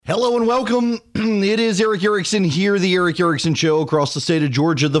Hello and welcome. It is Eric Erickson here, the Eric Erickson Show across the state of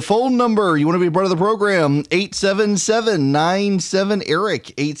Georgia. The phone number, you want to be a part of the program,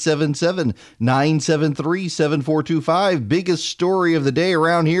 877-97-ERIC, 877-973-7425. Biggest story of the day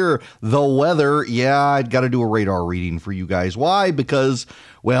around here, the weather. Yeah, I'd got to do a radar reading for you guys. Why? Because,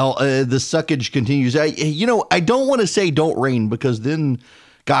 well, the suckage continues. I don't want to say don't rain because then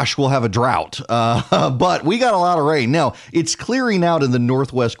gosh, we'll have a drought. But we got a lot of rain. Now, it's clearing out in the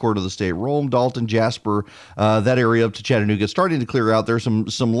northwest quarter of the state. Rome, Dalton, Jasper, that area up to Chattanooga, starting to clear out. There's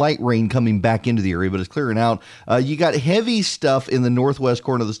some light rain coming back into the area, but it's clearing out. You got heavy stuff in the northwest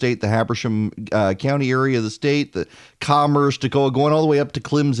corner of the state, the Habersham County area of the state, the Commerce, Toccoa, going all the way up to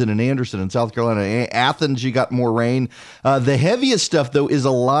Clemson and Anderson in South Carolina. Athens, you got more rain. The heaviest stuff, though, is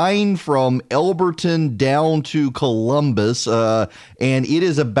a line from Elberton down to Columbus, and it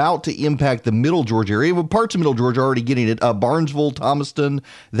is about to impact the middle Georgia area. Well, parts of middle Georgia are already getting it. Barnesville, Thomaston,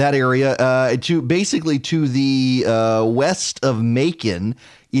 that area, to the west of Macon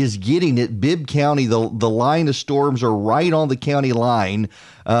is getting it. Bibb County, the line of storms are right on the county line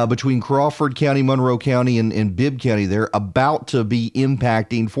between Crawford County, Monroe County, and Bibb County. They're about to be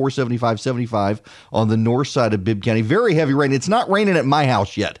impacting 475 on the north side of Bibb County. Very heavy rain. It's not raining at my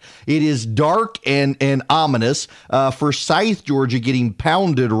house yet. It is dark and ominous. Forsyth, Georgia, getting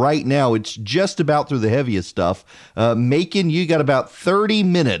pounded right now. It's just about through the heaviest stuff. Macon, you got about 30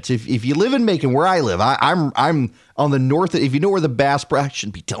 minutes. If you live in Macon, where I live, I'm on the north. If you know where the Bass Pro, I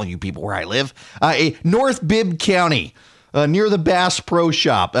shouldn't be telling you people where I live. North Bibb County, near the Bass Pro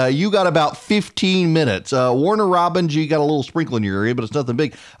Shop. You got about 15 minutes. Warner Robins, you got a little sprinkle in your area, but it's nothing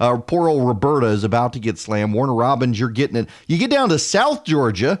big. Poor old Roberta is about to get slammed. Warner Robins, you're getting it. You get down to South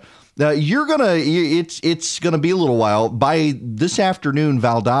Georgia. It's gonna be a little while. By this afternoon,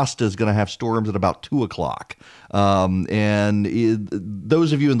 Valdosta is gonna have storms at about 2:00.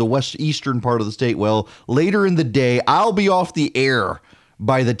 Those of you in the eastern part of the state, well, later in the day, I'll be off the air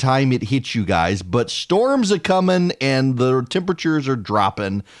by the time it hits you guys. But storms are coming and the temperatures are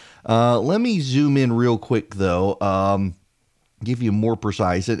dropping. Let me zoom in real quick though. Give you more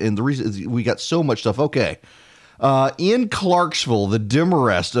precise. And the reason is we got so much stuff. Okay. In Clarksville, the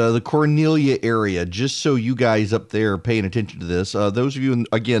Demarest, the Cornelia area, just so you guys up there paying attention to this, those of you in,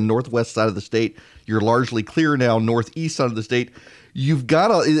 again, northwest side of the state, you're largely clear now. Northeast side of the state, you've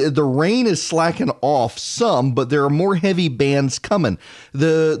got the rain is slacking off some, but there are more heavy bands coming.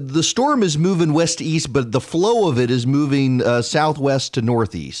 The storm is moving west to east, but the flow of it is moving southwest to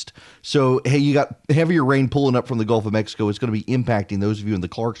northeast. So, hey, you got heavier rain pulling up from the Gulf of Mexico. It's going to be impacting those of you in the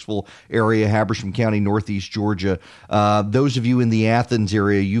Clarksville area, Habersham County, northeast Georgia. Those of you in the Athens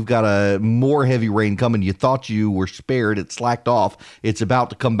area, you've got a more heavy rain coming. You thought you were spared. It slacked off. It's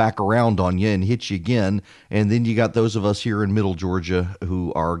about to come back around on you and hit you again. And then you got those of us here in middle Georgia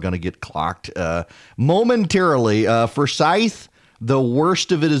who are going to get clocked momentarily. Forsyth, the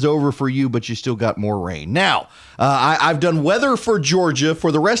worst of it is over for you, but you still got more rain. Now, I've done weather for Georgia.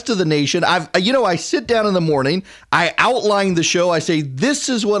 For the rest of the nation, I sit down in the morning, I outline the show, I say, this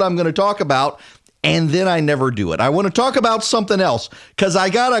is what I'm going to talk about, and then I never do it. I want to talk about something else, because I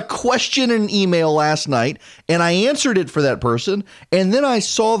got a question in an email last night, and I answered it for that person, and then I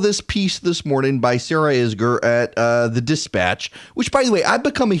saw this piece this morning by Sarah Isger at The Dispatch, which, by the way, I've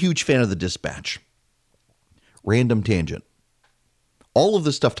become a huge fan of The Dispatch. Random tangent. All of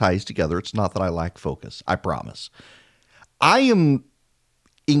this stuff ties together. It's not that I lack focus. I promise. I am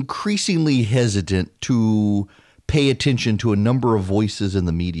increasingly hesitant to pay attention to a number of voices in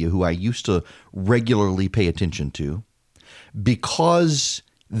the media who I used to regularly pay attention to because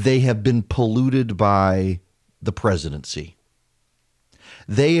they have been polluted by the presidency.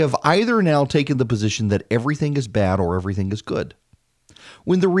 They have either now taken the position that everything is bad or everything is good,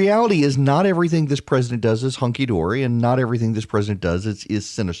 when the reality is not everything this president does is hunky-dory and not everything this president does is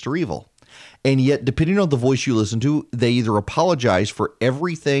sinister evil. And yet, depending on the voice you listen to, they either apologize for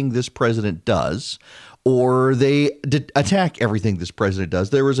everything this president does or they attack everything this president does.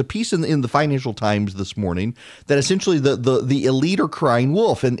 There was a piece in the Financial Times this morning that essentially the elite are crying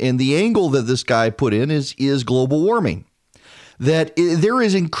wolf. And the angle that this guy put in is global warming. That there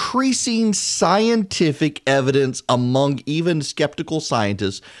is increasing scientific evidence among even skeptical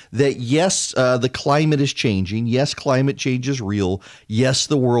scientists that yes, the climate is changing. Yes, climate change is real. Yes,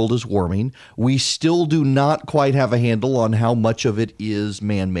 the world is warming. We still do not quite have a handle on how much of it is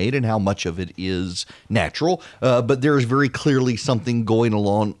man-made and how much of it is natural. But there is very clearly something going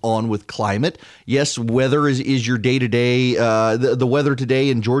on with climate. Yes, weather is your day-to-day. The weather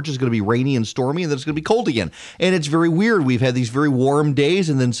today in Georgia is going to be rainy and stormy, and then it's going to be cold again. And it's very weird. We've had these very warm days,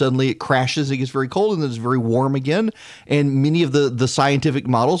 and then suddenly it crashes, it gets very cold, and then it's very warm again. And many of the scientific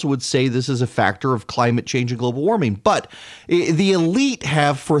models would say this is a factor of climate change and global warming. But the elite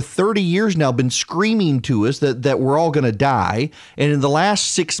have for 30 years now been screaming to us that we're all going to die. And in the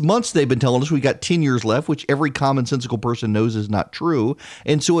last 6 months, they've been telling us we got 10 years left, which every commonsensical person knows is not true.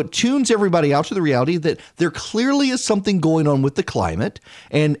 And so it tunes everybody out to the reality that there clearly is something going on with the climate,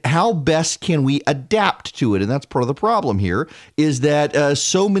 and how best can we adapt to it? And that's part of the problem here, is that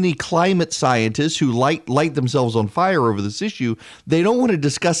so many climate scientists who light themselves on fire over this issue, they don't want to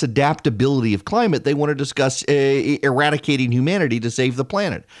discuss adaptability of climate. They want to discuss eradicating humanity to save the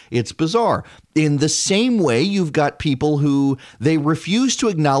planet. It's bizarre. In the same way, you've got people who they refuse to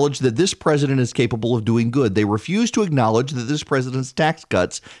acknowledge that this president is capable of doing good. They refuse to acknowledge that this president's tax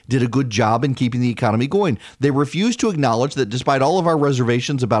cuts did a good job in keeping the economy going. They refuse to acknowledge that despite all of our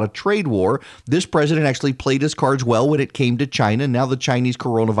reservations about a trade war, this president actually played his cards well when it came to China. Now the Chinese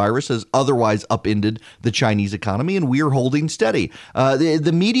coronavirus has otherwise upended the Chinese economy, and we are holding steady.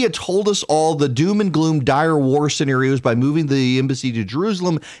 The media told us all the doom and gloom dire war scenarios by moving the embassy to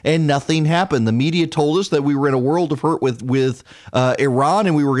Jerusalem, and nothing happened. The media told us that we were in a world of hurt with Iran,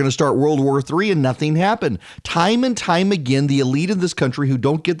 and we were going to start World War III, and nothing happened. Time and time again, the elite in this country who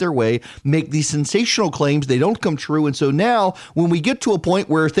don't get their way make these sensational claims. They don't come true. And so now when we get to a point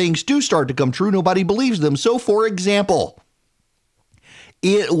where things do start to come true, nobody believes them. So, for example,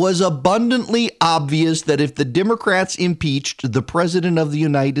 it was abundantly obvious that if the Democrats impeached the President of the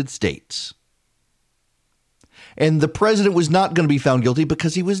United States, and the president was not going to be found guilty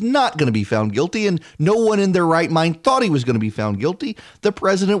because he was not going to be found guilty, and no one in their right mind thought he was going to be found guilty, the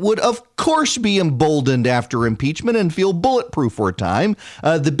president would, of course, be emboldened after impeachment and feel bulletproof for a time.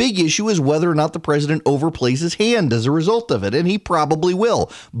 The big issue is whether or not the president overplays his hand as a result of it, and he probably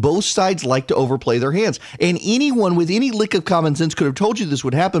will. Both sides like to overplay their hands, and anyone with any lick of common sense could have told you this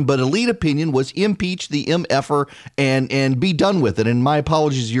would happen, but elite opinion was impeach the MFer and be done with it. And my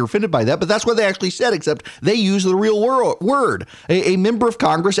apologies if you're offended by that, but that's what they actually said, except they used the real word. A member of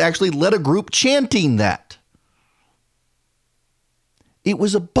Congress actually led a group chanting that. It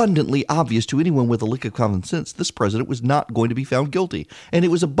was abundantly obvious to anyone with a lick of common sense this president was not going to be found guilty. And it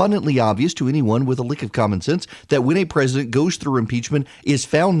was abundantly obvious to anyone with a lick of common sense that when a president goes through impeachment, is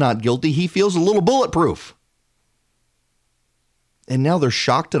found not guilty, he feels a little bulletproof. And now they're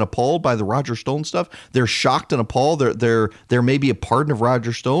shocked and appalled by the Roger Stone stuff. They're shocked and appalled. There may be a pardon of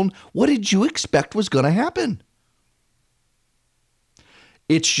Roger Stone. What did you expect was going to happen?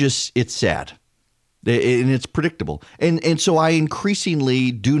 It's sad. And it's predictable. And so I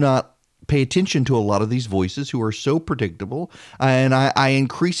increasingly do not pay attention to a lot of these voices who are so predictable. And I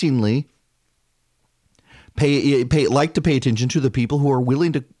increasingly like to pay attention to the people who are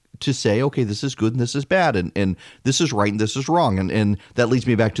willing to say, okay, this is good and this is bad, and this is right and this is wrong. And that leads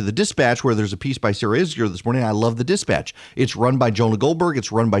me back to the Dispatch, where there's a piece by Sarah Isger this morning. I love the Dispatch. It's run by Jonah Goldberg.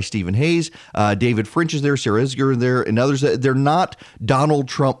 It's run by Stephen Hayes. David French is there, Sarah Isger there, and others. They're not Donald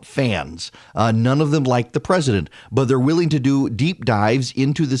Trump fans. None of them like the president, but they're willing to do deep dives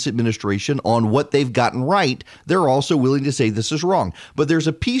into this administration on what they've gotten right. They're also willing to say this is wrong. But there's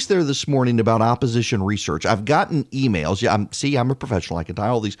a piece there this morning about opposition research. I've gotten emails. Yeah, I'm a professional. I can tie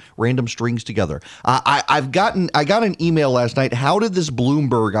all these random strings together. I got an email last night. How did this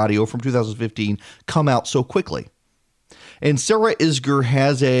Bloomberg audio from 2015 come out so quickly? And Sarah Isger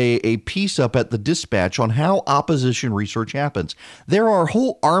has a piece up at the Dispatch on how opposition research happens. There are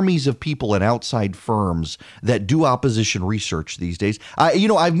whole armies of people and outside firms that do opposition research these days.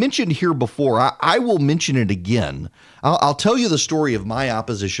 I've mentioned here before. I will mention it again. I'll tell you the story of my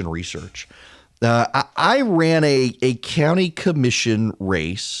opposition research. I ran a county commission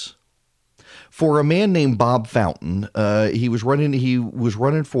race for a man named Bob Fountain. He was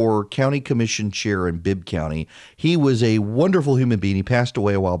running for county commission chair in Bibb County. He was a wonderful human being. He passed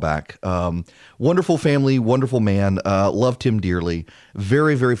away a while back. Wonderful family, wonderful man. Loved him dearly.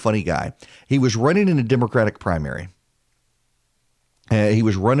 Very, very funny guy. He was running in a Democratic primary. He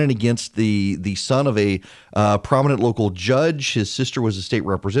was running against the son of a prominent local judge. His sister was a state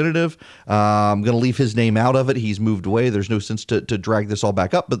representative. I'm going to leave his name out of it. He's moved away. There's no sense to drag this all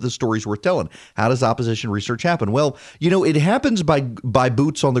back up, but the story's worth telling. How does opposition research happen? Well, it happens by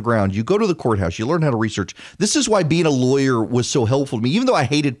boots on the ground. You go to the courthouse. You learn how to research. This is why being a lawyer was so helpful to me. Even though I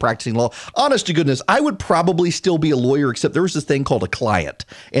hated practicing law, honest to goodness, I would probably still be a lawyer, except there was this thing called a client.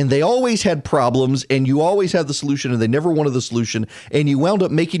 And they always had problems, and you always had the solution, and they never wanted the solution. and you wound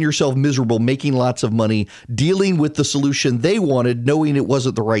up making yourself miserable, making lots of money, dealing with the solution they wanted, knowing it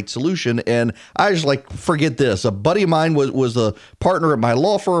wasn't the right solution. And I was like, forget this. A buddy of mine was a partner at my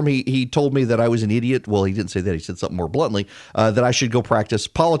law firm. He told me that I was an idiot. Well, he didn't say that. He said something more bluntly, that I should go practice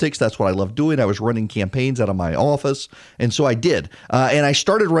politics. That's what I love doing. I was running campaigns out of my office. And so I did. And I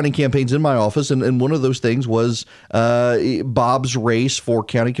started running campaigns in my office. And one of those things was Bob's race for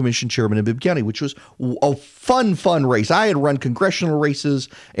county commission chairman in Bibb County, which was a fun race. I had run congressional races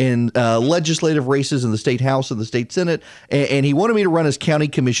and legislative races in the state house and the state senate. And he wanted me to run his county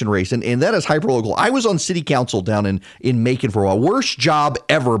commission race. And that is hyperlocal. I was on city council down in Macon for a while. Worst job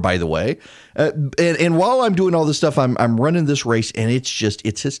ever, by the way. And while I'm doing all this stuff, I'm running this race, and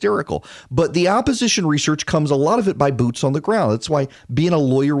it's hysterical. But the opposition research comes, a lot of it by boots on the ground. That's why being a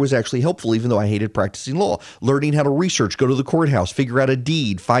lawyer was actually helpful, even though I hated practicing law. Learning how to research, go to the courthouse, figure out a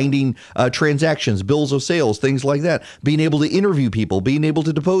deed, finding transactions, bills of sales, things like that. Being able to interview people, being able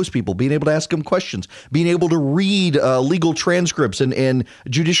to depose people, being able to ask them questions, being able to read legal transcripts and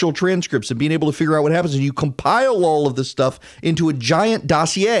judicial transcripts, and being able to figure out what happens. And you compile all of this stuff into a giant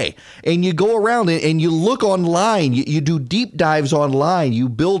dossier, and you go around and you look online, you do deep dives online, you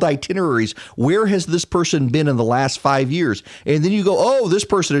build itineraries. Where has this person been in the last 5 years? And then you go, oh, this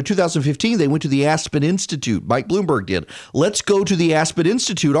person in 2015, they went to the Aspen Institute. Mike Bloomberg did. Let's go to the Aspen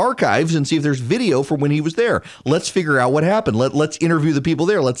Institute archives and see if there's video from when he was there. Let's figure out what happened. Let's interview the people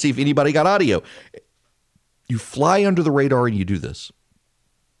there. Let's see if anybody got audio. You fly under the radar and you do this.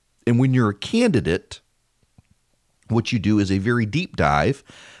 And when you're a candidate, what you do is a very deep dive.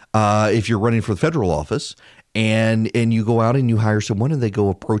 If you're running for the federal office, and you go out and you hire someone, and they go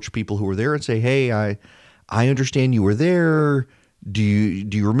approach people who were there and say, hey, I understand you were there. Do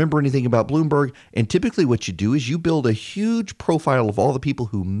you remember anything about Bloomberg? And typically what you do is you build a huge profile of all the people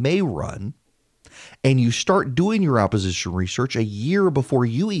who may run, and you start doing your opposition research a year before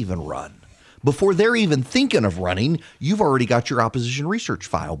you even run. Before they're even thinking of running, you've already got your opposition research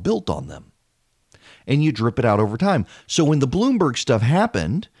file built on them. And you drip it out over time. So when the Bloomberg stuff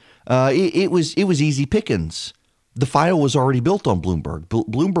happened, it was easy pickings. The file was already built on Bloomberg.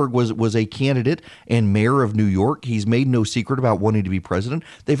 Bloomberg was a candidate and mayor of New York. He's made no secret about wanting to be president.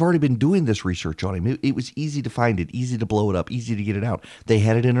 They've already been doing this research on him. It was easy to find it, easy to blow it up, easy to get it out. They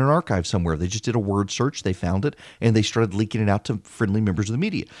had it in an archive somewhere. They just did a word search. They found it, and they started leaking it out to friendly members of the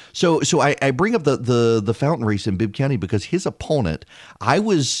media. So I bring up the fountain race in Bibb County because his opponent, I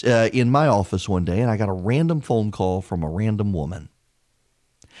was in my office one day, and I got a random phone call from a random woman.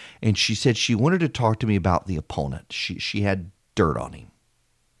 And she said she wanted to talk to me about the opponent. She had dirt on him.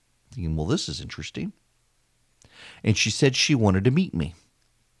 Thinking, well, this is interesting. And she said she wanted to meet me.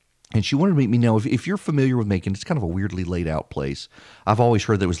 And she wanted to meet me. Now, if you're familiar with Macon, it's kind of a weirdly laid out place. I've always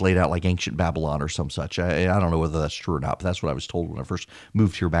heard that it was laid out like ancient Babylon or some such. I don't know whether that's true or not, but that's what I was told when I first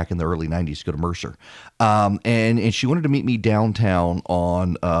moved here back in the early 90s to go to Mercer. And she wanted to meet me downtown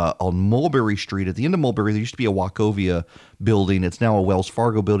on Mulberry Street. At the end of Mulberry, there used to be a Wachovia building. It's now a Wells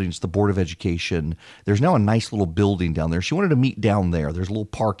Fargo building. It's the Board of Education. There's now a nice little building down there. She wanted to meet down there. There's a little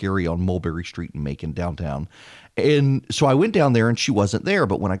park area on Mulberry Street in Macon downtown. And so I went down there, and she wasn't there.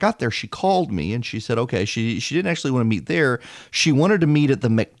 But when I got there, she called me, and she said, okay, she didn't actually want to meet there. She wanted to meet at the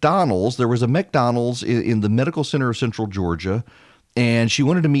McDonald's. There was a McDonald's in the Medical Center of Central Georgia, and she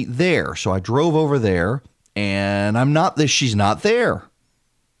wanted to meet there. So I drove over there, and she's not there.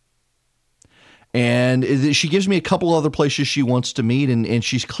 And she gives me a couple other places she wants to meet, and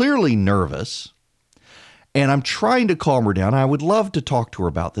she's clearly nervous. And I'm trying to calm her down. I would love to talk to her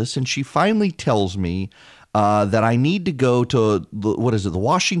about this. And she finally tells me that I need to go to the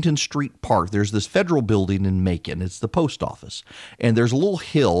Washington Street Park. There's this federal building in Macon. It's the post office. And there's a little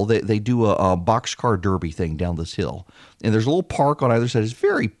hill. They do a boxcar derby thing down this hill. And there's a little park on either side. It's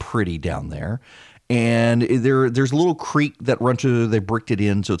very pretty down there. And there's a little creek that runs through. They bricked it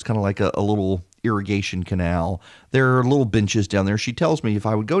in, so it's kind of like a little irrigation canal. There are little benches down there. She tells me if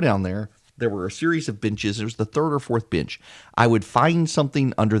I would go down there, there were a series of benches. It was the third or fourth bench. I would find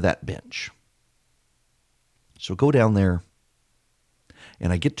something under that bench. So go down there,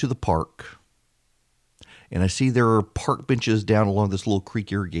 and I get to the park, and I see there are park benches down along this little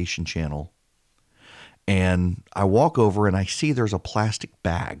creek irrigation channel. And I walk over, and I see there's a plastic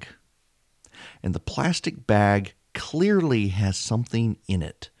bag. And the plastic bag clearly has something in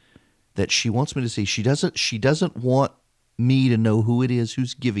it that she wants me to see. She doesn't want me to know who it is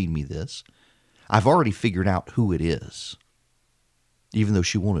who's giving me this. I've already figured out who it is, even though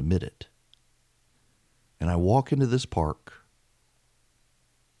she won't admit it. And I walk into this park,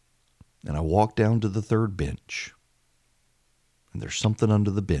 and I walk down to the third bench, and there's something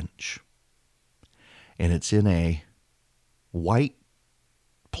under the bench. And it's in a white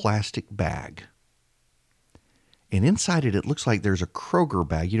plastic bag. And inside it looks like there's a Kroger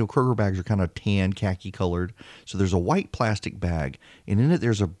bag. You know, Kroger bags are kind of tan, khaki colored. So there's a white plastic bag. And in it,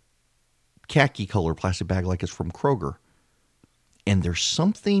 there's a khaki colored plastic bag like it's from Kroger. And there's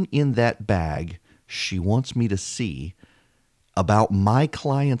something in that bag she wants me to see about my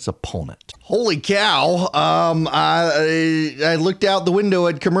client's opponent. Holy cow. I looked out the window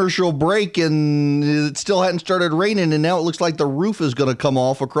at commercial break and it still hadn't started raining, and now it looks like the roof is going to come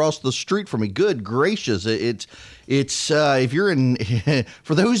off across the street from me. Good gracious. It's if you're in,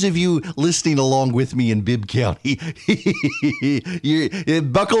 for those of you listening along with me in Bibb County, you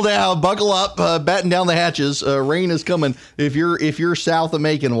buckle down, buckle up, batten down the hatches. Rain is coming. If you're south of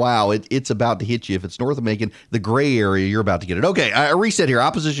Macon, wow, it's about to hit you. If it's north of Macon, the gray area, you're about to get it. Okay, I reset here.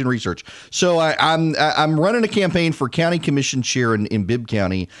 Opposition research. So I'm running a campaign for county commission chair in Bibb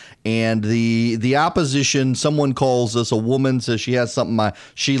County, and the opposition, someone calls us, a woman says she has something.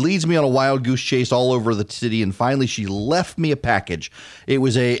 She leads me on a wild goose chase all over the city, and finally she left me a package. It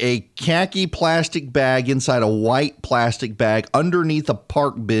was a khaki plastic bag inside a white plastic bag underneath a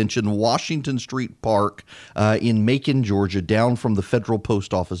park bench in Washington Street Park in Macon, Georgia, down from the Federal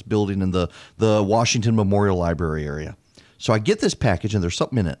Post Office building in the Washington Memorial Library area. So I get this package and there's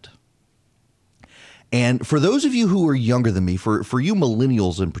something in it. And for those of you who are younger than me, for you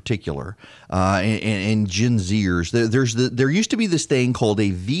millennials in particular, and Gen Zers, there used to be this thing called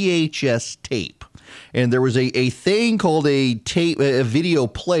a VHS tape. And there was a thing called a video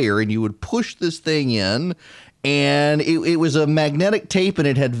player, and you would push this thing in, and it was a magnetic tape, and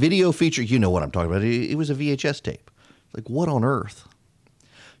it had video feature. You know what I'm talking about. It was a VHS tape. Like, what on earth?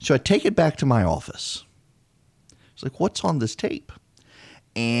 So I take it back to my office. It's like, what's on this tape?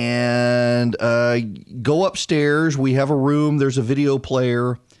 And go upstairs. We have a room. There's a video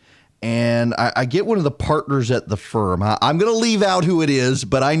player. And I get one of the partners at the firm. I'm going to leave out who it is,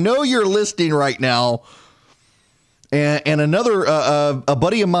 but I know you're listening right now. And another, a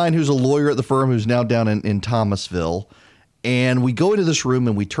buddy of mine who's a lawyer at the firm who's now down in Thomasville. And we go into this room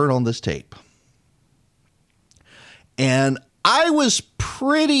and we turn on this tape. And I was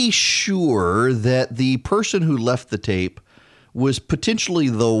pretty sure that the person who left the tape was potentially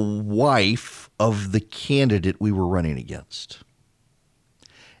the wife of the candidate we were running against.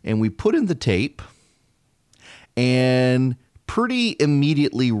 And we put in the tape and pretty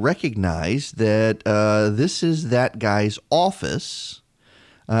immediately recognized that this is that guy's office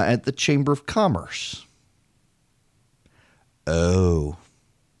at the Chamber of Commerce. Oh.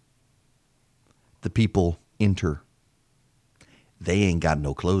 The people enter. They ain't got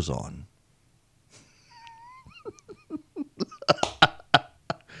no clothes on.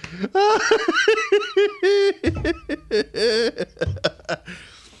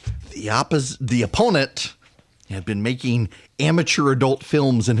 The opponent had been making amateur adult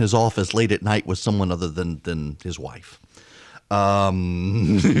films in his office late at night with someone other than his wife.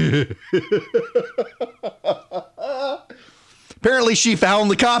 Apparently she found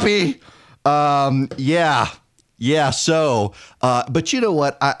the copy. Yeah. So, but you know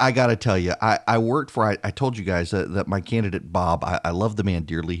what? I got to tell you, I worked for, I told you guys that my candidate, Bob, I love the man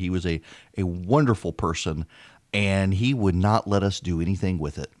dearly. He was a wonderful person, and he would not let us do anything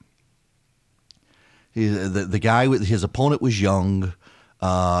with it. The guy with his opponent was young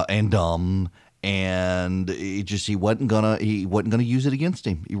and dumb, and he wasn't gonna use it against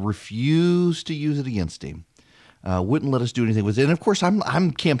him. He refused to use it against him. Wouldn't let us do anything with it. And of course,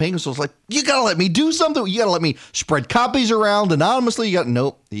 I'm campaigning, so it's like, you gotta let me do something. You gotta let me spread copies around anonymously.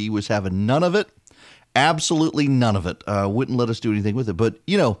 Nope. He was having none of it. Absolutely none of it. Wouldn't let us do anything with it. But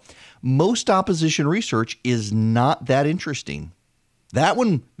most opposition research is not that interesting. That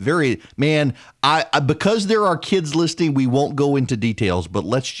one, because there are kids listening, we won't go into details, but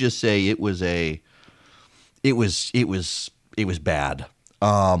let's just say it was bad. It was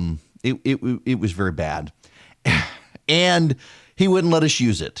very bad. And he wouldn't let us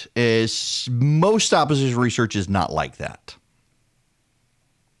use it. Most opposition research is not like that.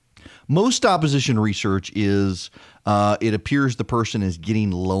 Most opposition research is it appears the person is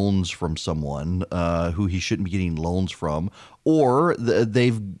getting loans from someone who he shouldn't be getting loans from, or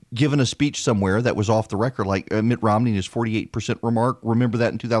they've given a speech somewhere that was off the record, like Mitt Romney and his 48% remark. Remember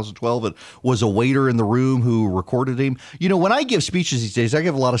that in 2012? It was a waiter in the room who recorded him. When I give speeches these days, I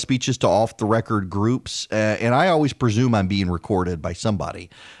give a lot of speeches to off-the-record groups, and I always presume I'm being recorded by somebody.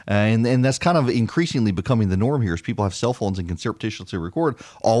 And that's kind of increasingly becoming the norm here as people have cell phones and can surreptitiously record.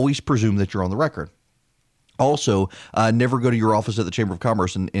 Always presume that you're on the record. Also, never go to your office at the Chamber of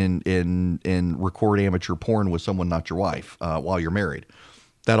Commerce and record amateur porn with someone not your wife while you're married.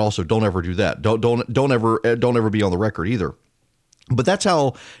 That also, don't ever do that. Don't ever be on the record either. But that's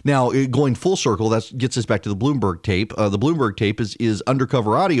how, now going full circle, that gets us back to the Bloomberg tape. The Bloomberg tape is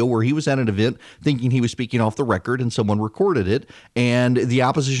undercover audio where he was at an event thinking he was speaking off the record and someone recorded it. And the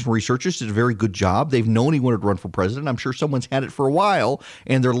opposition researchers did a very good job. They've known he wanted to run for president. I'm sure someone's had it for a while,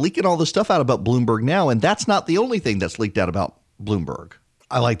 and they're leaking all this stuff out about Bloomberg now. And that's not the only thing that's leaked out about Bloomberg.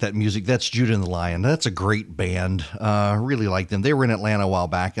 I like that music. That's Judah and the Lion. That's a great band. Really like them. They were in Atlanta a while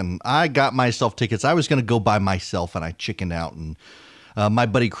back, and I got myself tickets. I was going to go by myself, and I chickened out. And my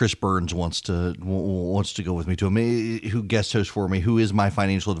buddy Chris Burns wants to go with me to him, who guest hosts for me, who is my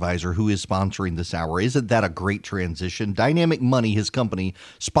financial advisor, who is sponsoring this hour. Isn't that a great transition? Dynamic Money, his company,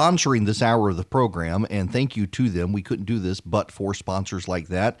 sponsoring this hour of the program, and thank you to them. We couldn't do this but for sponsors like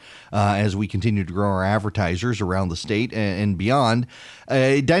that as we continue to grow our advertisers around the state and beyond.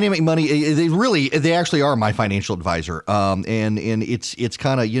 Dynamic Money, they actually are my financial advisor, and it's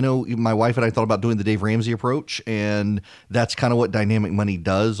kind of, my wife and I thought about doing the Dave Ramsey approach, and that's kind of what Dynamic Money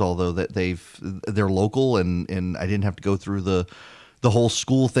does, although that they're local and I didn't have to go through the whole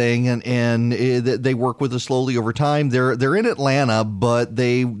school thing, and they work with us slowly over time. They're in Atlanta, but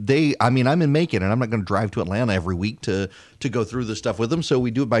I'm in Macon, and I'm not going to drive to Atlanta every week to go through this stuff with them. So we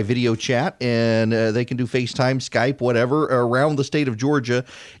do it by video chat, and they can do FaceTime, Skype, whatever, around the state of Georgia.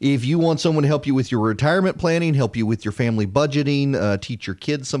 If you want someone to help you with your retirement planning, help you with your family budgeting, teach your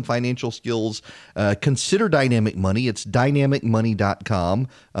kids some financial skills, consider Dynamic Money. It's dynamicmoney.com.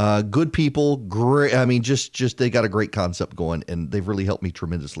 Good people, great. Just they got a great concept going, and they've really helped me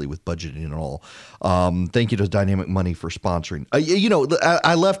tremendously with budgeting and all. Thank you to Dynamic Money for sponsoring.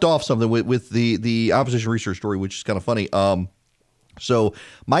 I left off something with the opposition research story, which is kind of funny. So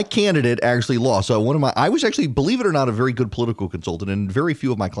my candidate actually lost. So I was actually, believe it or not, a very good political consultant, and very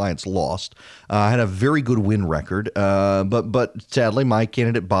few of my clients lost. I had a very good win record, but sadly, my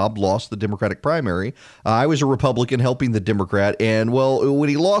candidate Bob lost the Democratic primary. I was a Republican helping the Democrat, and when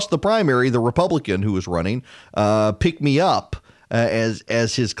he lost the primary, the Republican who was running picked me up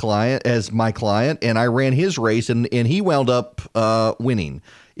as his client, as my client, and I ran his race, and he wound up winning.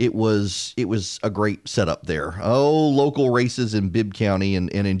 It was a great setup there. Local races in Bibb County and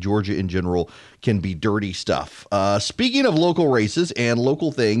in Georgia in general can be dirty stuff. Speaking of local races and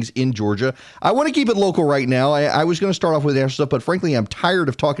local things in Georgia, I want to keep it local right now. I was going to start off with national stuff, but frankly, I'm tired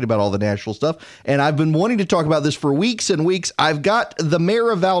of talking about all the national stuff, and I've been wanting to talk about this for weeks and weeks. I've got the mayor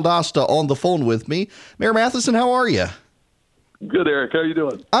of Valdosta on the phone with me. Mayor Matheson, how are you? Good, Eric. How are you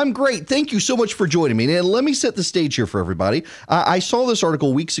doing? I'm great. Thank you so much for joining me. And let me set the stage here for everybody. I saw this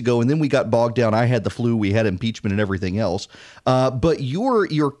article weeks ago, and then we got bogged down. I had the flu, we had impeachment and everything else. But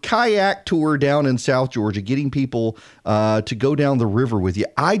your kayak tour down in South Georgia, getting people to go down the river with you,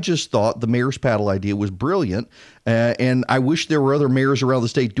 I just thought the mayor's paddle idea was brilliant. And I wish there were other mayors around the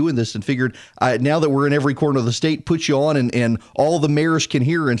state doing this, and figured now that we're in every corner of the state, put you on and all the mayors can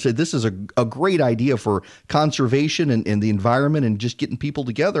hear and say, this is a great idea for conservation and the environment and just getting people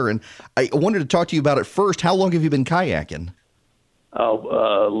together. And I wanted to talk to you about it first. How long have you been kayaking?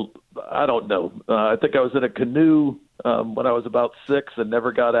 I don't know. I think I was in a canoe when I was about 6 and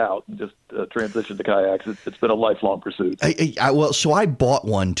never got out, and just transitioned to kayaks. It's been a lifelong pursuit. So I bought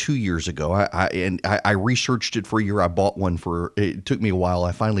one 2 years ago. I researched it for a year. I bought one it took me a while.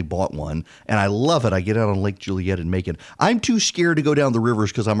 I finally bought one, and I love it. I get out on Lake Juliet and Macon. I'm too scared to go down the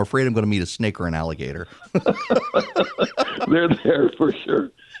rivers because I'm afraid I'm going to meet a snake or an alligator. They're there for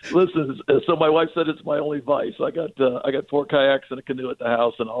sure. Listen, so my wife said it's my only vice. I got 4 kayaks and a canoe at the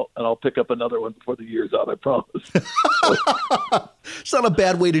house, and I'll pick up another one before the year's out, I promise. It's not a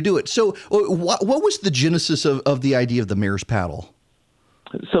bad way to do it. So what was the genesis of the idea of the mayor's paddle?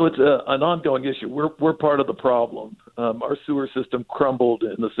 So it's an ongoing issue. We're part of the problem. Our sewer system crumbled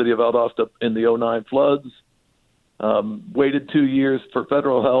in the city of Valdosta in the 2009 floods. Waited 2 years for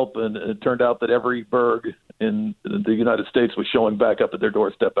federal help, and it turned out that every burg in the United States was showing back up at their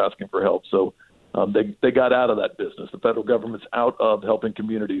doorstep asking for help. So they got out of that business. The federal government's out of helping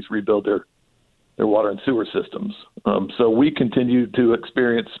communities rebuild their water and sewer systems. So we continued to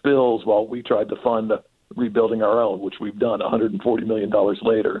experience spills while we tried to fund rebuilding our own, which we've done $140 million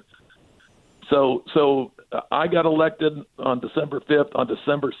later. So I got elected on December 5th. On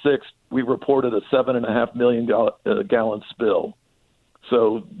December 6th, we reported a 7.5 million gallon spill.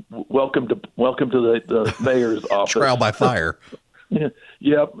 So welcome to the mayor's office. Trial by fire.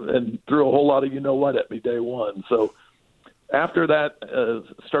 Yep, and threw a whole lot of you-know-what at me day one. So after that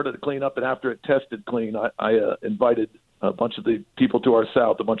started to clean up, and after it tested clean, I invited a bunch of the people to our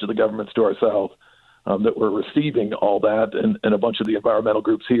south, a bunch of the governments to our south that were receiving all that, and a bunch of the environmental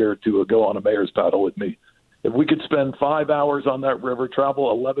groups here to go on a mayor's paddle with me. If we could spend 5 hours on that river, travel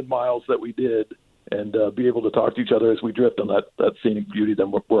 11 miles that we did, and be able to talk to each other as we drift on that scenic beauty,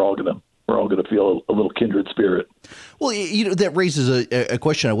 then we're all gonna feel a little kindred spirit. Well, that raises a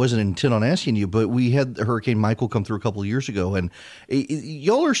question I wasn't intent on asking you, but we had Hurricane Michael come through a couple of years ago, and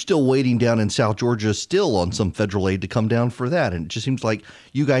y'all are still waiting down in South Georgia still on some federal aid to come down for that. And it just seems like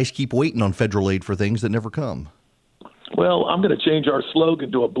you guys keep waiting on federal aid for things that never come. Well, I'm going to change our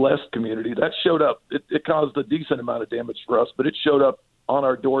slogan to a blessed community. That showed up. It caused a decent amount of damage for us, but it showed up on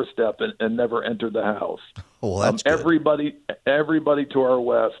our doorstep and never entered the house. Oh, well, that's good. Everybody to our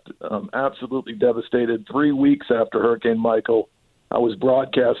west, absolutely devastated. 3 weeks after Hurricane Michael, I was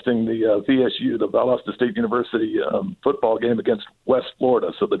broadcasting the VSU, the Valdosta State University football game against West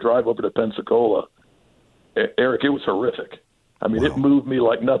Florida. So the drive over to Pensacola, Eric, it was horrific. I mean, It moved me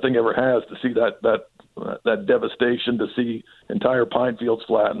like nothing ever has to see that devastation, to see entire pine fields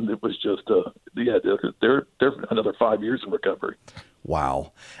flattened. It was just, they're another 5 years in recovery.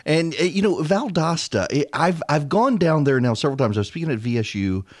 Wow. And, Valdosta, I've gone down there now several times. I was speaking at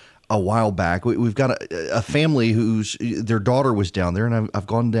VSU a while back. We've got a family their daughter was down there, and I've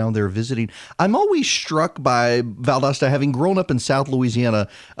gone down there visiting. I'm always struck by Valdosta, having grown up in South Louisiana,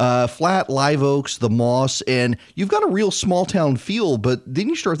 flat live oaks, the moss, and you've got a real small town feel, but then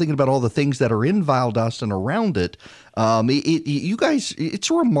you start thinking about all the things that are in Valdosta and around it. You guys,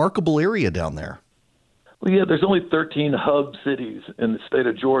 it's a remarkable area down there. Well, yeah, there's only 13 hub cities in the state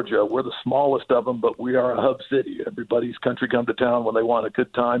of Georgia. We're the smallest of them, but we are a hub city. Everybody's country come to town when they want a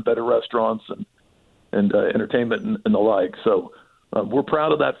good time, better restaurants and entertainment and the like. So we're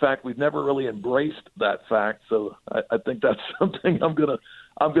proud of that fact. We've never really embraced that fact. So I think that's something I'm gonna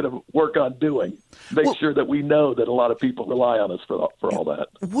work on doing. Make sure that we know that a lot of people rely on us for all that.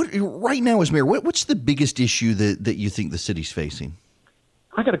 What right now, as mayor, what's the biggest issue that you think the city's facing?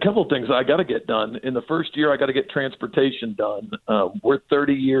 I got a couple of things I got to get done. In the first year, I got to get transportation done. We're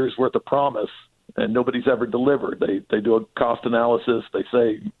 30 years worth of promise, and nobody's ever delivered. They do a cost analysis. They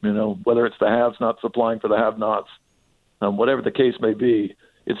say, whether it's the haves not supplying for the have-nots, whatever the case may be,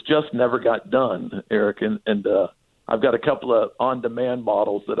 it's just never got done, Eric. And I've got a couple of on-demand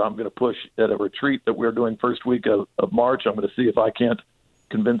models that I'm going to push at a retreat that we're doing first week of March. I'm going to see if I can't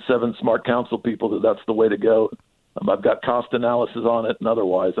convince 7 smart council people that that's the way to go. I've got cost analysis on it and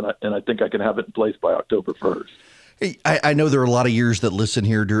otherwise, and I think I can have it in place by October 1st. Hey, I know there are a lot of ears that listen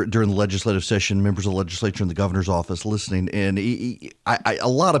here during the legislative session, members of the legislature in the governor's office listening, and a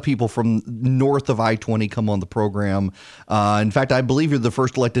lot of people from north of I-20 come on the program. In fact, I believe you're the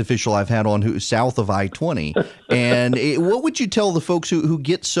first elected official I've had on who's south of I-20. And what would you tell the folks who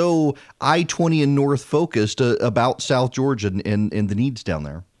get so I-20 and north focused about South Georgia and the needs down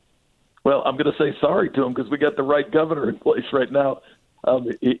there? Well, I'm going to say sorry to him because we got the right governor in place right now.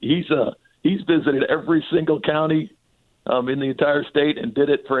 He's visited every single county in the entire state and did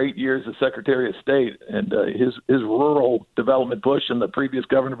it for 8 years as Secretary of State. And his rural development push and the previous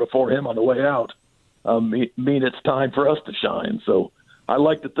governor before him on the way out mean it's time for us to shine. So I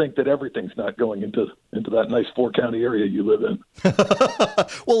like to think that everything's not going into that nice 4-county area you live in.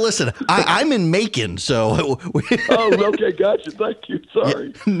 Well, listen, I'm in Macon, so. Oh, okay, gotcha. Thank you.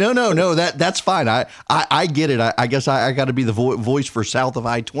 Sorry. Yeah, no, that's fine. I get it. I guess I got to be the voice for south of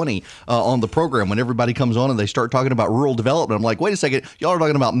I-20 on the program. When everybody comes on and they start talking about rural development, I'm like, wait a second, y'all are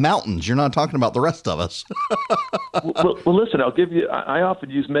talking about mountains. You're not talking about the rest of us. well, listen, I'll give you. I often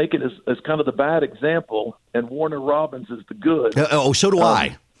use Macon as kind of the bad example, and Warner Robins is the good. So do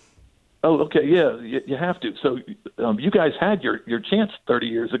I. Oh, okay, yeah, you have to. So you guys had your chance 30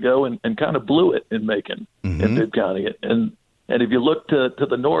 years ago and kind of blew it in Macon, in Bibb County. And if you look to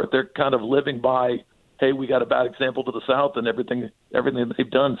the north, they're kind of living by, hey, we got a bad example to the south, and everything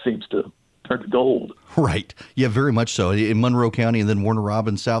they've done seems to turn to gold. Right. Yeah, very much so. In Monroe County and then Warner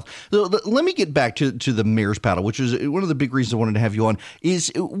Robins South. So, let me get back to the mayor's paddle, which is one of the big reasons I wanted to have you on.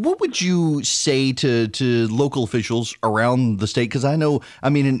 Is what would you say to local officials around the state? Because I know,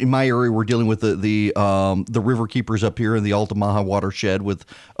 in my area, we're dealing with the river keepers up here in the Altamaha watershed with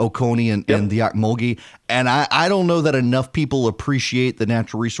Oconee and the Ocmulgee. And I don't know that enough people appreciate the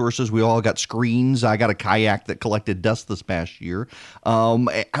natural resources. We all got screens. I got a kayak that collected dust this past year.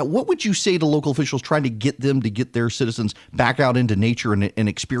 What would you say to local officials trying to get their citizens back out into nature and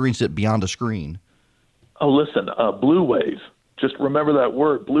experience it beyond a screen? Oh, listen, blue ways. Just remember that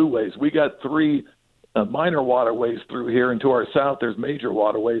word, blue ways. We got 3 minor waterways through here, and to our south, there's major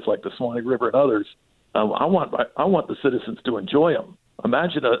waterways like the Swanee River and others. I want the citizens to enjoy them.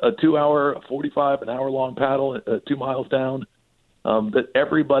 Imagine a 2-hour, a 45, an hour-long paddle 2 miles down that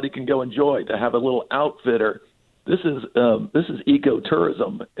everybody can go enjoy. To have a little outfitter. This is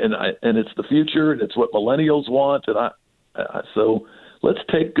ecotourism, and it's the future, and it's what millennials want. And so let's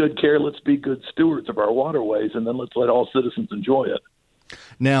take good care. Let's be good stewards of our waterways, and then let's let all citizens enjoy it.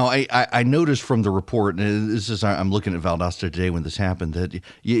 Now, I noticed from the report, and this is I'm looking at Valdosta today when this happened, that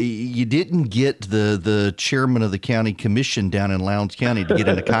you didn't get the chairman of the county commission down in Lowndes County to get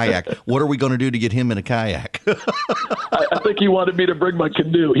in a kayak. What are we going to do to get him in a kayak? I think he wanted me to bring my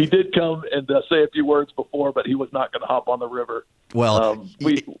canoe. He did come and say a few words before, but he was not going to hop on the river. Well,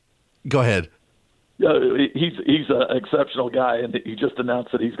 go ahead. He's an exceptional guy, and he just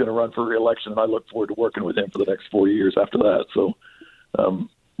announced that he's going to run for re-election, and I look forward to working with him for the next 4 years after that. So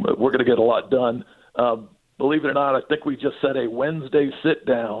we're going to get a lot done. Believe it or not, I think we just set a Wednesday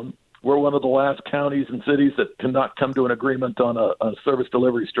sit-down. We're one of the last counties and cities that cannot come to an agreement on a service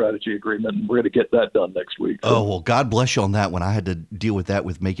delivery strategy agreement, and we're going to get that done next week. So. Oh, well, God bless you on that one. I had to deal with that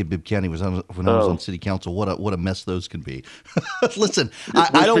with Macon-Bibb County when I was on city council. What a mess those can be. Listen,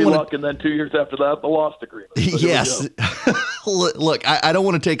 I don't want to... And then 2 years after that, the lost agreement. So yes. Look, I don't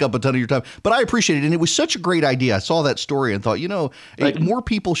want to take up a ton of your time, but I appreciate it. And it was such a great idea. I saw that story and thought, more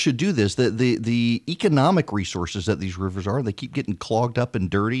people should do this. The economic resources that these rivers are, they keep getting clogged up and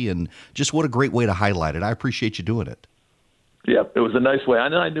dirty, and just what a great way to highlight it. I appreciate you doing it. Yeah, it was a nice way.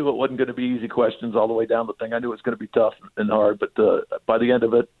 I knew it wasn't going to be easy questions all the way down the thing. I knew it was going to be tough and hard, but by the end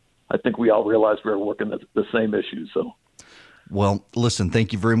of it, I think we all realized we were working the same issues. So, well, listen,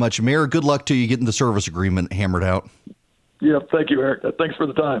 thank you very much, Mayor. Good luck to you getting the service agreement hammered out. Yeah, thank you, Eric. Thanks for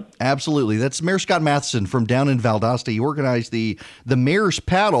the time. Absolutely. That's Mayor Scott Matheson from down in Valdosta. He organized the Mayor's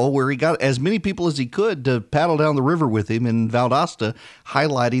Paddle, where he got as many people as he could to paddle down the river with him in Valdosta,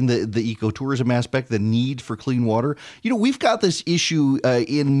 highlighting the ecotourism aspect, the need for clean water. We've got this issue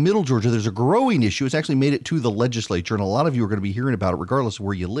in Middle Georgia. There's a growing issue. It's actually made it to the legislature, and a lot of you are going to be hearing about it, regardless of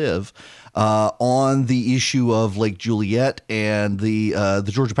where you live, on the issue of Lake Juliet and the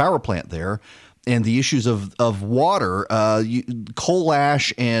Georgia Power Plant there. And the issues of water, coal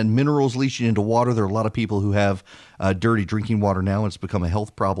ash and minerals leaching into water. There are a lot of people who have dirty drinking water now, and it's become a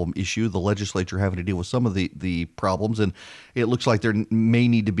health problem issue. The legislature having to deal with some of the problems, and it looks like there may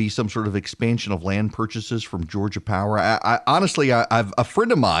need to be some sort of expansion of land purchases from Georgia Power. Honestly, I've a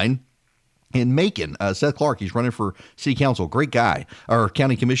friend of mine in Macon, Seth Clark, he's running for city council, great guy, or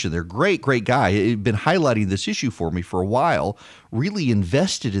county commission there, great guy. He's been highlighting this issue for me for a while, really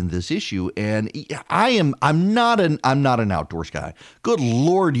invested in this issue. And I'm not an outdoors guy. Good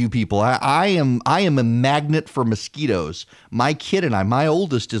Lord, you people. I am a magnet for mosquitoes. My kid and my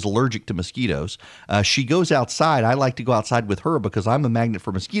oldest is allergic to mosquitoes. She goes outside. I like to go outside with her because I'm a magnet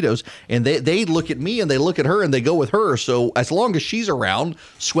for mosquitoes. And they look at me and they look at her and they go with her. So as long as she's around,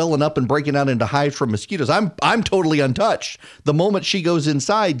 swelling up and breaking out into hives from mosquitoes, I'm totally untouched. The moment she goes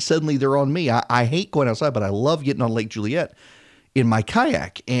inside, suddenly they're on me. I hate going outside, but I love getting on Lake Juliet in my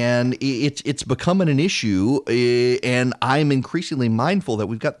kayak, and it's becoming an issue, and I'm increasingly mindful that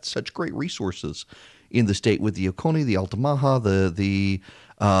we've got such great resources in the state with the Oconee, the Altamaha, the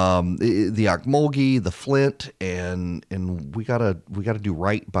Ocmulgee, the Flint, and we gotta do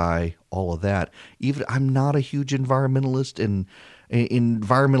right by all of that. Even I'm not a huge environmentalist, and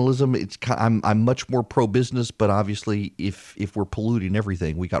environmentalism, I'm much more pro-business, but obviously if we're polluting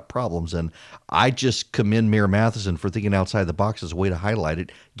everything, we got problems. And I just commend Mayor Matheson for thinking outside the box as a way to highlight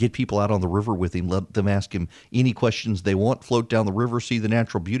it, get people out on the river with him, let them ask him any questions they want, float down the river, see the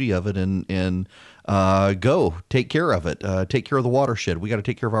natural beauty of it, and go take care of it. Take care of the watershed. We got to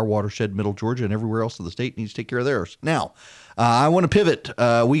take care of our watershed, Middle Georgia, and everywhere else in the state needs to take care of theirs. Now, I want to pivot.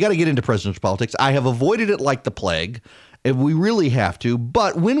 We got to get into presidential politics. I have avoided it like the plague. We really have to.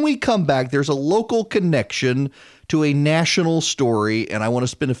 But when we come back, there's a local connection to a national story, and I want to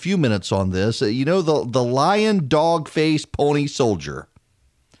spend a few minutes on this. The lion dog face pony soldier.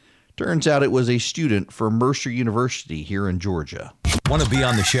 Turns out it was a student for Mercer University here in Georgia. Want to be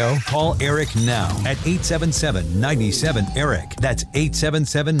on the show? Call Eric now at 877-97-ERIC. That's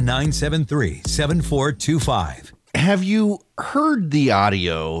 877-973-7425. Have you heard the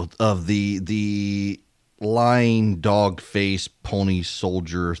audio of the lying dog face pony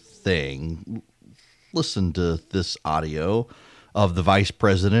soldier thing? Listen to this audio of the vice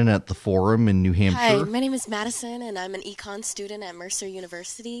president at the forum in New Hampshire. Hi, my name is Madison, and I'm an econ student at Mercer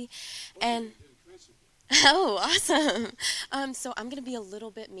University. And oh, awesome. So I'm going to be a little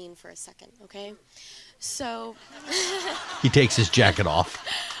bit mean for a second, okay? So he takes his jacket off.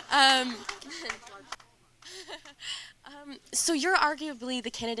 So you're arguably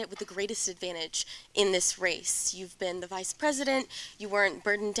the candidate with the greatest advantage in this race. You've been the vice president. You weren't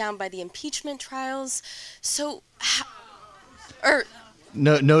burdened down by the impeachment trials. So,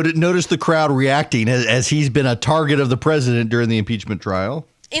 notice the crowd reacting as he's been a target of the president during the impeachment trial.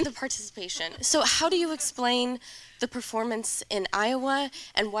 in the participation. So how do you explain the performance in Iowa,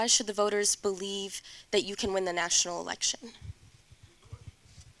 and why should the voters believe that you can win the national election?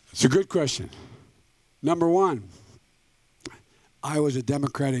 It's a good question. Number one, Iowa's a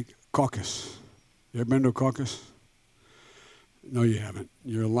Democratic caucus. You ever been to a caucus? No, you haven't.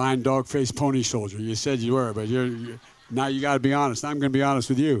 You're a lying dog-faced pony soldier. You said you were, but now you got to be honest. I'm going to be honest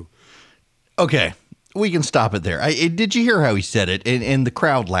with you. Okay, we can stop it there. Did you hear how he said it? And the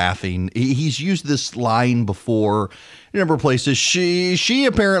crowd laughing. He's used this line before in a number of places. She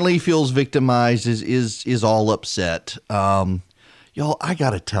apparently feels victimized, is all upset. Y'all, I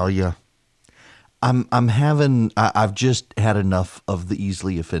got to tell you, I've just had enough of the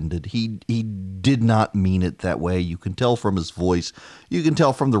easily offended. He did not mean it that way. You can tell from his voice. You can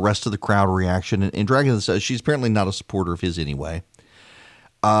tell from the rest of the crowd reaction. And Dragon says she's apparently not a supporter of his anyway.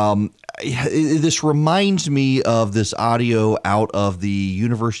 This reminds me of this audio out of the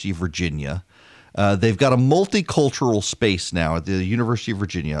University of Virginia. They've got a multicultural space now at the University of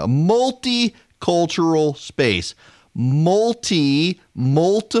Virginia. A multicultural space. Multiple,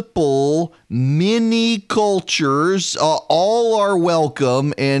 many cultures, all are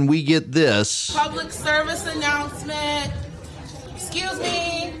welcome, and we get this. Public service announcement. Excuse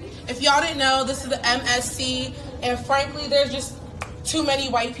me. If y'all didn't know, this is the MSC, and frankly, there's just too many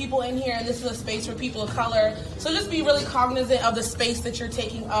white people in here, and this is a space for people of color. So just be really cognizant of the space that you're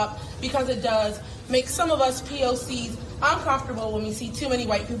taking up, because it does make some of us POCs uncomfortable when we see too many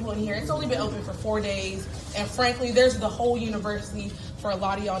white people in here. It's only been open for 4 days, and frankly, there's the whole university for a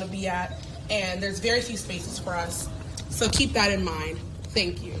lot of y'all to be at, and there's very few spaces for us. So keep that in mind.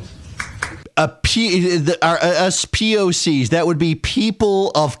 Thank you. Us POCs, that would be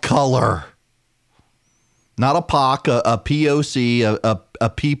people of color. Not a POC, a POC, a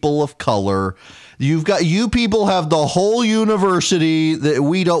people of color. You people have the whole university that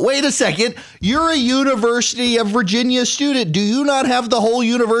we don't. Wait a second. You're a University of Virginia student. Do you not have the whole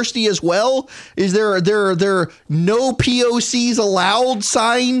university as well? Is there no POCs allowed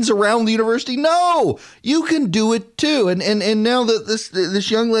signs around the university? No, you can do it too. And now that this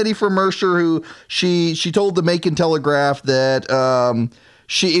young lady from Mercer, who she told the Macon Telegraph that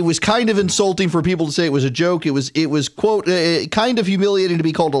it was kind of insulting for people to say it was a joke. It was quote, kind of humiliating to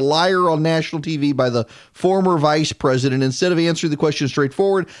be called a liar on national TV by the former vice president. Instead of answering the question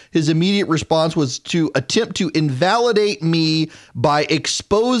straightforward, his immediate response was to attempt to invalidate me by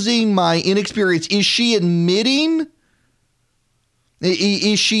exposing my inexperience. Is she admitting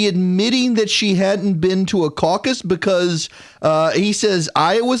that she hadn't been to a caucus? Because he says,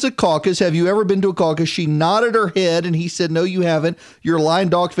 Iowa's a caucus. Have you ever been to a caucus? She nodded her head, and he said, no, you haven't. You're a lying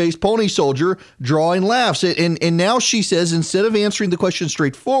dog-faced pony soldier, drawing laughs. And now she says, instead of answering the question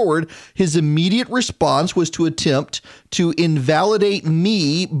straightforward, his immediate response was to attempt to invalidate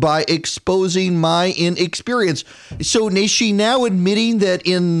me by exposing my inexperience. So is she now admitting that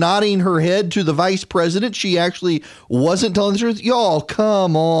in nodding her head to the vice president, she actually wasn't telling the truth? Y'all,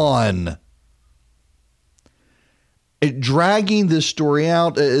 come on. Dragging this story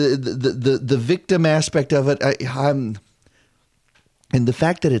out, the victim aspect of it, and the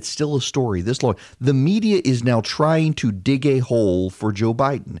fact that it's still a story this long, the media is now trying to dig a hole for Joe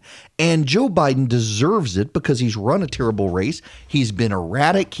Biden. And Joe Biden deserves it because he's run a terrible race. He's been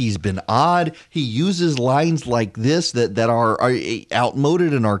erratic. He's been odd. He uses lines like this that are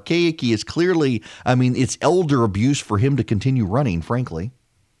outmoded and archaic. He is clearly, it's elder abuse for him to continue running, frankly.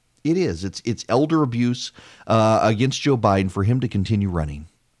 It is. It's elder abuse against Joe Biden for him to continue running.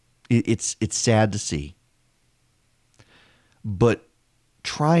 It's sad to see. But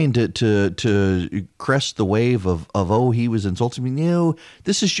trying to crest the wave of he was insulting me. No,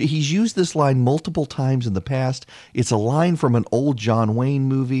 he's used this line multiple times in the past. It's a line from an old John Wayne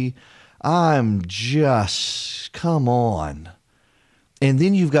movie. Come on. And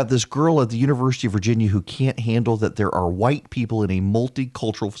then you've got this girl at the University of Virginia who can't handle that there are white people in a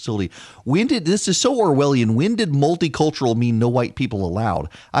multicultural facility. This is so Orwellian. When did multicultural mean no white people allowed?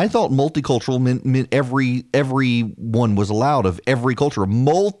 I thought multicultural meant everyone was allowed of every culture.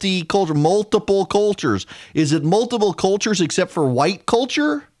 Multicultural, multiple cultures. Is it multiple cultures except for white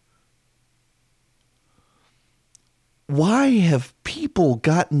culture? Why have people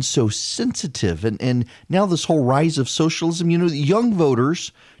gotten so sensitive? And now this whole rise of socialism, young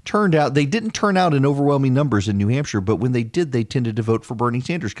voters turned out. They didn't turn out in overwhelming numbers in New Hampshire, but when they did, they tended to vote for Bernie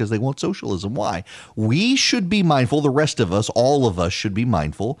Sanders because they want socialism. Why? We should be mindful, the rest of us, all of us should be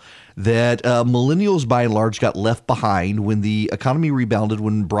mindful that millennials by and large got left behind when the economy rebounded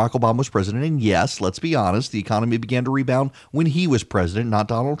when Barack Obama was president. And yes, let's be honest, the economy began to rebound when he was president, not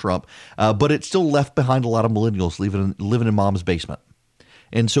Donald Trump. But it still left behind a lot of millennials living in mom's basement.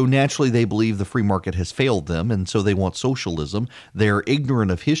 And so naturally they believe the free market has failed them, and so they want socialism. They're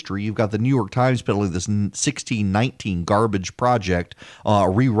ignorant of history. You've got the New York Times peddling this 1619 garbage project,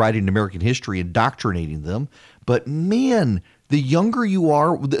 rewriting American history, indoctrinating them. But man, the younger you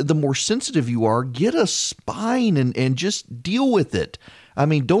are, the more sensitive you are, get a spine and just deal with it. I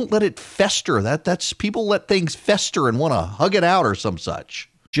mean, don't let it fester. That's people let things fester and want to hug it out or some such.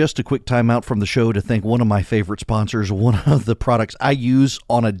 Just a quick time out from the show to thank one of my favorite sponsors, one of the products I use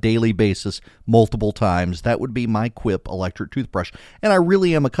on a daily basis multiple times. That would be my Quip electric toothbrush. And I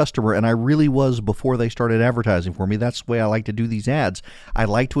really am a customer, and I really was before they started advertising for me. That's the way I like to do these ads. I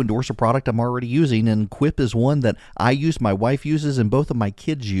like to endorse a product I'm already using, and Quip is one that I use, my wife uses, and both of my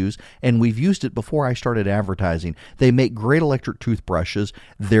kids use, and we've used it before I started advertising. They make great electric toothbrushes.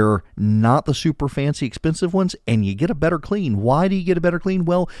 They're not the super fancy expensive ones, and you get a better clean. Why do you get a better clean?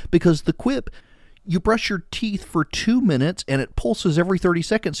 Well, because the Quip, you brush your teeth for 2 minutes and it pulses every 30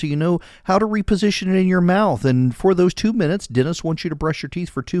 seconds, so you know how to reposition it in your mouth. And for those 2 minutes, dentists want you to brush your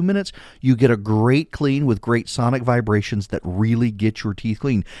teeth for 2 minutes. You get a great clean with great sonic vibrations that really get your teeth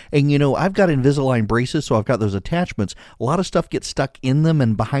clean. And I've got Invisalign braces, so I've got those attachments. A lot of stuff gets stuck in them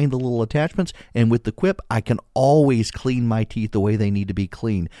and behind the little attachments. And with the Quip, I can always clean my teeth the way they need to be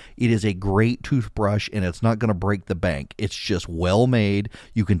cleaned. It is a great toothbrush, and it's not going to break the bank. It's just well made.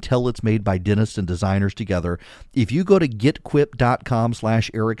 You can tell it's made by dentists and designers together. If you go to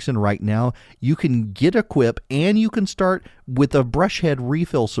getquip.com/Erickson right now, you can get a Quip, and you can start with a brush head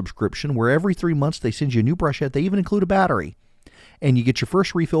refill subscription where every 3 months they send you a new brush head. They even include a battery. And you get your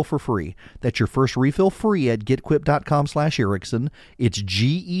first refill for free. That's your first refill free at getquip.com/Erickson. It's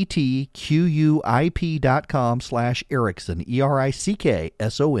getquip.com/Erickson,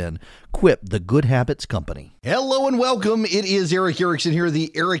 ERICKSON. Quip, the Good Habits Company. Hello and welcome. It is Eric Erickson here, the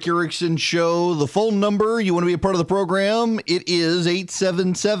Eric Erickson Show. The phone number, you want to be a part of the program, it is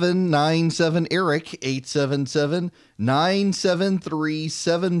 877-97-ERIC,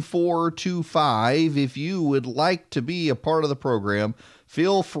 877-973-7425. If you would like to be a part of the program,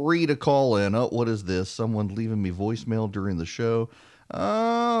 feel free to call in. Oh, what is this? Someone leaving me voicemail during the show.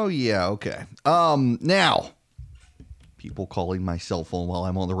 Oh, yeah, okay. Now, people calling my cell phone while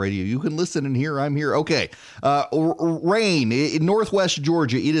I'm on the radio. You can listen and hear I'm here. Okay. Rain in northwest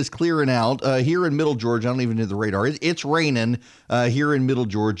Georgia. It is clearing out. Here in middle Georgia, I don't even know the radar. It's raining here in middle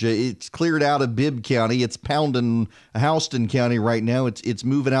Georgia. It's cleared out of Bibb County. It's pounding Houston County right now. It's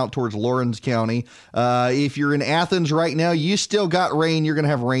moving out towards Lawrence County. If you're in Athens right now, you still got rain. You're going to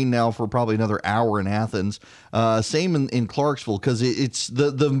have rain now for probably another hour in Athens. Same in Clarksville, because it's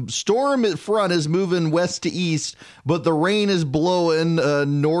the storm front is moving west to east, but the rain is blowing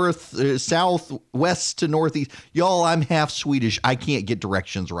southwest to northeast. Y'all, I'm half Swedish. I can't get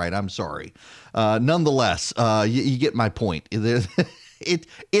directions right. I'm sorry. Nonetheless, you get my point.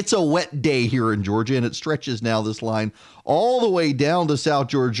 It's a wet day here in Georgia, and it stretches now, this line, all the way down to South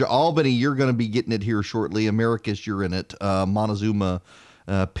Georgia. Albany, you're going to be getting it here shortly. Americus, you're in it. Montezuma,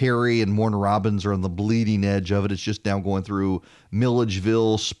 Perry, and Warner Robins are on the bleeding edge of it. It's just now going through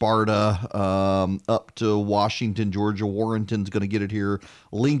Milledgeville, Sparta, up to Washington, Georgia. Warrenton's going to get it here.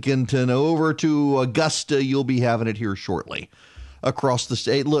 Lincolnton over to Augusta. You'll be having it here shortly. Across the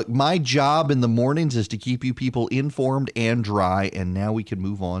state. Look, my job in the mornings is to keep you people informed and dry, and now we can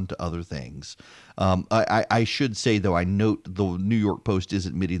move on to other things. I should say, though, I note the New York Post is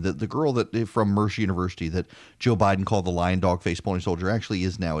admitting that the girl that from Mercer University that Joe Biden called the lion dog face pony soldier actually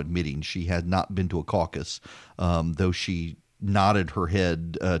is now admitting she had not been to a caucus, though she nodded her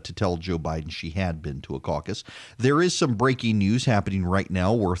head to tell Joe Biden she had been to a caucus. There is some breaking news happening right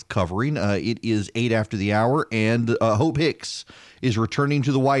now worth covering. It is 8 after the hour, and Hope Hicks is returning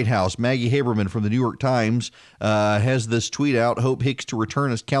to the White House. Maggie Haberman from the New York Times has this tweet out: Hope Hicks to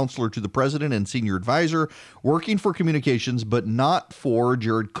return as counselor to the president and senior advisor, working for communications, but not for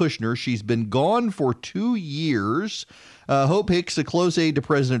Jared Kushner. She's been gone for 2 years. Hope Hicks, a close aide to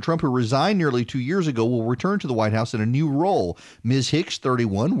President Trump who resigned nearly 2 years ago, will return to the White House in a new role. Ms. Hicks,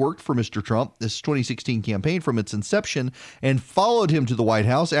 31, worked for Mr. Trump this 2016 campaign from its inception and followed him to the White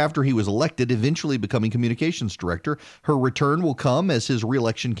House after he was elected, eventually becoming communications director. Her return will come as his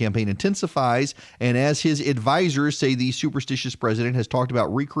reelection campaign intensifies and as his advisors say the superstitious president has talked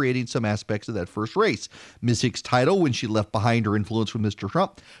about recreating some aspects of that first race. Ms. Hicks' title, when she left behind her influence with Mr.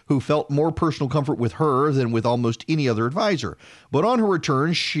 Trump, who felt more personal comfort with her than with almost any other advisor. But on her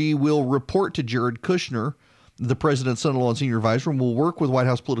return, she will report to Jared Kushner, the president's son-in-law and senior advisor, and will work with White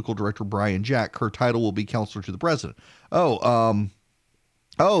House political director Brian Jack. Her title will be counselor to the president. No,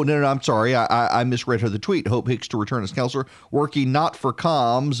 I'm sorry. I misread her the tweet. Hope Hicks to return as counselor, working not for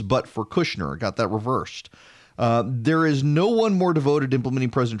comms, but for Kushner. Got that reversed. There is no one more devoted to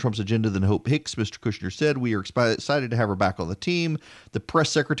implementing President Trump's agenda than Hope Hicks, Mr. Kushner said. We are excited to have her back on the team. The press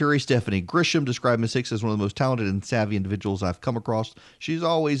secretary, Stephanie Grisham, described Ms. Hicks as one of the most talented and savvy individuals I've come across. She's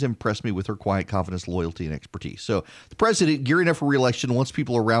always impressed me with her quiet confidence, loyalty, and expertise. So the president, gearing up for re-election, wants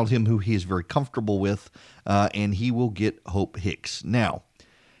people around him who he is very comfortable with, and he will get Hope Hicks. Now,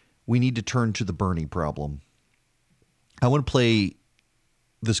 we need to turn to the Bernie problem. I want to play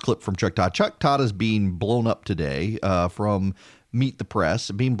this clip from Chuck Todd. Chuck Todd is being blown up today from Meet the Press,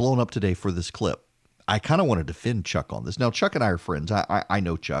 being blown up today for this clip. I kind of want to defend Chuck on this. Now, Chuck and I are friends. I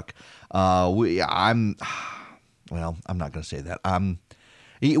know Chuck. I'm not going to say that.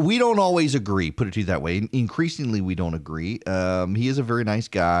 We don't always agree, put it to you that way. Increasingly, we don't agree. He is a very nice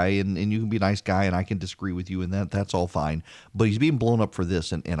guy, and you can be a nice guy, and I can disagree with you, and that's all fine. But he's being blown up for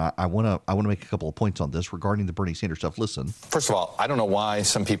this, and I want to make a couple of points on this regarding the Bernie Sanders stuff. Listen. First of all, I don't know why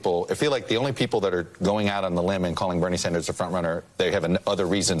some people, I feel like the only people that are going out on the limb and calling Bernie Sanders a front runner, they have other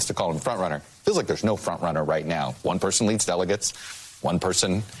reasons to call him a front runner. Feels like there's no front runner right now. One person leads delegates. One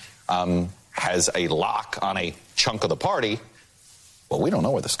person has a lock on a chunk of the party. Well, we don't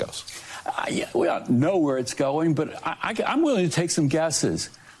know where this goes. Yeah, we don't know where it's going, but I'm willing to take some guesses.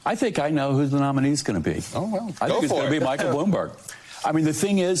 I think I know who the nominee is going to be. Oh, well, I think it's going to be Michael Bloomberg. I mean, the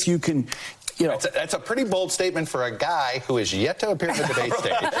thing is, you can, That's a pretty bold statement for a guy who is yet to appear on the debate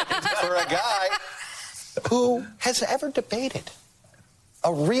stage. For a guy who has ever debated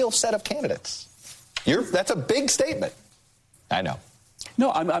a real set of candidates. That's a big statement. I know.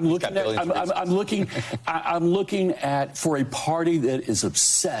 No, I'm looking at for a party that is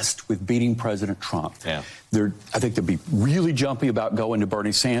obsessed with beating President Trump. Yeah. I think they'd be really jumpy about going to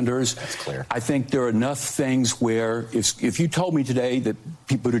Bernie Sanders. That's clear. I think there are enough things where if you told me today that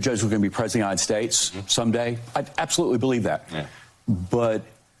Pete Buttigieg was going to be president of the United States someday, I'd absolutely believe that. Yeah. But,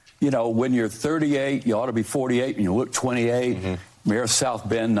 when you're 38, you ought to be 48, and you look 28, Mayor of South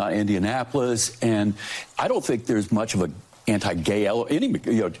Bend, not Indianapolis, and I don't think there's much of a anti-gay in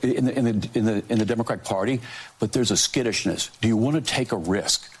the Democratic Party, but there's a skittishness. Do you want to take a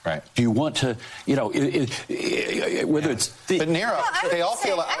risk? Right. Do you want to, whether it's... But Nira, they all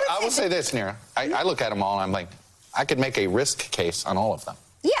feel... I will say this, Nira. I look at them all and I'm like, I could make a risk case on all of them.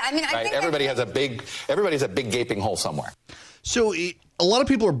 Yeah, I mean, I think... Everybody's a big gaping hole somewhere. So a lot of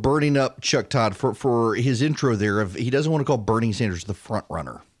people are burning up Chuck Todd for his intro there of he doesn't want to call Bernie Sanders the front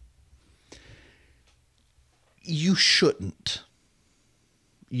runner. You shouldn't.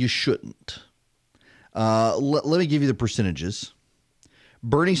 Let me give you the percentages.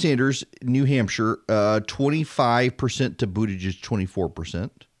 Bernie Sanders, New Hampshire, 25% to Buttigieg,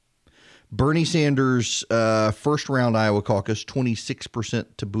 24%. Bernie Sanders, first round Iowa caucus, 26%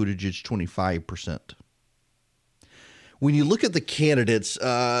 to Buttigieg, 25%. When you look at the candidates,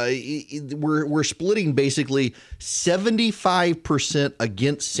 we're splitting basically 75%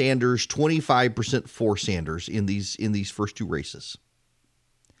 against Sanders, 25% for Sanders in these first two races.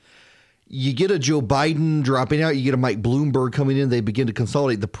 You get a Joe Biden dropping out, you get a Mike Bloomberg coming in, they begin to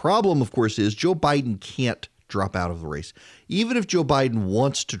consolidate. The problem, of course, is Joe Biden can't drop out of the race. Even if Joe Biden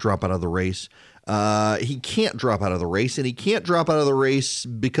wants to drop out of the race, he can't drop out of the race, and he can't drop out of the race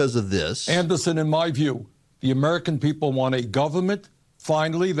because of this. Anderson, in my view, the American people want a government,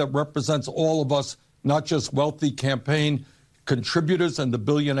 finally, that represents all of us, not just wealthy campaign contributors and the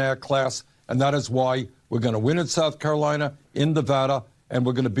billionaire class. And that is why we're going to win in South Carolina, in Nevada, and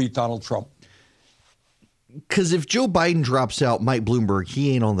we're going to beat Donald Trump. Because if Joe Biden drops out, Mike Bloomberg,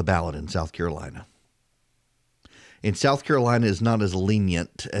 he ain't on the ballot in South Carolina. And South Carolina is not as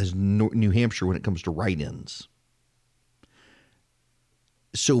lenient as New Hampshire when it comes to write-ins.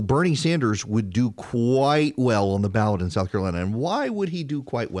 So Bernie Sanders would do quite well on the ballot in South Carolina. And why would he do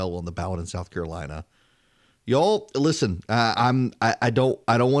quite well on the ballot in South Carolina? Y'all, listen, I don't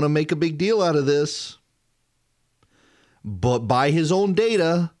want to make a big deal out of this. But by his own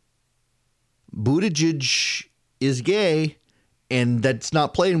data, Buttigieg is gay, and that's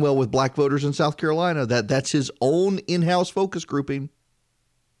not playing well with black voters in South Carolina. That's his own in-house focus grouping.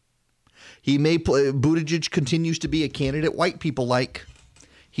 Buttigieg continues to be a candidate white people like.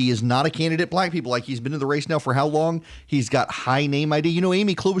 He is not a candidate black people like. He's been in the race now for how long? He's got high name ID.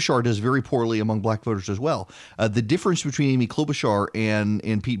 Amy Klobuchar does very poorly among black voters as well. The difference between Amy Klobuchar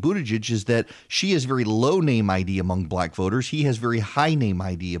and Pete Buttigieg is that she has very low name ID among black voters. He has very high name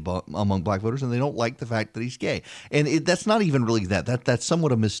ID among black voters, and they don't like the fact that he's gay. And that's not even really that. That's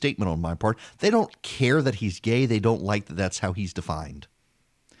somewhat a misstatement on my part. They don't care that he's gay. They don't like that that's how he's defined.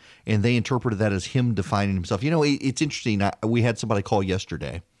 And they interpreted that as him defining himself. It's interesting. We had somebody call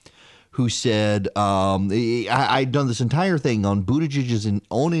yesterday who said, I'd done this entire thing on Buttigieg's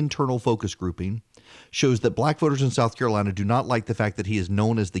own internal focus grouping. shows that black voters in South Carolina do not like the fact that he is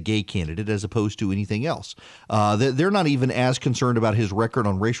known as the gay candidate as opposed to anything else. They're not even as concerned about his record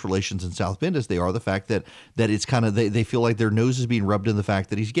on race relations in South Bend as they are the fact that it's kind of they feel like their nose is being rubbed in the fact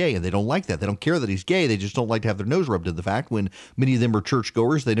that he's gay, and they don't like that. They don't care that he's gay. They just don't like to have their nose rubbed in the fact when many of them are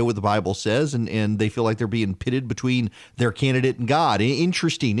churchgoers. They know what the Bible says, and they feel like they're being pitted between their candidate and God.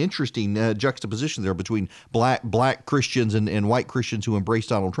 Interesting juxtaposition there between black Christians and white Christians who embrace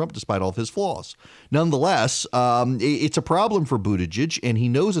Donald Trump despite all of his flaws. Nonetheless, it's a problem for Buttigieg, and he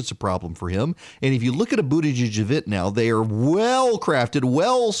knows it's a problem for him. And if you look at a Buttigieg event now, they are well-crafted,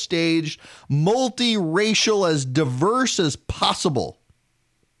 well-staged, multiracial, as diverse as possible.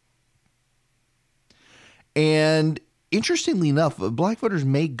 And interestingly enough, black voters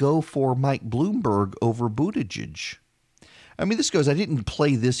may go for Mike Bloomberg over Buttigieg. I mean, this goes, I didn't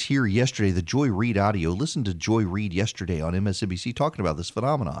play this here yesterday, the Joy Reid audio. Listen to Joy Reid yesterday on MSNBC talking about this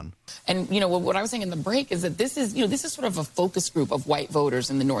phenomenon. And, what I was saying in the break is that this is sort of a focus group of white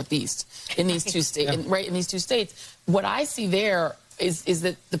voters in the Northeast, in these two states, right, in these two states. What I see there is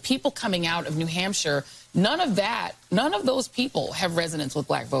that the people coming out of New Hampshire, none of those people have resonance with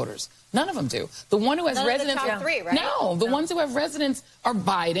black voters. None of them do. The one who has resonance, the top three, right? No, the ones who have resonance are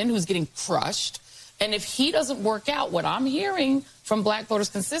Biden, who's getting crushed. And if he doesn't work out, what I'm hearing from black voters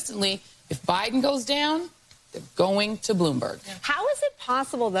consistently, if Biden goes down, they're going to Bloomberg. How is it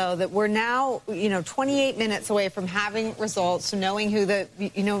possible, though, that we're now, 28 minutes away from having results, knowing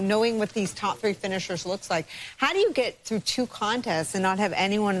knowing what these top three finishers looks like? How do you get through two contests and not have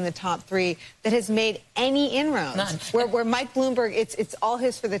anyone in the top three that has made any inroads? None. Where Mike Bloomberg, it's all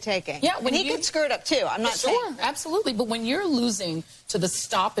his for the taking. Yeah, when he could screw it up too. I'm not saying. Sure, absolutely. But when you're losing to the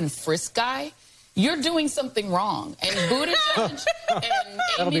stop and frisk guy, you're doing something wrong. And Buttigieg and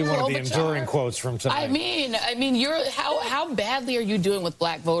That'll Amy be one of the Klobuchar, enduring quotes from tonight. I mean, you're how badly are you doing with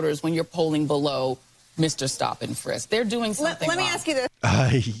black voters when you're polling below Mr. Stop and Frisk? They're doing something Let me wrong. ask you this.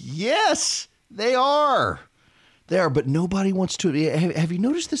 Yes, they are. They are, but nobody wants to. Have you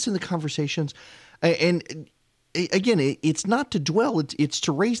noticed this in the conversations? And again, it's not to dwell. It's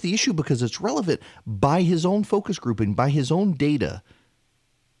to raise the issue because it's relevant. By his own focus grouping, by his own data,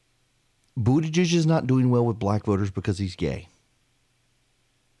 Buttigieg is not doing well with black voters because he's gay.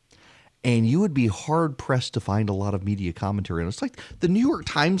 And you would be hard-pressed to find a lot of media commentary on it. It's like the New York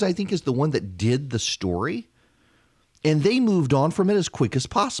Times, I think, is the one that did the story. And they moved on from it as quick as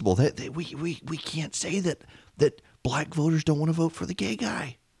possible. We can't say that black voters don't want to vote for the gay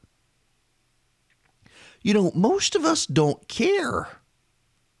guy. Most of us don't care.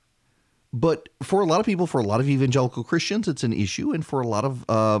 But for a lot of people, for a lot of evangelical Christians, it's an issue. And for a lot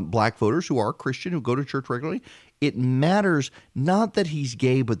of black voters who are Christian, who go to church regularly, it matters not that he's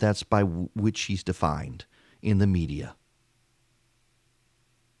gay, but that's by which he's defined in the media.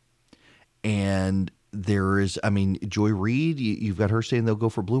 And there is, Joy Reid, you've got her saying they'll go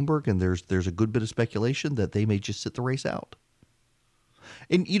for Bloomberg, and there's a good bit of speculation that they may just sit the race out.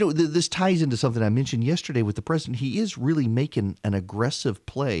 And, this ties into something I mentioned yesterday with the president. He is really making an aggressive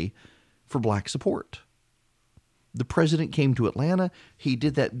play for black support. The president came to Atlanta. He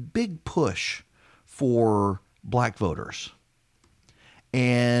did that big push for black voters.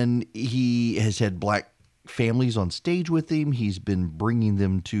 And he has had black families on stage with him. He's been bringing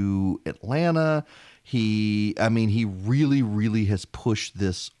them to Atlanta. He really, really has pushed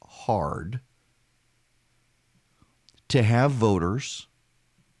this hard to have voters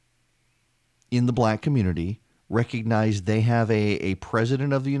in the black community recognize they have a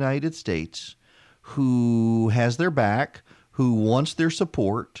president of the United States who has their back, who wants their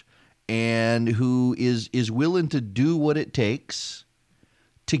support, and who is willing to do what it takes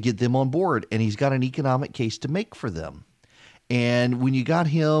to get them on board. And he's got an economic case to make for them. And when you got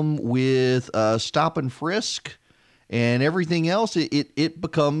him with stop and frisk and everything else, it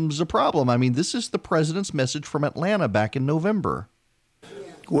becomes a problem. This is the president's message from Atlanta back in November.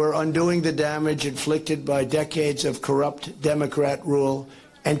 We're undoing the damage inflicted by decades of corrupt Democrat rule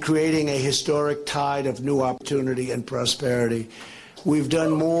and creating a historic tide of new opportunity and prosperity. We've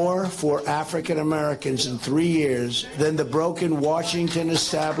done more for African Americans in 3 years than the broken Washington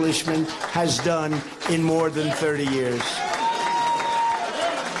establishment has done in more than 30 years.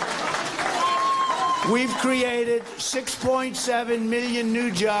 We've created 6.7 million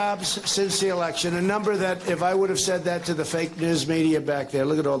new jobs since the election, a number that, if I would have said that to the fake news media back there,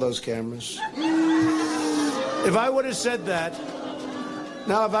 look at all those cameras. If I would have said that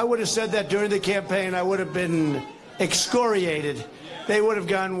during the campaign, I would have been excoriated. They would have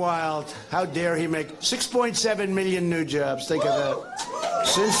gone wild. How dare he make 6.7 million new jobs? Think of that.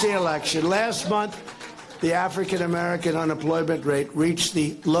 Since the election. Last month, the African American unemployment rate reached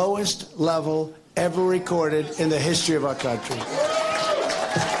the lowest level ever recorded in the history of our country.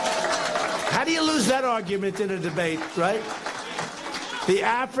 How do you lose that argument in a debate, right? The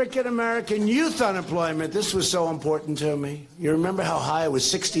African-American youth unemployment, this was so important to me. You remember how high it was,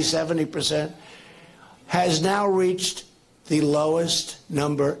 60, 70%? Has now reached the lowest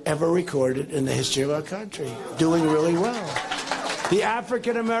number ever recorded in the history of our country, doing really well. The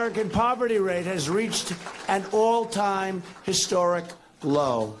African-American poverty rate has reached an all-time historic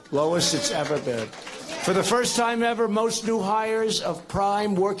low, lowest it's ever been. For the first time ever, most new hires of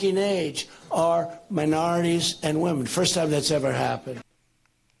prime working age are minorities and women. First time that's ever happened.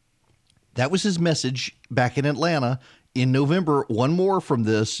 That was his message back in Atlanta in November. One more from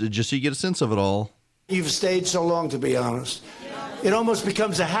this, just so you get a sense of it all. You've stayed so long, to be honest. It almost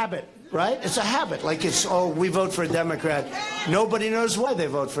becomes a habit, right? It's a habit. Like it's, oh, we vote for a Democrat. Nobody knows why they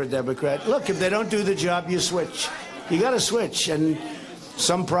vote for a Democrat. Look, if they don't do the job, you switch. You got to switch. And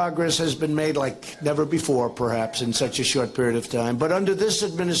some progress has been made like never before, perhaps, in such a short period of time. But under this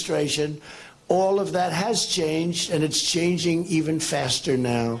administration, all of that has changed, and it's changing even faster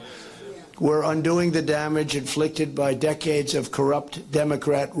now. We're undoing the damage inflicted by decades of corrupt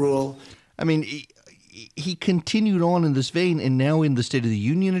Democrat rule. I mean, he continued on in this vein, and now in the State of the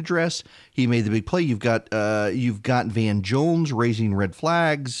Union address, he made the big play. You've got Van Jones raising red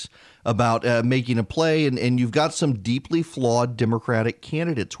flags about making a play, and you've got some deeply flawed Democratic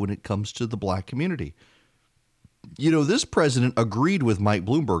candidates when it comes to the black community. You know, this president agreed with Mike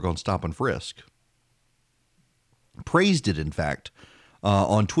Bloomberg on stop and frisk. Praised it, in fact,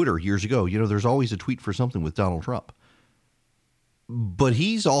 on Twitter years ago. You know, there's always a tweet for something with Donald Trump. But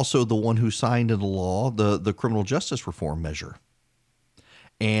he's also the one who signed into law the criminal justice reform measure.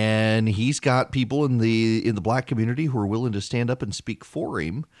 And he's got people in the black community who are willing to stand up and speak for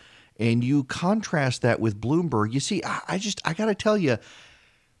him. And you contrast that with Bloomberg. You see, I got to tell you,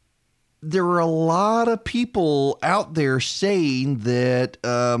 there are a lot of people out there saying that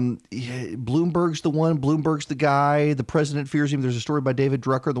Bloomberg's the one, Bloomberg's the guy, the president fears him. There's a story by David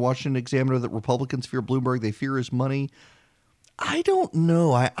Drucker, the Washington Examiner, that Republicans fear Bloomberg. They fear his money. I don't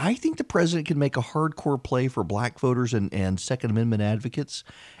know. I think the president can make a hardcore play for black voters and Second Amendment advocates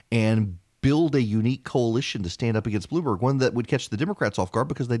and build a unique coalition to stand up against Bloomberg, one that would catch the Democrats off guard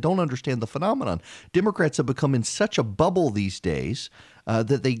because they don't understand the phenomenon. Democrats have become in such a bubble these days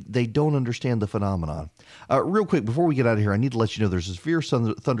that they don't understand the phenomenon. Real quick, before we get out of here, I need to let you know there's a severe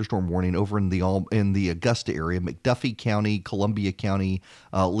thunderstorm warning over in the Augusta area, McDuffie County, Columbia County,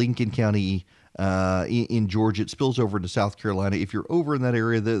 Lincoln County, in Georgia. It spills over into South Carolina. If you're over in that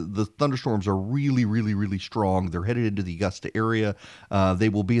area, the thunderstorms are really, really, really strong. They're headed into the Augusta area. They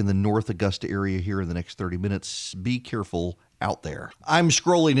will be in the North Augusta area here in the next 30 minutes. Be careful out there. I'm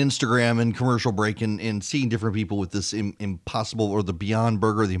scrolling Instagram and commercial break and seeing different people with this Impossible or the Beyond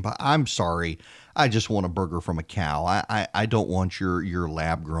Burger. I'm sorry. I just want a burger from a cow. I don't want your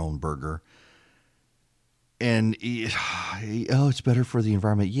lab-grown burger. And, it's better for the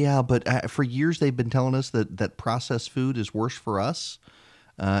environment. Yeah, but for years they've been telling us that processed food is worse for us.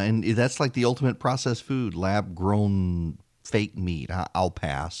 And that's like the ultimate processed food, lab-grown fake meat. I'll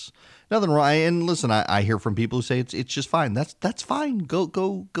pass. Nothing wrong. And listen, I hear from people who say it's just fine. That's fine.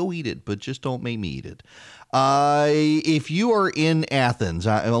 Go eat it, but just don't make me eat it. If you are in Athens,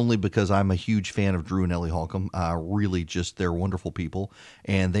 only because I'm a huge fan of Drew and Ellie Holcomb, really just they're wonderful people,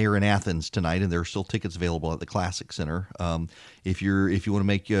 and they are in Athens tonight, and there are still tickets available at the Classic Center. If you want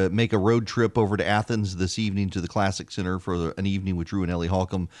to make a road trip over to Athens this evening to the Classic Center for an evening with Drew and Ellie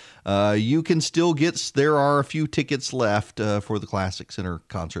Holcomb, you can still there are a few tickets left for the Classic Center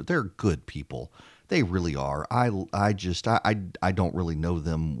concert. They're good people. They really are. I don't really know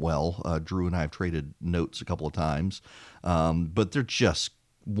them well. Drew and I have traded notes a couple of times, but they're just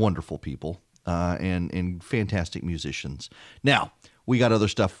wonderful people and fantastic musicians. Now, we got other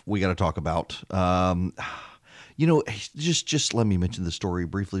stuff we got to talk about. Just let me mention the story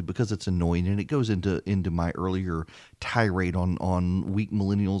briefly because it's annoying and it goes into my earlier tirade on weak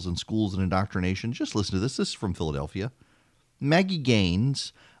millennials and schools and indoctrination. Just listen to this. This is from Philadelphia. Maggie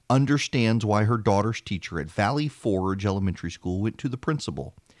Gaines understands why her daughter's teacher at Valley Forge Elementary School went to the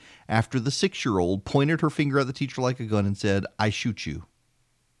principal after the 6-year-old pointed her finger at the teacher like a gun and said, "I shoot you."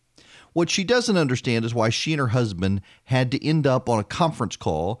 What she doesn't understand is why she and her husband had to end up on a conference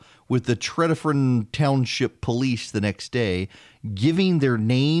call with the Tredyffrin Township Police the next day, giving their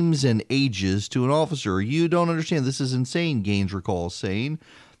names and ages to an officer. You don't understand. This is insane, Gaines recalls saying.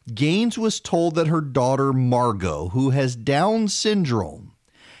 Gaines was told that her daughter, Margot, who has Down syndrome,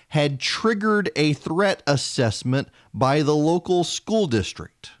 had triggered a threat assessment by the local school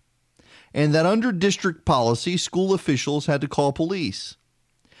district, and that under district policy, school officials had to call police.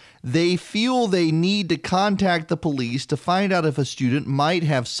 They feel they need to contact the police to find out if a student might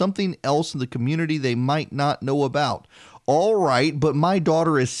have something else in the community they might not know about. All right, but my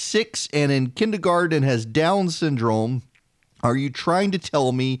daughter is 6 and in kindergarten and has Down syndrome. Are you trying to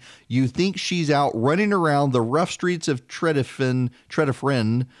tell me you think she's out running around the rough streets of Tredeffen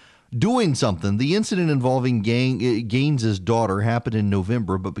doing something? The incident involving Gaines's daughter happened in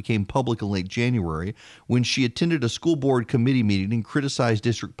November but became public in late January when she attended a school board committee meeting and criticized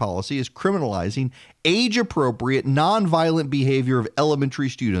district policy as criminalizing age-appropriate, nonviolent behavior of elementary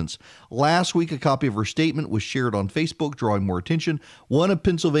students. Last week, a copy of her statement was shared on Facebook, drawing more attention. One of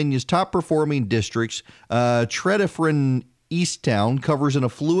Pennsylvania's top-performing districts, Tredeffen Easttown, covers an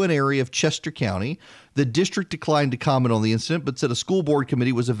affluent area of Chester County. The district declined to comment on the incident, but said a school board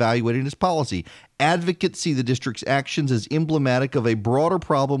committee was evaluating its policy. Advocates see the district's actions as emblematic of a broader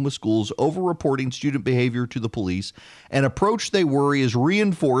problem with schools over-reporting student behavior to the police, an approach they worry is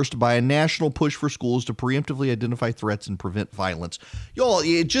reinforced by a national push for schools to preemptively identify threats and prevent violence. Y'all,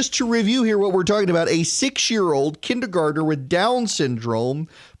 just to review here what we're talking about, a 6-year-old kindergartner with Down syndrome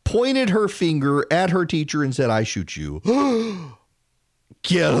pointed her finger at her teacher and said, "I shoot you."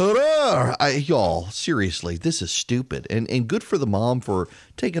 Get her! Y'all, seriously, this is stupid. And good for the mom for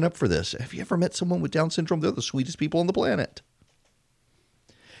taking up for this. Have you ever met someone with Down syndrome? They're the sweetest people on the planet.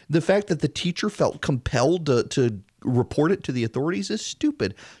 The fact that the teacher felt compelled to report it to the authorities is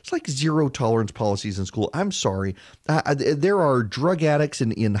stupid. It's like zero tolerance policies in school. I'm sorry. There are drug addicts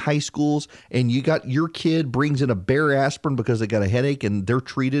in high schools, and you got your kid brings in a bare aspirin because they got a headache and they're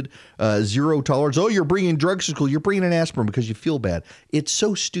treated zero tolerance. Oh, you're bringing drugs to school. You're bringing an aspirin because you feel bad. It's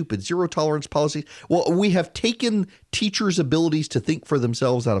so stupid. Zero tolerance policies. Well, we have taken teachers' abilities to think for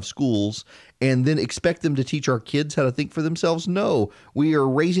themselves out of schools and then expect them to teach our kids how to think for themselves? No. We are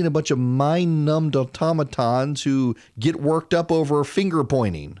raising a bunch of mind-numbed automatons who get worked up over finger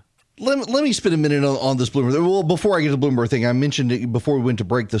pointing. Let me spend a minute on this Bloomberg. Well, before I get to the Bloomberg thing, I mentioned it before we went to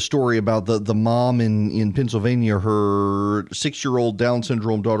break, the story about the mom in Pennsylvania. Her 6-year-old Down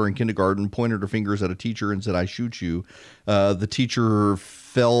syndrome daughter in kindergarten pointed her fingers at a teacher and said, "I shoot you." The teacher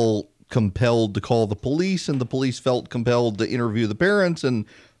felt compelled to call the police, and the police felt compelled to interview the parents, and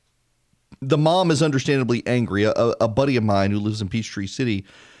the mom is understandably angry. A buddy of mine who lives in Peachtree City,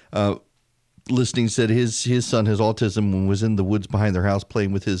 listening, said his son has autism and was in the woods behind their house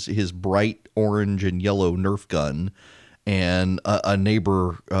playing with his bright orange and yellow Nerf gun, and a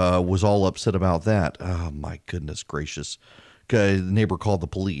neighbor was all upset about that. Oh my goodness gracious! The neighbor called the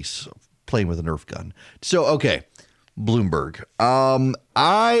police, playing with a Nerf gun. So okay, Bloomberg.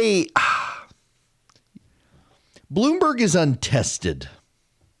 Bloomberg is untested.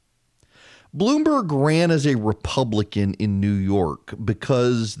 Bloomberg ran as a Republican in New York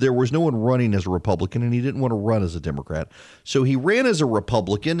because there was no one running as a Republican, and he didn't want to run as a Democrat. So he ran as a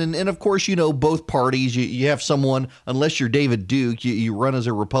Republican. And of course, you know, both parties, you have someone, unless you're David Duke, you run as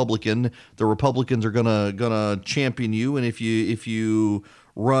a Republican. The Republicans are gonna champion you. And if you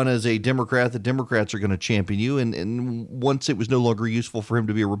run as a Democrat, the Democrats are going to champion you. And once it was no longer useful for him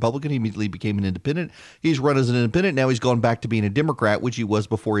to be a Republican, he immediately became an independent. He's run as an independent. Now he's gone back to being a Democrat, which he was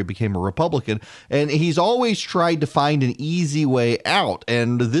before he became a Republican. And he's always tried to find an easy way out.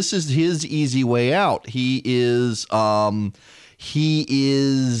 And this is his easy way out. He is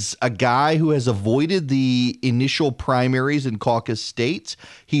a guy who has avoided the initial primaries in caucus states.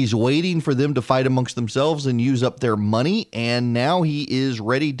 He's waiting for them to fight amongst themselves and use up their money. And now he is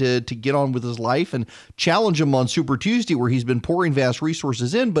ready to get on with his life and challenge him on Super Tuesday, where he's been pouring vast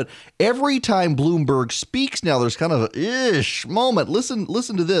resources in. But every time Bloomberg speaks now, there's kind of a ish moment. Listen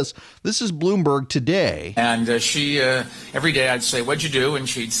to this. This is Bloomberg today. And she, every day I'd say, "What'd you do?" And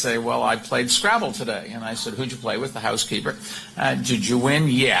she'd say, "Well, I played Scrabble today." And I said, "Who'd you play with?" "The housekeeper." "Did you win?"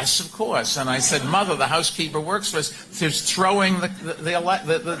 "Yes, of course." And I said, "Mother, the housekeeper works for us. She's throwing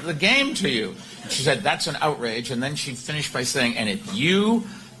the game to you." And she said, "That's an outrage." And then she finished by saying, "And if you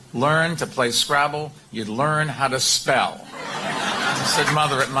learn to play Scrabble, you'd learn how to spell." I said,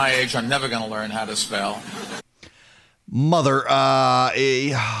 "Mother, at my age, I'm never going to learn how to spell." Mother,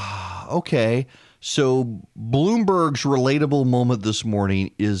 okay. So Bloomberg's relatable moment this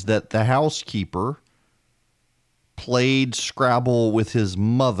morning is that the housekeeper played Scrabble with his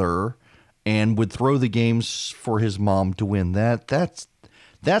mother and would throw the games for his mom to win. That's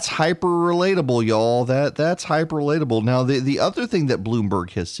hyper relatable, y'all. That's hyper relatable. Now, the other thing that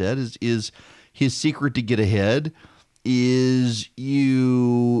Bloomberg has said is his secret to get ahead is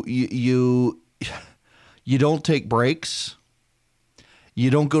you don't take breaks.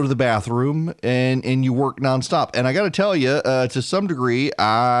 You don't go to the bathroom, and you work nonstop. And I got to tell you, to some degree,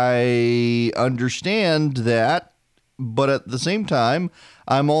 I understand that But at the same time,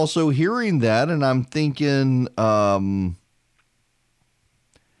 I'm also hearing that and I'm thinking,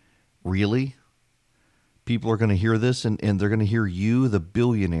 really? People are going to hear this and they're going to hear you, the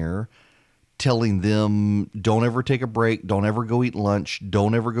billionaire, telling them, don't ever take a break, don't ever go eat lunch,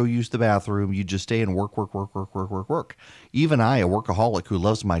 don't ever go use the bathroom. You just stay and work. Even I, a workaholic who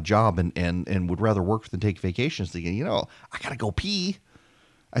loves my job and would rather work than take vacations, thinking, I got to go pee.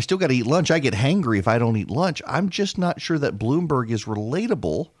 I still got to eat lunch. I get hangry if I don't eat lunch. I'm just not sure that Bloomberg is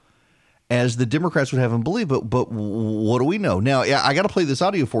relatable as the Democrats would have him believe. But what do we know? Now, I got to play this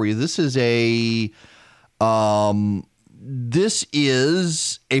audio for you. This is a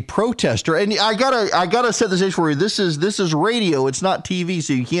protester, and I gotta set the stage for you. This is radio. It's not TV,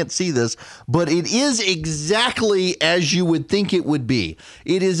 so you can't see this, but it is exactly as you would think it would be.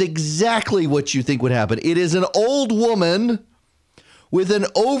 It is exactly what you think would happen. It is an old woman with an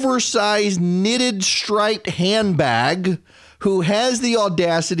oversized knitted striped handbag who has the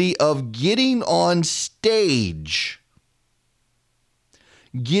audacity of getting on stage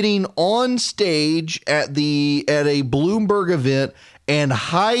at a Bloomberg event and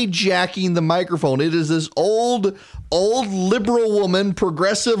hijacking the microphone. It is this old liberal woman,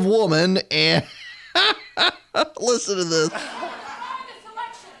 progressive woman, and listen to this.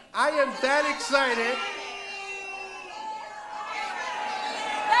 I am that excited.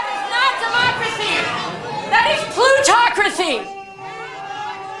 That is plutocracy.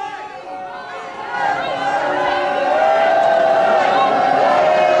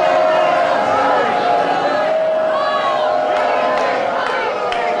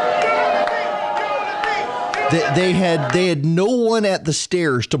 They had no one at the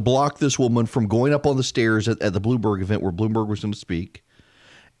stairs to block this woman from going up on the stairs at the Bloomberg event where Bloomberg was going to speak.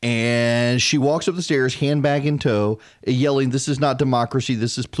 And she walks up the stairs, handbag in tow, yelling, "This is not democracy.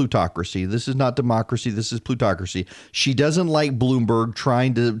 This is plutocracy. This is not democracy. This is plutocracy." She doesn't like Bloomberg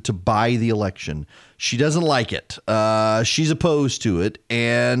trying to buy the election. She doesn't like it. She's opposed to it.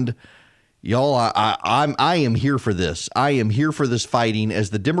 And y'all, I am here for this. I am here for this fighting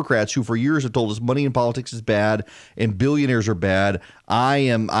as the Democrats, who for years have told us money in politics is bad and billionaires are bad. I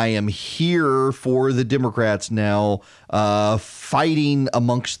am here for the Democrats now, fighting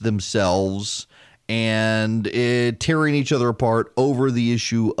amongst themselves and tearing each other apart over the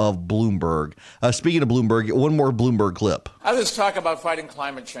issue of Bloomberg. Speaking of Bloomberg, one more Bloomberg clip. Others talk about fighting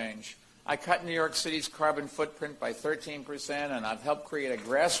climate change. I cut New York City's carbon footprint by 13%, and I've helped create a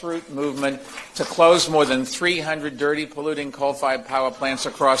grassroots movement to close more than 300 dirty, polluting coal-fired power plants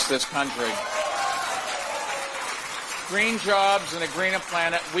across this country. Green jobs and a greener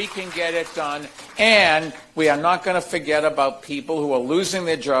planet, we can get it done. And we are not going to forget about people who are losing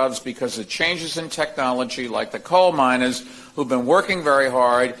their jobs because of changes in technology, like the coal miners who've been working very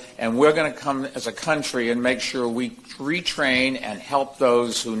hard. And we're going to come as a country and make sure we retrain and help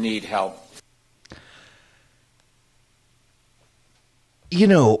those who need help.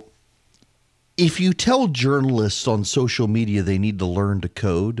 If you tell journalists on social media they need to learn to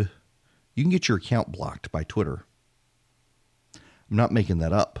code, you can get your account blocked by Twitter. I'm not making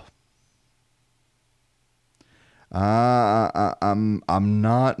that up. I'm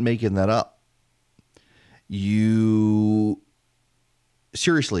not making that up.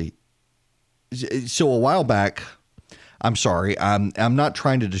 Seriously. So a while back, I'm sorry, I'm not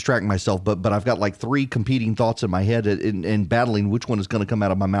trying to distract myself, but I've got like three competing thoughts in my head and battling which one is going to come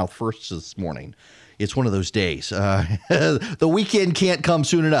out of my mouth first this morning. It's one of those days. The weekend can't come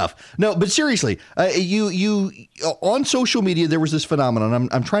soon enough. No, but seriously, you on social media, there was this phenomenon.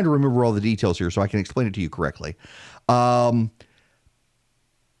 I'm trying to remember all the details here so I can explain it to you correctly.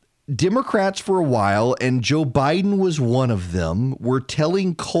 Democrats for a while, and Joe Biden was one of them, were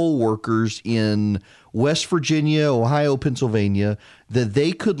telling coal workers in West Virginia, Ohio, Pennsylvania, that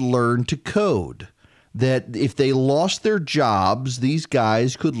they could learn to code. That if they lost their jobs, these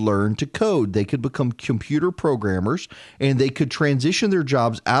guys could learn to code. They could become computer programmers, and they could transition their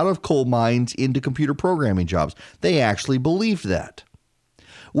jobs out of coal mines into computer programming jobs. They actually believed that.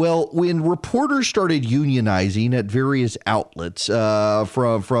 Well, when reporters started unionizing at various outlets,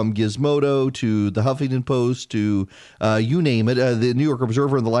 from Gizmodo to the Huffington Post to you name it, the New York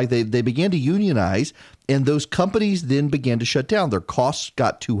Observer and the like, they began to unionize, and those companies then began to shut down. Their costs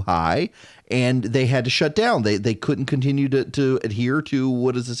got too high, and they had to shut down. They couldn't continue to adhere to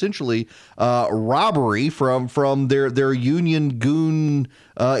what is essentially robbery from their union goon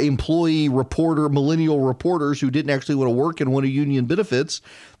employee reporter, millennial reporters who didn't actually want to work and wanted union benefits.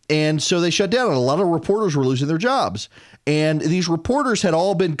 And so they shut down, and a lot of reporters were losing their jobs. And these reporters had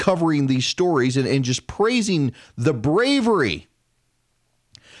all been covering these stories and just praising the bravery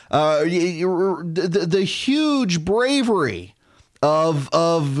The huge bravery of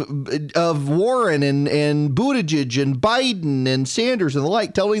Warren and Buttigieg and Biden and Sanders and the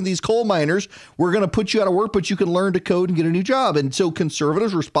like, telling these coal miners, we're going to put you out of work, but you can learn to code and get a new job. And so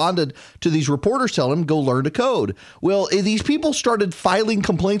conservatives responded to these reporters telling them, go learn to code. Well, these people started filing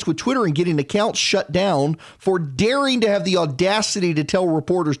complaints with Twitter and getting accounts shut down for daring to have the audacity to tell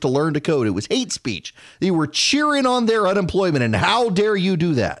reporters to learn to code. It was hate speech. They were cheering on their unemployment. And how dare you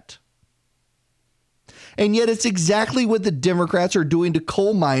do that? And yet it's exactly what the Democrats are doing to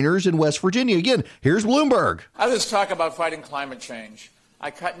coal miners in West Virginia. Again, here's Bloomberg. Others talk about fighting climate change.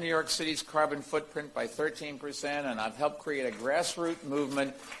 I cut New York City's carbon footprint by 13%, and I've helped create a grassroots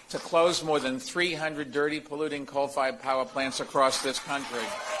movement to close more than 300 dirty, polluting coal-fired power plants across this country.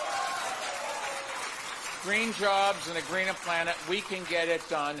 Green jobs and a greener planet, we can get it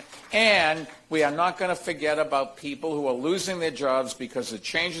done. And we are not going to forget about people who are losing their jobs because of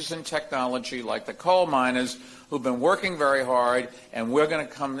changes in technology, like the coal miners who've been working very hard. And we're going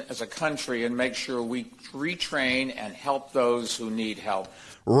to come as a country and make sure we retrain and help those who need help.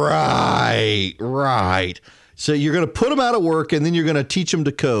 Right. So you're going to put them out of work and then you're going to teach them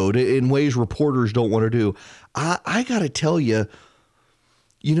to code in ways reporters don't want to do. I got to tell you,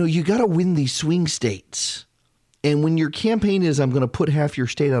 you got to win these swing states. And when your campaign is, I'm going to put half your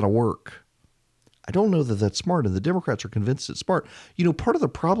state out of work, I don't know that that's smart. And the Democrats are convinced it's smart. Part of the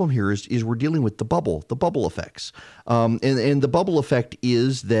problem here is we're dealing with the bubble effects. And the bubble effect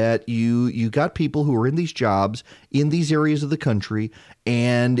is that you got people who are in these jobs in these areas of the country,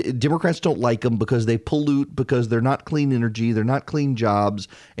 and Democrats don't like them because they pollute, because they're not clean energy, they're not clean jobs,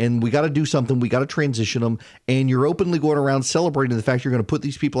 and we got to do something. We got to transition them. And you're openly going around celebrating the fact you're going to put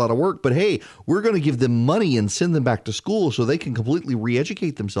these people out of work, but hey, we're going to give them money and send them back to school so they can completely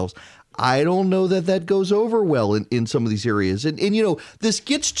re-educate themselves. I don't know that goes over well in some of these areas. And this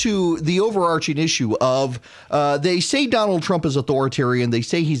gets to the overarching issue of they say Donald Trump is authoritarian. They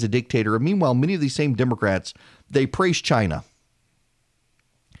say he's a dictator. And meanwhile, many of these same Democrats, they praise China.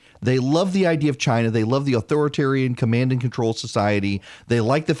 They love the idea of China. They love the authoritarian command and control society. They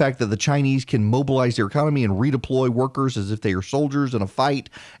like the fact that the Chinese can mobilize their economy and redeploy workers as if they are soldiers in a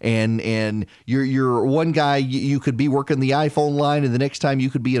fight. And you're one guy, you could be working the iPhone line, and the next time you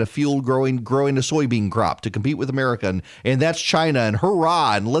could be in a field growing a soybean crop to compete with America. And that's China, and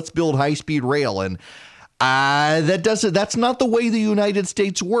hurrah, and let's build high-speed rail. And that's not the way the United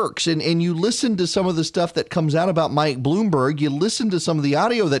States works. And you listen to some of the stuff that comes out about Mike Bloomberg, you listen to some of the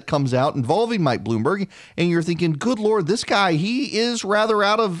audio that comes out involving Mike Bloomberg, and you're thinking, good Lord, this guy, he is rather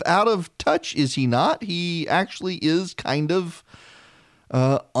out of touch, is he not? He actually is kind of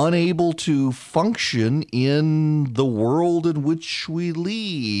unable to function in the world in which we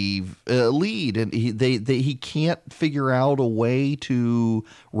lead. And he can't figure out a way to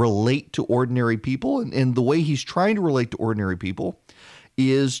relate to ordinary people. And the way he's trying to relate to ordinary people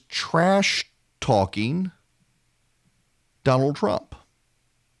is trash talking Donald Trump.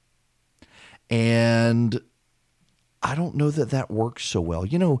 And I don't know that works so well.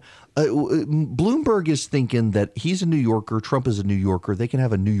 Bloomberg is thinking that he's a New Yorker, Trump is a New Yorker, they can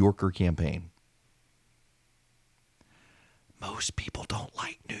have a New Yorker campaign. Most people don't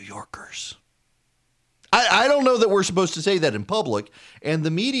like New Yorkers. I don't know that we're supposed to say that in public, and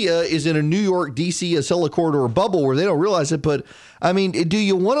the media is in a New York, D.C., Acela corridor bubble where they don't realize it. But, I mean, do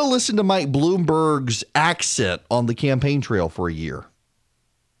you want to listen to Mike Bloomberg's accent on the campaign trail for a year?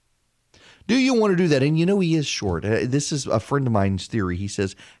 Do you want to do that? And he is short. This is a friend of mine's theory. He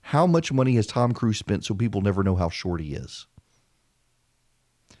says, how much money has Tom Cruise spent so people never know how short he is?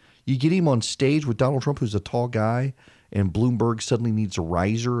 You get him on stage with Donald Trump, who's a tall guy, and Bloomberg suddenly needs a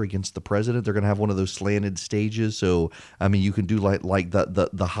riser against the president. They're going to have one of those slanted stages. So, I mean, you can do like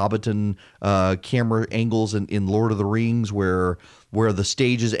the Hobbiton camera angles in Lord of the Rings where the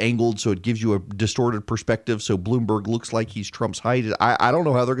stage is angled so it gives you a distorted perspective so Bloomberg looks like he's Trump's height. I don't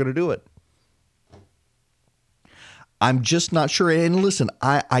know how they're going to do it. I'm just not sure. And listen,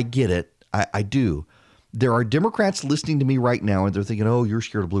 I get it. I do. There are Democrats listening to me right now, and they're thinking, "Oh, you're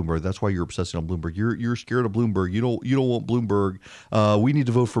scared of Bloomberg. That's why you're obsessing on Bloomberg. You're scared of Bloomberg. You don't want Bloomberg. We need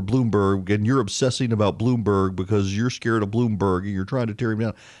to vote for Bloomberg, and you're obsessing about Bloomberg because you're scared of Bloomberg and you're trying to tear him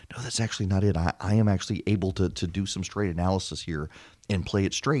down." No, that's actually not it. I am actually able to do some straight analysis here and play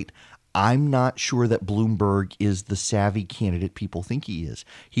it straight. I'm not sure that Bloomberg is the savvy candidate people think he is.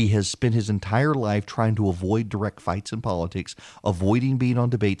 He has spent his entire life trying to avoid direct fights in politics, avoiding being on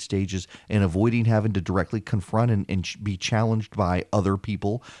debate stages, and avoiding having to directly confront and be challenged by other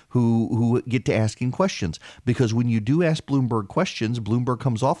people who get to asking questions. Because when you do ask Bloomberg questions, Bloomberg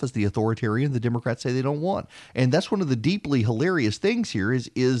comes off as the authoritarian the Democrats say they don't want. And that's one of the deeply hilarious things here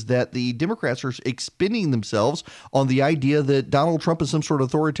is that the Democrats are spinning themselves on the idea that Donald Trump is some sort of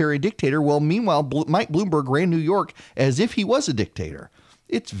authoritarian dictator. Well, meanwhile, Mike Bloomberg ran New York as if he was a dictator.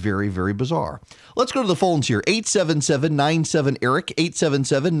 It's very, very bizarre. Let's go to the phones here. 877-97-ERIC,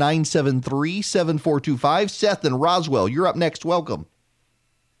 877-973-7425. Seth and Roswell, you're up next. Welcome.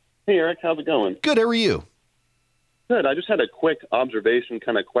 Hey, Eric. How's it going? Good. How are you? Good. I just had a quick observation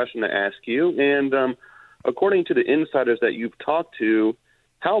kind of question to ask you. And according to the insiders that you've talked to,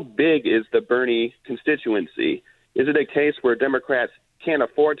 how big is the Bernie constituency? Is it a case where Democrats can't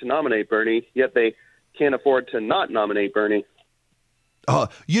afford to nominate Bernie, yet they can't afford to not nominate Bernie?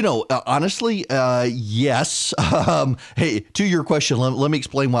 Honestly, yes. Hey, to your question, let me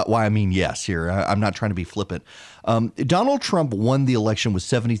explain why I mean yes here. I'm not trying to be flippant. Donald Trump won the election with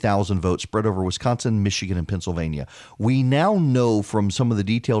 70,000 votes spread over Wisconsin, Michigan, and Pennsylvania. We now know from some of the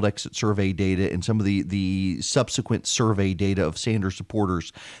detailed exit survey data and some of the subsequent survey data of Sanders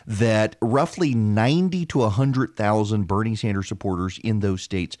supporters that roughly 90 to 100,000 Bernie Sanders supporters in those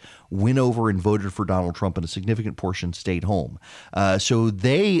states went over and voted for Donald Trump, and a significant portion stayed home. So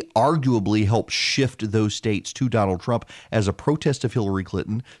they arguably helped shift those states to Donald Trump as a protest of Hillary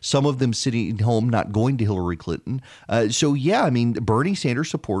Clinton, some of them sitting home not going to Hillary Clinton. Bernie Sanders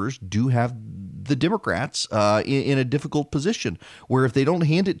supporters do have the Democrats in a difficult position where if they don't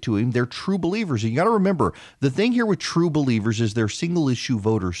hand it to him, they're true believers. And you got to remember, the thing here with true believers is they're single issue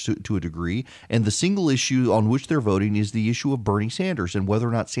voters to a degree. And the single issue on which they're voting is the issue of Bernie Sanders and whether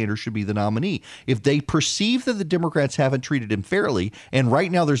or not Sanders should be the nominee. If they perceive that the Democrats haven't treated him fairly, and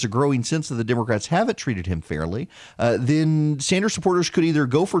right now there's a growing sense that the Democrats haven't treated him fairly, then Sanders supporters could either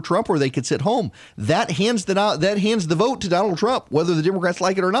go for Trump or they could sit home. That hands the vote to Donald Trump, whether the Democrats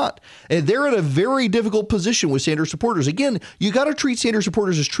like it or not. And they're in a very difficult position with Sanders supporters. Again, you got to treat Sanders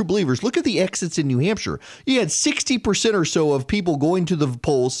supporters as true believers. Look at the exits in New Hampshire. You had 60% or so of people going to the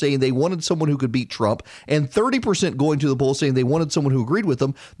polls saying they wanted someone who could beat Trump, and 30% going to the polls saying they wanted someone who agreed with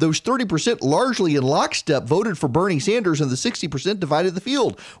them. Those 30% largely in lockstep voted for Bernie Sanders, and the 60% divided the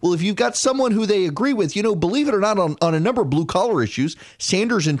field. Well, if you've got someone who they agree with, believe it or not, on a number of blue collar issues,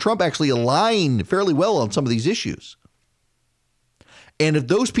 Sanders and Trump actually align fairly well on some of these issues. And if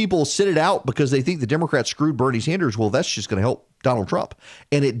those people sit it out because they think the Democrats screwed Bernie Sanders, well, that's just going to help Donald Trump.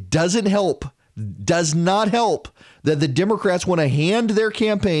 And it does not help that the Democrats want to hand their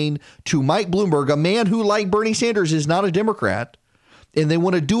campaign to Mike Bloomberg, a man who, like Bernie Sanders, is not a Democrat. And they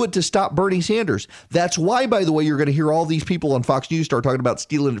want to do it to stop Bernie Sanders. That's why, by the way, you're going to hear all these people on Fox News start talking about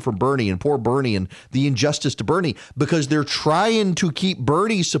stealing it from Bernie and poor Bernie and the injustice to Bernie, because they're trying to keep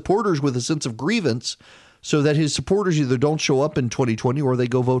Bernie's supporters with a sense of grievance so that his supporters either don't show up in 2020 or they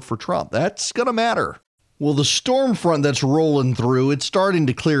go vote for Trump. That's going to matter. Well, the storm front that's rolling through, it's starting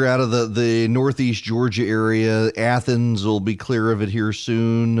to clear out of the northeast Georgia area. Athens will be clear of it here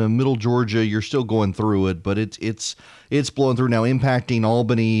soon. Middle Georgia, you're still going through it, but it's blowing through now, impacting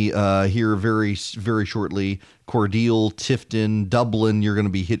Albany here very, very shortly. Cordele, Tifton, Dublin, you're going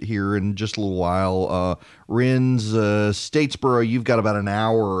to be hit here in just a little while. Rennes, Statesboro, you've got about an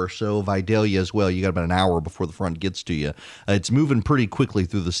hour or so. Vidalia as well, you got about an hour before the front gets to you. It's moving pretty quickly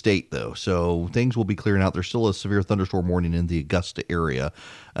through the state, though, so things will be clearing out. There's still a severe thunderstorm warning in the Augusta area.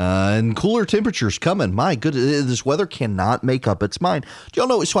 And cooler temperatures coming. My goodness, this weather cannot make up its mind. Do y'all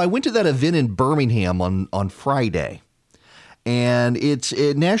know, so I went to that event in Birmingham on Friday. And it's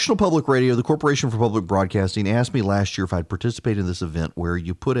National Public Radio, the Corporation for Public Broadcasting, asked me last year if I'd participate in this event where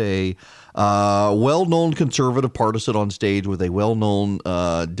you put a well-known conservative partisan on stage with a well-known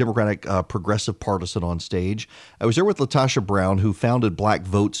Democratic progressive partisan on stage. I was there with Latasha Brown, who founded Black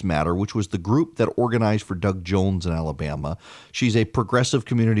Votes Matter, which was the group that organized for Doug Jones in Alabama. She's a progressive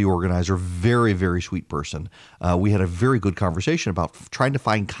community organizer, very, very sweet person. We had a very good conversation about trying to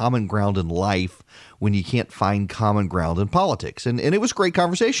find common ground in life when you can't find common ground in politics. And it was a great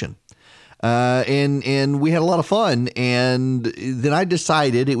conversation. And we had a lot of fun. And then I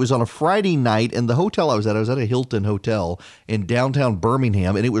decided, it was on a Friday night, and the hotel I was at a Hilton Hotel in downtown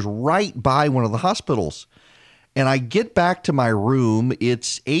Birmingham, and it was right by one of the hospitals. And I get back to my room,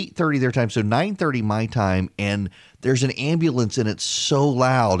 it's 8:30 their time, so 9:30 my time, and there's an ambulance, and it's so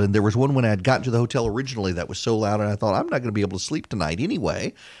loud. And there was one when I had gotten to the hotel originally that was so loud, and I thought, I'm not going to be able to sleep tonight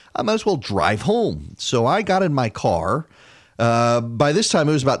anyway. I might as well drive home. So I got in my car, By this time,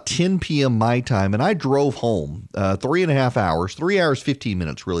 it was about 10 p.m. my time, and I drove home 3.5 hours, 3 hours, 15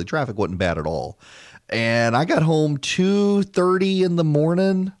 minutes, really. Traffic wasn't bad at all. And I got home 2:30 in the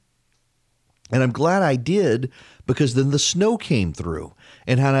morning, and I'm glad I did, because then the snow came through.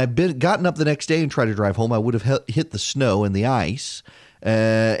 And had I gotten up the next day and tried to drive home, I would have hit the snow and the ice.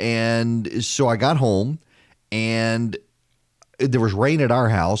 And so I got home, and there was rain at our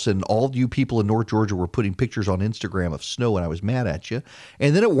house, and all you people in North Georgia were putting pictures on Instagram of snow, and I was mad at you.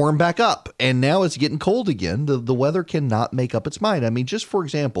 And then it warmed back up, and now it's getting cold again. The weather cannot make up its mind. I mean, just for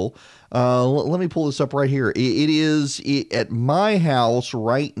example, let me pull this up right here. It is at my house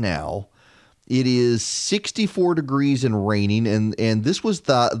right now. It is 64 degrees and raining, and this was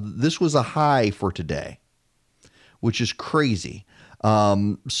a high for today, which is crazy.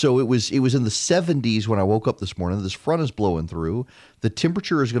 So it was in the 70s when I woke up this morning. This front is blowing through. The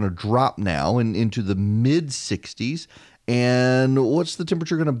temperature is going to drop now into the mid 60s. And what's the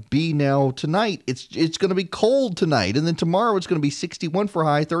temperature going to be now tonight? It's going to be cold tonight. And then tomorrow it's going to be 61 for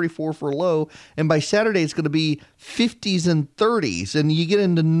high, 34 for low. And by Saturday it's going to be 50s and 30s. And you get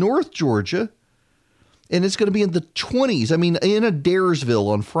into North Georgia, and it's going to be in the 20s. I mean, in Adairsville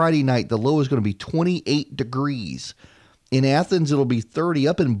on Friday night, the low is going to be 28 degrees. In Athens, it'll be 30.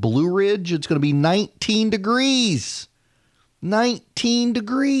 Up in Blue Ridge, it's going to be 19 degrees. 19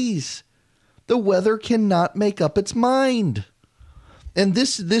 degrees. The weather cannot make up its mind. And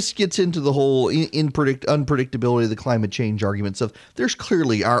this gets into the whole unpredictability of the climate change arguments of there's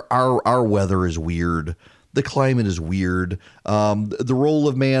clearly our weather is weird. The climate is weird. The role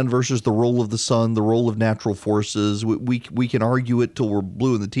of man versus the role of the sun, the role of natural forces. We can argue it till we're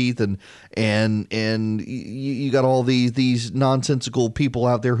blue in the teeth, and you got all these nonsensical people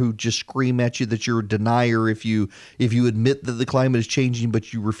out there who just scream at you that you're a denier if you admit that the climate is changing,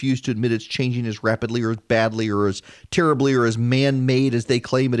 but you refuse to admit it's changing as rapidly or as badly or as terribly or as man-made as they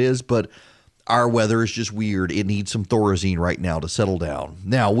claim it is. But our weather is just weird. It needs some Thorazine right now to settle down.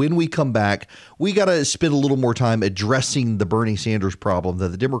 Now, when we come back, we got to spend a little more time addressing the Bernie Sanders problem that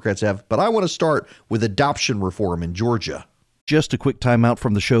the Democrats have. But I want to start with adoption reform in Georgia. Just a quick time out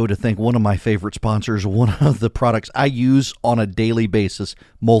from the show to thank one of my favorite sponsors, one of the products I use on a daily basis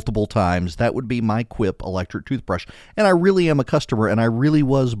multiple times. That would be my Quip electric toothbrush. And I really am a customer, and I really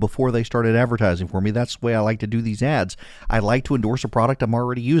was before they started advertising for me. That's the way I like to do these ads. I like to endorse a product I'm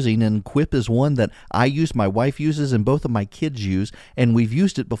already using, and Quip is one that I use, my wife uses, and both of my kids use, and we've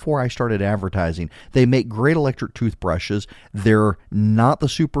used it before I started advertising. They make great electric toothbrushes. They're not the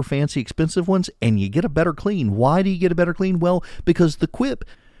super fancy expensive ones, and you get a better clean. Why do you get a better clean? Well, because the Quip,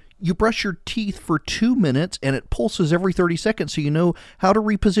 you brush your teeth for 2 minutes and it pulses every 30 seconds, so you know how to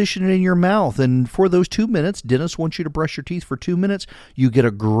reposition it in your mouth. And for those 2 minutes, dentists want you to brush your teeth for 2 minutes. You get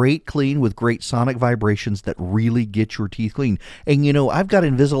a great clean with great sonic vibrations that really get your teeth clean. And you know, I've got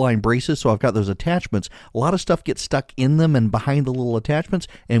Invisalign braces, so I've got those attachments. A lot of stuff gets stuck in them and behind the little attachments.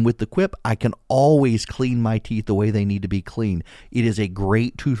 And with the Quip, I can always clean my teeth the way they need to be clean. It is a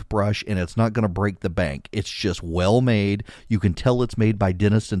great toothbrush, and it's not going to break the bank. It's just well made. You can tell it's made by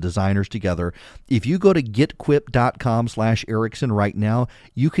dentists and designers together. If you go to getquip.com/Erickson right now,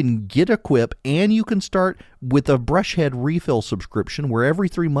 you can get a Quip, and you can start with a brush head refill subscription where every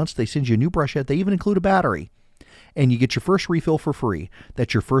 3 months they send you a new brush head. They even include a battery. And you get your first refill for free.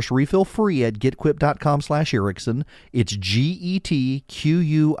 That's your first refill free at getquip.com/Erickson. It's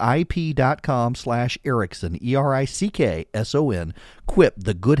GETQUIP.com/Erickson, ERICKSON. Quip,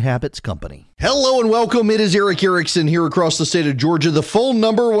 the good habits company. Hello and welcome. It is Eric Erickson here across the state of Georgia. The phone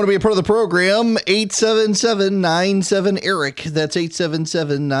number, want to be a part of the program, 877-97-ERIC. That's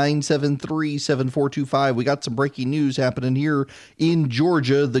 877-973-7425. We got some breaking news happening here in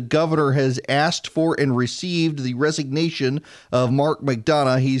Georgia. The governor has asked for and received the resignation of Mark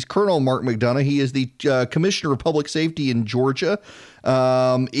McDonough. He's Colonel Mark McDonough. He is the Commissioner of Public Safety in Georgia.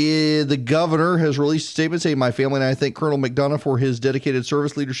 The governor has released a statement saying, "My family and I thank Colonel McDonough for his dedicated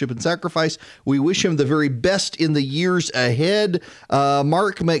service, leadership, and sacrifice. We wish him the very best in the years ahead."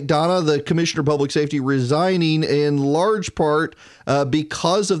 Mark McDonough, the Commissioner of Public Safety, resigning in large part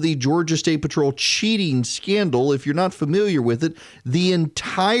because of the Georgia State Patrol cheating scandal. If you're not familiar with it, the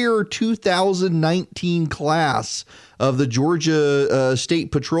entire 2019 class of the Georgia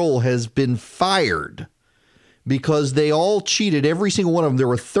State Patrol has been fired because they all cheated. Every single one of them. There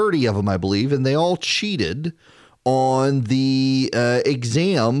were 30 of them, I believe, and they all cheated on the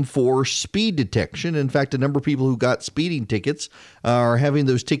exam for speed detection. In fact, a number of people who got speeding tickets are having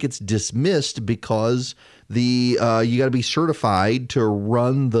those tickets dismissed because you got to be certified to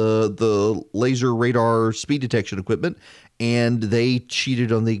run the laser radar speed detection equipment, and they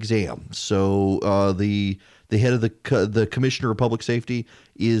cheated on the exam. So the the head of the Commissioner of Public Safety,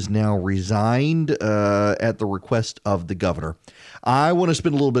 is now resigned at the request of the governor. I want to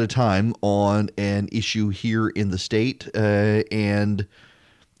spend a little bit of time on an issue here in the state and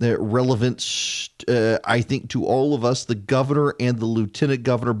the relevance, I think, to all of us. The governor and the lieutenant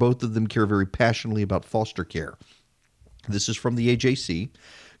governor, both of them care very passionately about foster care. This is from the AJC.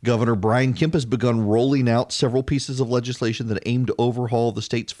 Governor Brian Kemp has begun rolling out several pieces of legislation that aim to overhaul the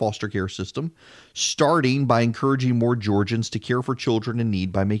state's foster care system, starting by encouraging more Georgians to care for children in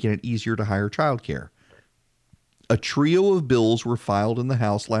need by making it easier to hire childcare. A trio of bills were filed in the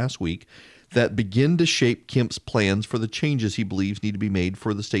House last week that begin to shape Kemp's plans for the changes he believes need to be made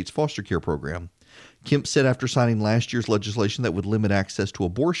for the state's foster care program. Kemp said after signing last year's legislation that would limit access to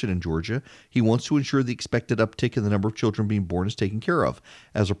abortion in Georgia, he wants to ensure the expected uptick in the number of children being born is taken care of.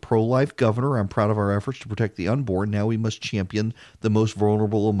 As a pro-life governor, I'm proud of our efforts to protect the unborn. Now we must champion the most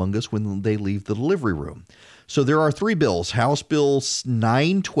vulnerable among us when they leave the delivery room. So there are three bills. House Bill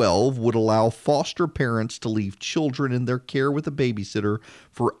 912 would allow foster parents to leave children in their care with a babysitter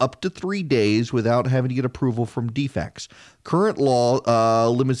for up to 3 days without having to get approval from DFACS. Current law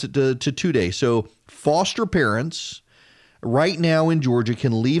limits it to 2 days. So foster parents right now in Georgia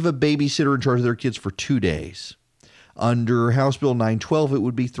can leave a babysitter in charge of their kids for 2 days. Under House Bill 912, it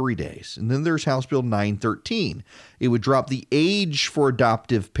would be 3 days. And then there's House Bill 913. It would drop the age for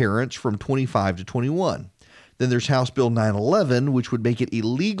adoptive parents from 25 to 21. Then there's House Bill 911, which would make it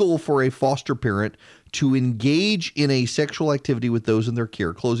illegal for a foster parent to engage in a sexual activity with those in their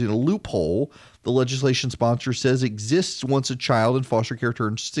care, closing a loophole the legislation sponsor says exists once a child in foster care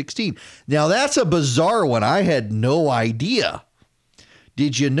turns 16. Now, that's a bizarre one. I had no idea.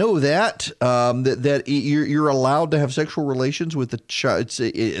 Did you know that that you're allowed to have sexual relations with a child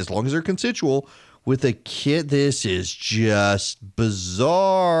as long as they're consensual with a kid? This is just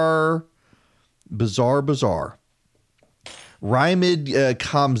bizarre. Bizarre. Raimid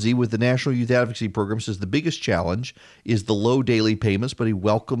Kamzi with the National Youth Advocacy Program says the biggest challenge is the low daily payments, but he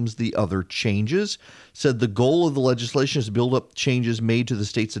welcomes the other changes. Said the goal of the legislation is to build up changes made to the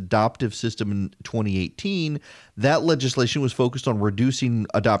state's adoptive system in 2018. That legislation was focused on reducing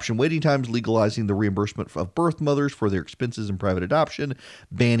adoption waiting times, legalizing the reimbursement of birth mothers for their expenses in private adoption,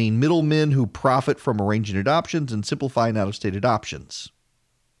 banning middlemen who profit from arranging adoptions, and simplifying out-of-state adoptions.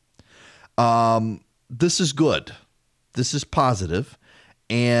 This is good. This is positive.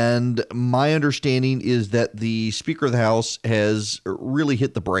 And my understanding is that the Speaker of the House has really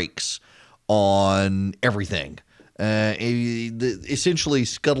hit the brakes on everything, essentially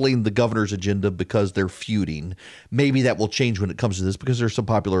scuttling the governor's agenda because they're feuding. Maybe that will change when it comes to this because there's some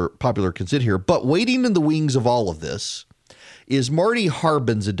popular consent here. But waiting in the wings of all of this is Marty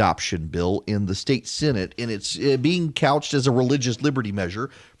Harbin's adoption bill in the state Senate, and it's being couched as a religious liberty measure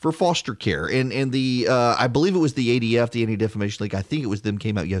for foster care. And the I believe it was the ADF, the Anti-Defamation League, I think it was them,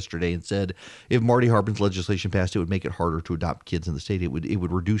 came out yesterday and said if Marty Harbin's legislation passed, it would make it harder to adopt kids in the state. It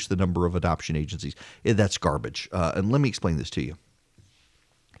would reduce the number of adoption agencies. That's garbage. And let me explain this to you.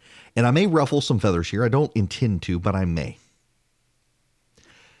 And I may ruffle some feathers here. I don't intend to, but I may.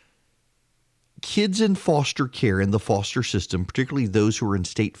 Kids in foster care in the foster system, particularly those who are in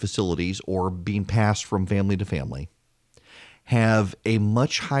state facilities or being passed from family to family, have a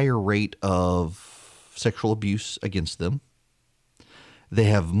much higher rate of sexual abuse against them. They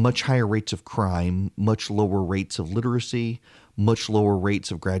have much higher rates of crime, much lower rates of literacy, much lower rates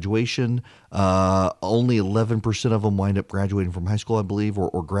of graduation. Only 11% of them wind up graduating from high school, I believe,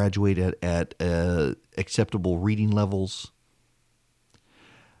 or graduate at acceptable reading levels.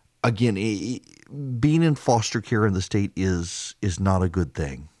 Again, being in foster care in the state is not a good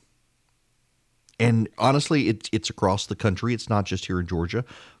thing. And honestly, it's across the country. It's not just here in Georgia.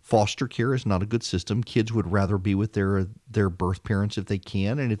 Foster care is not a good system. Kids would rather be with their birth parents if they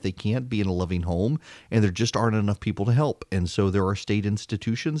can, and if they can't, be in a loving home. And there just aren't enough people to help. And so there are state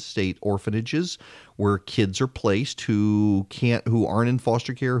institutions, state orphanages, where kids are placed who aren't in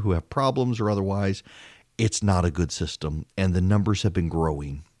foster care, who have problems or otherwise. It's not a good system, and the numbers have been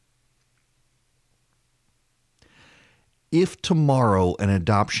growing. If tomorrow an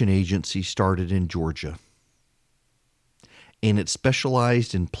adoption agency started in Georgia and it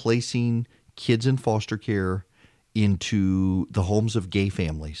specialized in placing kids in foster care into the homes of gay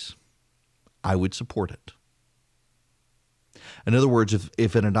families, I would support it. In other words,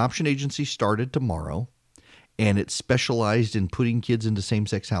 if an adoption agency started tomorrow and it specialized in putting kids into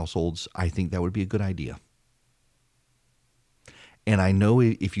same-sex households, I think that would be a good idea. And I know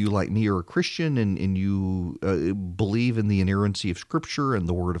if you, like me, are a Christian and you believe in the inerrancy of Scripture and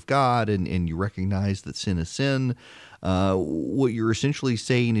the Word of God, and you recognize that sin is sin, what you're essentially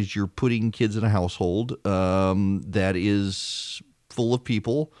saying is you're putting kids in a household that is full of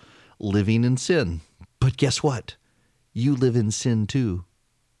people living in sin. But guess what? You live in sin too.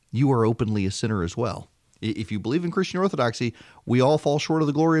 You are openly a sinner as well. If you believe in Christian orthodoxy, we all fall short of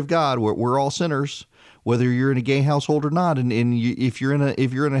the glory of God. We're all sinners, whether you're in a gay household or not. And if you're in a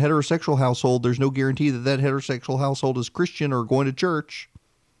heterosexual household, there's no guarantee that heterosexual household is Christian or going to church.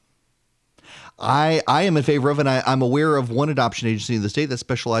 I am in favor of, and I'm aware of one adoption agency in the state that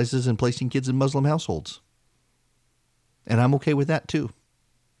specializes in placing kids in Muslim households. And I'm okay with that too.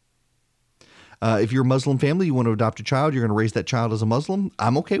 If you're a Muslim family, you want to adopt a child, you're going to raise that child as a Muslim,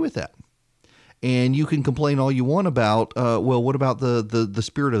 I'm okay with that. And you can complain all you want about, what about the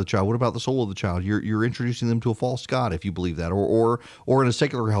spirit of the child? What about the soul of the child? You're introducing them to a false god if you believe that, or in a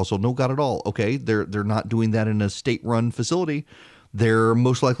secular household, no God at all. Okay, they're not doing that in a state-run facility. They're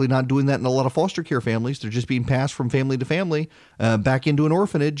most likely not doing that in a lot of foster care families. They're just being passed from family to family back into an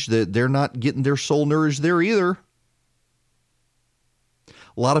orphanage. That they're not getting their soul nourished there either.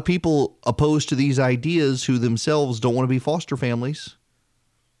 A lot of people opposed to these ideas who themselves don't want to be foster families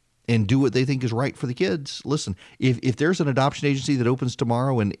and do what they think is right for the kids. Listen, if there's an adoption agency that opens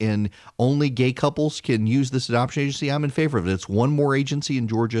tomorrow and only gay couples can use this adoption agency, I'm in favor of it. It's one more agency in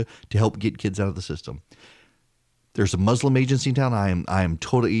Georgia to help get kids out of the system. There's a Muslim agency in town. I am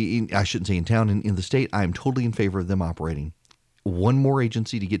totally, I shouldn't say in town, in the state, I am totally in favor of them operating. One more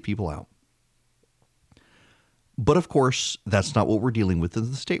agency to get people out. But of course, that's not what we're dealing with in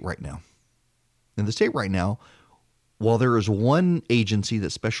the state right now. In the state right now, while there is one agency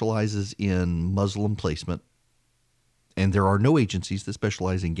that specializes in Muslim placement, and there are no agencies that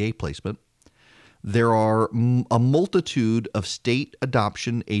specialize in gay placement, there are a multitude of state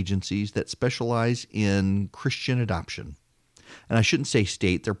adoption agencies that specialize in Christian adoption. And I shouldn't say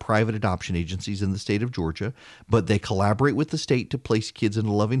state, they're private adoption agencies in the state of Georgia, but they collaborate with the state to place kids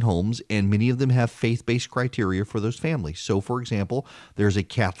into loving homes, and many of them have faith-based criteria for those families. So, for example, there's a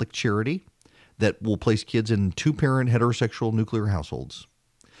Catholic charity that will place kids in two-parent heterosexual nuclear households.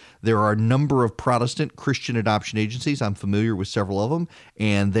 There are a number of Protestant Christian adoption agencies. I'm familiar with several of them,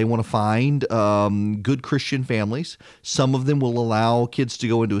 and they want to find good Christian families. Some of them will allow kids to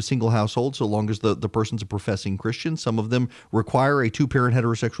go into a single household so long as the person's a professing Christian. Some of them require a two-parent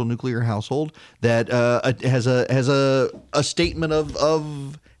heterosexual nuclear household that has a statement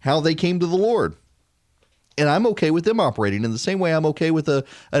of how they came to the Lord. And I'm okay with them operating in the same way I'm okay with an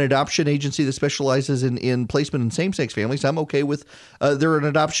adoption agency that specializes in placement in same-sex families. I'm okay with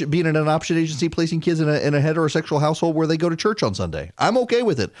being an adoption agency placing kids in a heterosexual household where they go to church on Sunday. I'm okay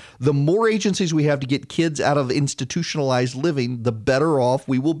with it. The more agencies we have to get kids out of institutionalized living, the better off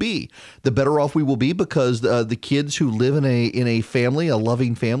we will be. The better off we will be because the kids who live in a family, a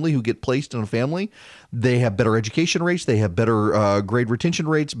loving family, who get placed in a family, they have better education rates, they have better grade retention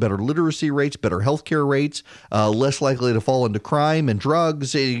rates, better literacy rates, better healthcare rates, less likely to fall into crime and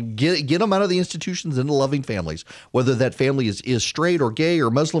drugs. Get them out of the institutions into loving families. Whether that family is straight or gay or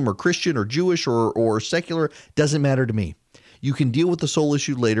Muslim or Christian or Jewish or secular, doesn't matter to me. You can deal with the soul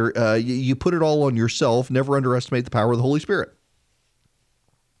issue later. You put it all on yourself. Never underestimate the power of the Holy Spirit.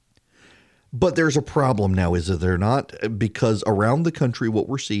 But there's a problem now, is there not? Because around the country, what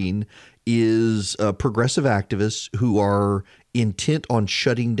we're seeing is progressive activists who are intent on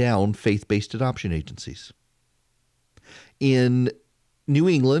shutting down faith-based adoption agencies. In New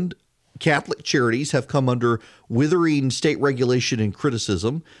England, Catholic charities have come under withering state regulation and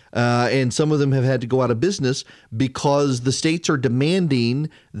criticism, and some of them have had to go out of business because the states are demanding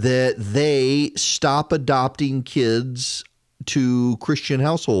that they stop adopting kids to Christian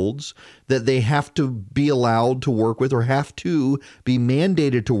households, that they have to be allowed to work with or have to be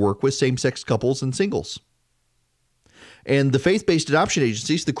mandated to work with same-sex couples and singles. And the faith-based adoption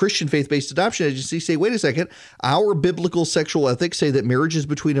agencies, the Christian faith-based adoption agencies say, wait a second, our biblical sexual ethics say that marriage is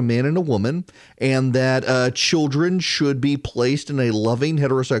between a man and a woman and that children should be placed in a loving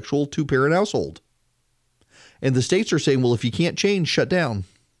heterosexual two-parent household. And the states are saying, well, if you can't change, shut down.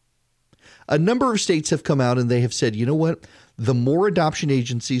 A number of states have come out and they have said, you know what? The more adoption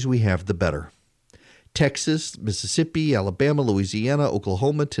agencies we have, the better. Texas, Mississippi, Alabama, Louisiana,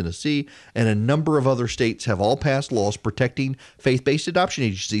 Oklahoma, Tennessee, and a number of other states have all passed laws protecting faith-based adoption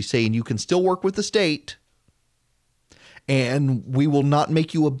agencies, saying you can still work with the state and we will not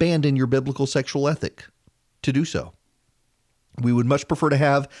make you abandon your biblical sexual ethic to do so. We would much prefer to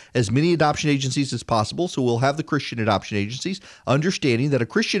have as many adoption agencies as possible, so we'll have the Christian adoption agencies, understanding that a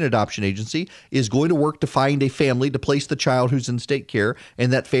Christian adoption agency is going to work to find a family to place the child who's in state care,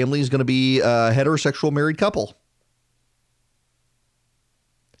 and that family is going to be a heterosexual married couple.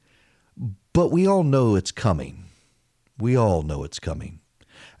 But we all know it's coming. We all know it's coming.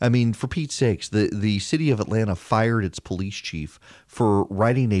 I mean, for Pete's sakes, the city of Atlanta fired its police chief for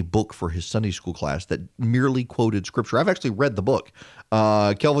writing a book for his Sunday school class that merely quoted scripture. I've actually read the book.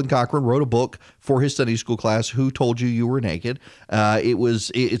 Kelvin Cochran wrote a book for his Sunday school class, Who Told You You Were Naked?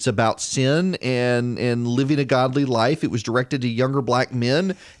 It's about sin and living a godly life. It was directed to younger black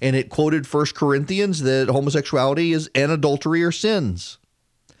men, and it quoted 1 Corinthians that homosexuality and adultery are sins.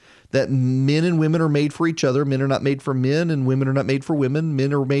 That men and women are made for each other. Men are not made for men, and women are not made for women.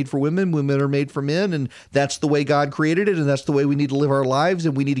 Men are made for women. Women are made for men, and that's the way God created it, and that's the way we need to live our lives,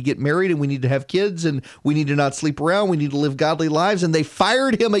 and we need to get married, and we need to have kids, and we need to not sleep around. We need to live godly lives, and they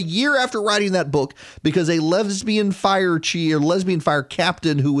fired him a year after writing that book because a lesbian fire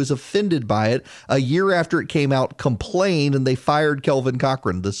captain who was offended by it a year after it came out complained, and they fired Kelvin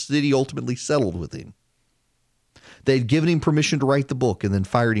Cochran. The city ultimately settled with him. They'd given him permission to write the book and then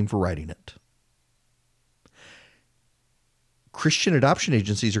fired him for writing it. Christian adoption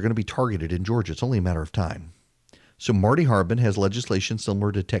agencies are going to be targeted in Georgia. It's only a matter of time. So Marty Harbin has legislation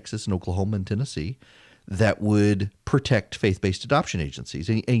similar to Texas and Oklahoma and Tennessee that would protect faith-based adoption agencies.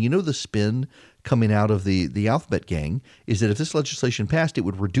 And you know the spin coming out of the Alphabet Gang is that if this legislation passed, it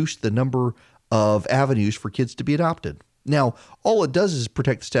would reduce the number of avenues for kids to be adopted. Now, all it does is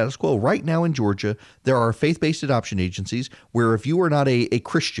protect the status quo. Right now in Georgia, there are faith-based adoption agencies where if you are not a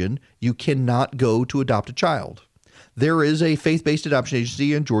Christian, you cannot go to adopt a child. There is a faith-based adoption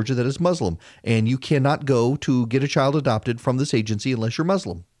agency in Georgia that is Muslim, and you cannot go to get a child adopted from this agency unless you're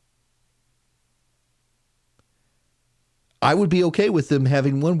Muslim. I would be okay with them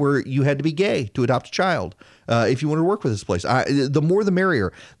having one where you had to be gay to adopt a child if you want to work with this place. The more the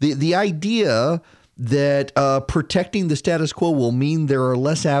merrier. The idea that protecting the status quo will mean there are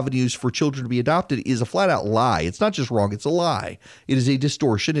less avenues for children to be adopted is a flat-out lie. It's not just wrong, it's a lie. It is a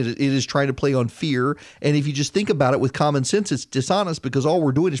distortion. It is trying to play on fear. And if you just think about it with common sense, it's dishonest because all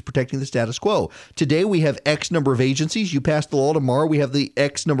we're doing is protecting the status quo. Today we have X number of agencies. You pass the law tomorrow, we have the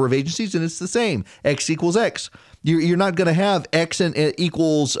X number of agencies, and it's the same. X equals X. You're not going to have X and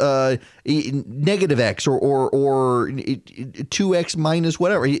equals negative X or 2X minus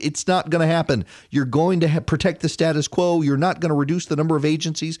whatever. It's not going to happen. You're going to protect the status quo. You're not going to reduce the number of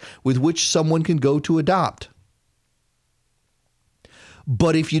agencies with which someone can go to adopt.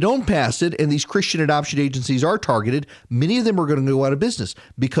 But if you don't pass it and these Christian adoption agencies are targeted, many of them are going to go out of business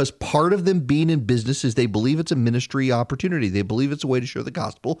because part of them being in business is they believe it's a ministry opportunity. They believe it's a way to share the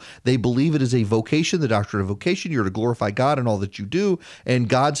gospel. They believe it is a vocation, the doctrine of vocation. You're to glorify God in all that you do. And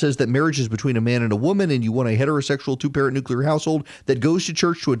God says that marriage is between a man and a woman, and you want a heterosexual two-parent nuclear household that goes to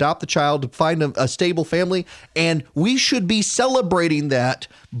church to adopt the child, to find a stable family. And we should be celebrating that.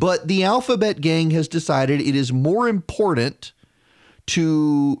 But the Alphabet Gang has decided it is more important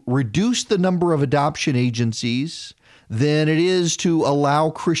to reduce the number of adoption agencies than it is to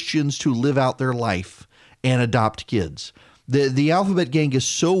allow Christians to live out their life and adopt kids. The Alphabet Gang is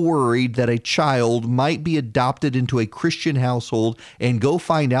so worried that a child might be adopted into a Christian household and go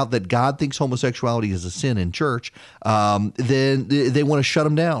find out that God thinks homosexuality is a sin in church, then they want to shut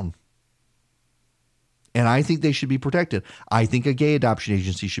them down. And I think they should be protected. I think a gay adoption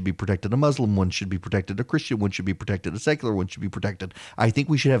agency should be protected. A Muslim one should be protected. A Christian one should be protected. A secular one should be protected. I think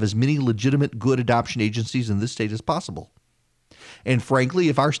we should have as many legitimate, good adoption agencies in this state as possible. And frankly,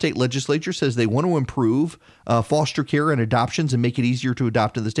 if our state legislature says they want to improve foster care and adoptions and make it easier to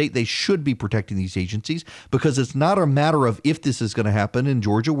adopt in the state, they should be protecting these agencies because it's not a matter of if this is going to happen in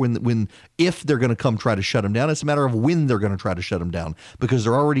Georgia, if they're going to come try to shut them down. It's a matter of when they're going to try to shut them down because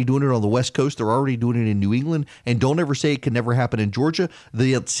they're already doing it on the West Coast. They're already doing it in New England. And don't ever say it can never happen in Georgia.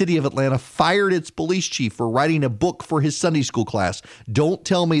 The city of Atlanta fired its police chief for writing a book for his Sunday school class. Don't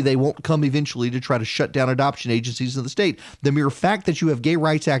tell me they won't come eventually to try to shut down adoption agencies in the state. The mere fact that you have gay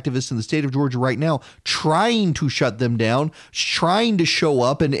rights activists in the state of Georgia right now trying to shut them down, trying to show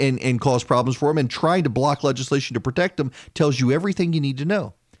up and cause problems for them, and trying to block legislation to protect them tells you everything you need to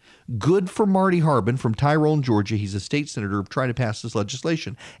know. Good for Marty Harbin from Tyrone, Georgia. He's a state senator trying to pass this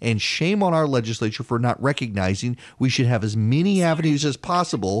legislation. And shame on our legislature for not recognizing we should have as many avenues as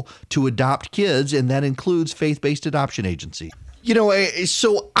possible to adopt kids, and that includes faith-based adoption agencies. You know,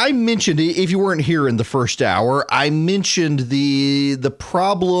 so I mentioned, if you weren't here in the first hour, I mentioned the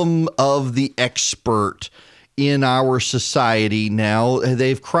problem of the expert in our society now.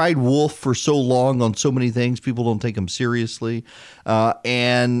 They've cried wolf for so long on so many things. People don't take them seriously.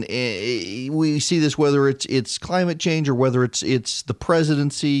 And we see this whether it's climate change or whether it's the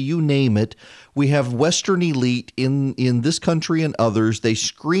presidency, you name it. We have Western elite in this country and others. They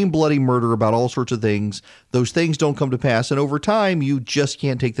scream bloody murder about all sorts of things. Those things don't come to pass. And over time, you just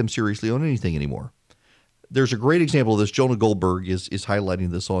can't take them seriously on anything anymore. There's a great example of this. Jonah Goldberg is highlighting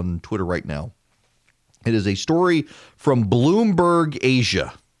this on Twitter right now. It is a story from Bloomberg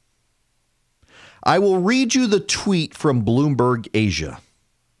Asia. I will read you the tweet from Bloomberg Asia.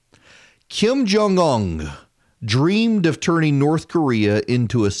 Kim Jong-un dreamed of turning North Korea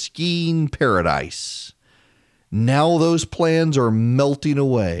into a skiing paradise. Now those plans are melting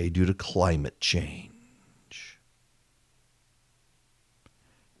away due to climate change.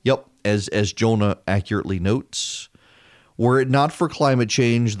 Yep, as Jonah accurately notes, were it not for climate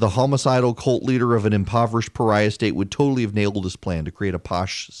change, the homicidal cult leader of an impoverished pariah state would totally have nailed his plan to create a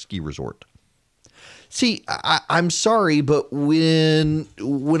posh ski resort. See, I'm sorry, but when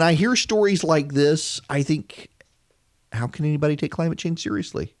I hear stories like this, I think, how can anybody take climate change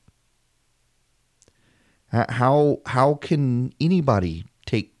seriously? How can anybody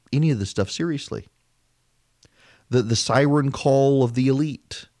take any of this stuff seriously? The siren call of the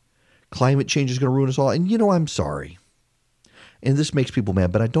elite. Climate change is going to ruin us all. And, I'm sorry. And this makes people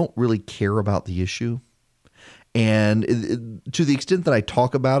mad, but I don't really care about the issue. And to the extent that I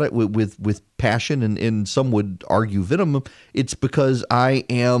talk about it with passion and some would argue venom, it's because I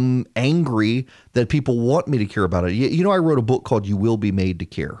am angry that people want me to care about it. I wrote a book called You Will Be Made to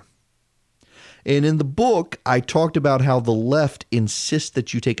Care. And in the book, I talked about how the left insists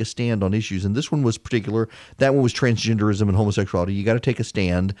that you take a stand on issues. And this one was particular. That one was transgenderism and homosexuality. You got to take a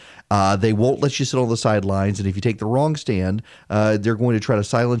stand. They won't let you sit on the sidelines. And if you take the wrong stand, they're going to try to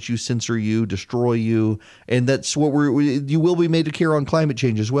silence you, censor you, destroy you. And that's what you will be made to care on climate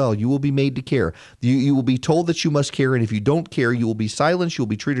change as well. You will be made to care. You will be told that you must care. And if you don't care, you will be silenced. You will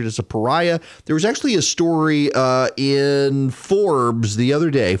be treated as a pariah. There was actually a story in Forbes the other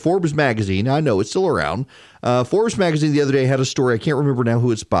day, Forbes magazine. I know it's still around. Forbes magazine the other day had a story. I can't remember now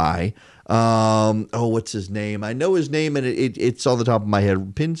who it's by. What's his name? I know his name, and it's on the top of my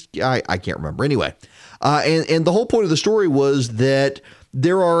head. I can't remember. Anyway, and the whole point of the story was that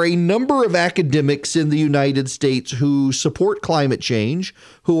there are a number of academics in the United States who support climate change,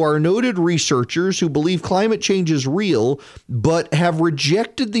 who are noted researchers who believe climate change is real, but have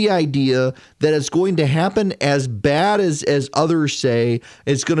rejected the idea that it's going to happen as bad as others say.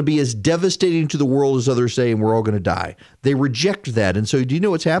 It's going to be as devastating to the world as others say, and we're all going to die. They reject that. And so do you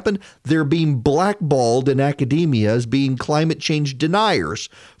know what's happened? They're being blackballed in academia as being climate change deniers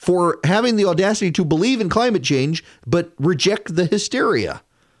for having the audacity to believe in climate change, but reject the hysteria.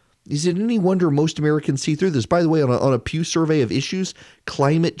 Is it any wonder most Americans see through this? By the way, on a Pew survey of issues,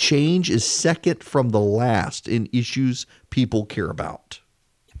 climate change is second from the last in issues people care about.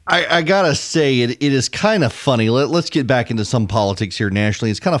 I gotta say, it is kind of funny. Let's get back into some politics here nationally.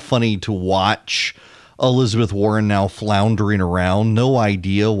 It's kind of funny to watch Elizabeth Warren now floundering around. No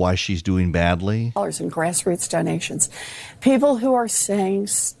idea why she's doing badly. And grassroots donations. People who are saying,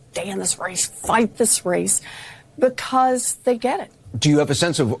 stay in this race, fight this race, because they get it. Do you have a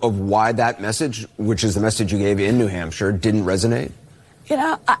sense of why that message, which is the message you gave in New Hampshire, didn't resonate?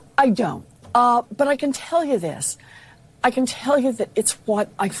 I don't. But I can tell you this. I can tell you that it's what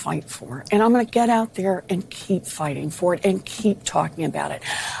I fight for. And I'm going to get out there and keep fighting for it and keep talking about it.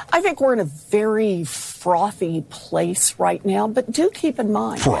 I think we're in a very frothy place right now. But do keep in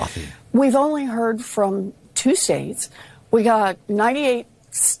mind, we've only heard from 2 states. We got 98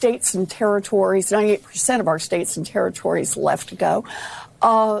 states and territories, 98% of our states and territories left to go.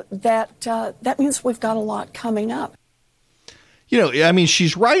 That means we've got a lot coming up.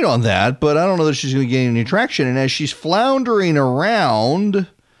 She's right on that, but I don't know that she's going to gain any traction. And as she's floundering around,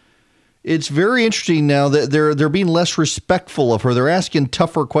 it's very interesting now that they're being less respectful of her. They're asking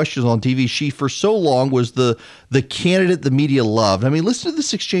tougher questions on TV. She, for so long, was the candidate the media loved. Listen to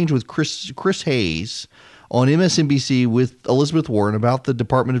this exchange with Chris Hayes on MSNBC with Elizabeth Warren about the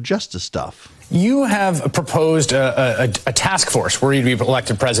Department of Justice stuff. You have proposed a task force were you to be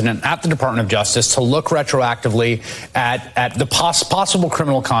elected president at the Department of Justice to look retroactively at the possible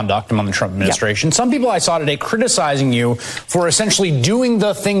criminal conduct among the Trump administration. Yep. Some people I saw today criticizing you for essentially doing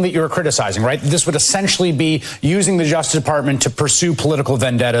the thing that you're criticizing, right? This would essentially be using the Justice Department to pursue political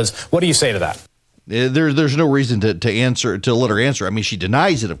vendettas. What do you say to that? There's no reason to let her answer. I mean, she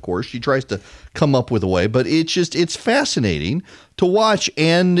denies it, of course. She tries to come up with a way, but it's fascinating to watch.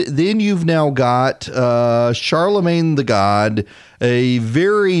 And then you've now got Charlemagne the God, a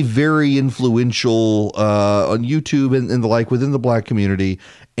very, very influential on YouTube and the like within the black community.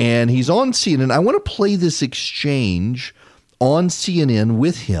 And he's on CNN. I want to play this exchange on CNN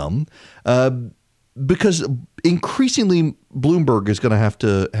with him because increasingly Bloomberg is going to have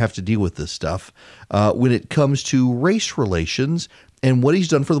to deal with this stuff when it comes to race relations and what he's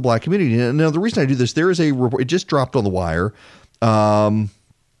done for the black community. Now, the reason I do this, there is a report. It just dropped on the wire.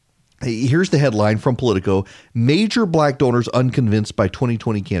 Here's the headline from Politico. Major black donors unconvinced by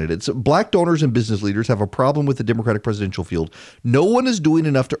 2020 candidates. Black donors and business leaders have a problem with the Democratic presidential field. No one is doing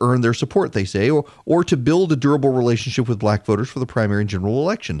enough to earn their support, they say, or to build a durable relationship with black voters for the primary and general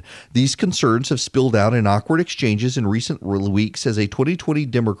election. These concerns have spilled out in awkward exchanges in recent weeks as a 2020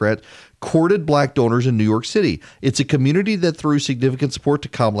 Democrat courted black donors in New York City. It's a community that threw significant support to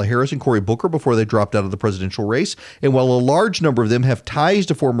Kamala Harris and Cory Booker before they dropped out of the presidential race. And while a large number of them have ties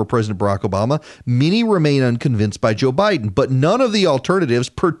to former President Barack Obama, many remain unconvinced by Joe Biden. But none of the alternatives,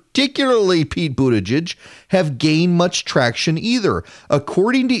 particularly Pete Buttigieg, have gained much traction either.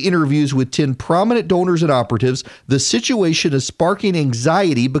 According to interviews with 10 prominent donors and operatives, the situation is sparking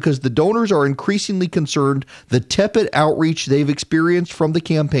anxiety because the donors are increasingly concerned the tepid outreach they've experienced from the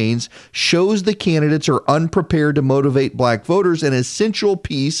campaigns shows the candidates are unprepared to motivate black voters, an essential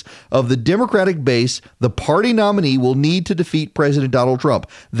piece of the Democratic base the party nominee will need to defeat President Donald Trump.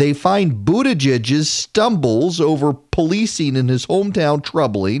 They find Buttigieg's stumbles over policing in his hometown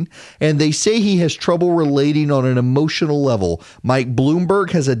troubling, and they say he has trouble relating on an emotional level. Mike Bloomberg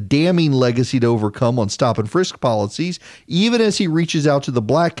has a damning legacy to overcome on stop and frisk policies, even as he reaches out to the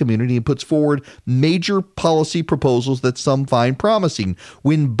black community and puts forward major policy proposals that some find promising.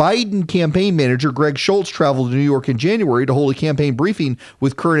 When Biden campaign manager Greg Schultz traveled to New York in January to hold a campaign briefing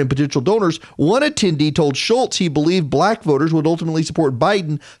with current and potential donors, one attendee told Schultz he believed black voters would ultimately support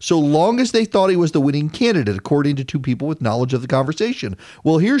Biden so long as they thought he was the winning candidate, according to two people with knowledge of the conversation.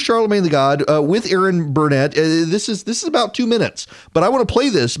 Well, here's Charlemagne the God with Aaron Burnett. This is about 2 minutes, but I want to play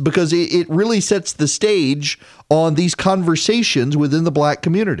this because it really sets the stage on these conversations within the black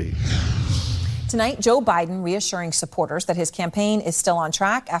community. Tonight, Joe Biden reassuring supporters that his campaign is still on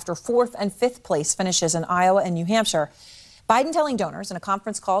track after 4th and 5th place finishes in Iowa and New Hampshire. Biden telling donors in a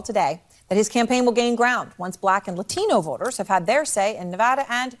conference call today that his campaign will gain ground once black and Latino voters have had their say in Nevada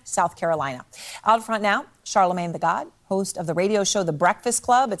and South Carolina. Out front now, Charlemagne the God, host of the radio show The Breakfast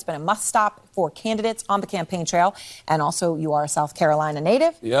Club. It's been a must-stop for candidates on the campaign trail. And also, you are a South Carolina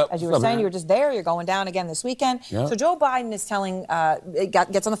native. Yep. As you were saying, you were just there. You're going down again this weekend. Yep. So Joe Biden is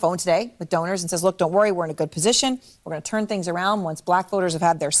gets on the phone today with donors and says, look, don't worry, we're in a good position. We're going to turn things around once black voters have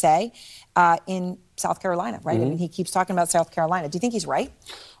had their say in South Carolina, right? Mm-hmm. I mean, he keeps talking about South Carolina. Do you think he's right?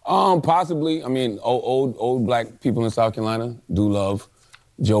 Possibly. I mean, old black people in South Carolina do love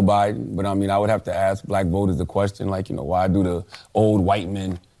Joe Biden, but I mean, I would have to ask black voters the question, like, why do the old white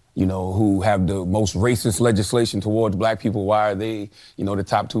men, who have the most racist legislation towards black people, why are they, the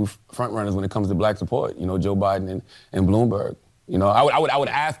top two front runners when it comes to black support, Joe Biden and Bloomberg? I would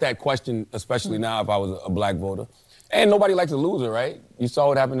ask that question, especially now if I was a black voter. And nobody likes a loser, right? You saw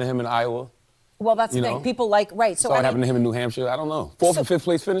what happened to him in Iowa. Well, that's the thing. People right. So what happened to him in New Hampshire? I don't know. 4th and 5th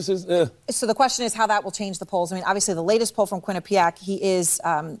place finishes? So the question is how that will change the polls. I mean, obviously, the latest poll from Quinnipiac, he is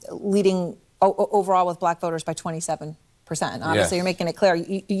leading overall with black voters by 27%. Obviously, You're making it clear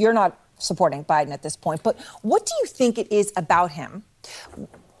you're not supporting Biden at this point. But what do you think it is about him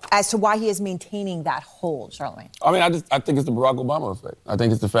as to why he is maintaining that hold, Charlemagne? I mean, I think it's the Barack Obama effect. I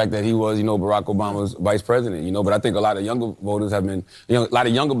think it's the fact that he was, Barack Obama's vice president, But I think a lot of younger voters have been, a lot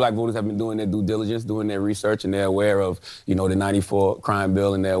of younger black voters have been doing their due diligence, doing their research, and they're aware of, the 94 crime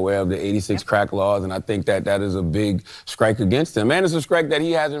bill, and they're aware of the 86 crack laws. And I think that is a big strike against him. And it's a strike that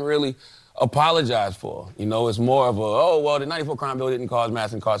he hasn't really apologize for. It's more of the 94 crime bill didn't cause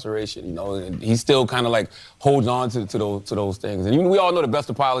mass incarceration. And he still kind of holds on to those things. And we all know the best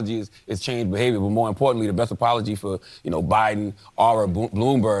apology is changed behavior, but more importantly, the best apology for Biden or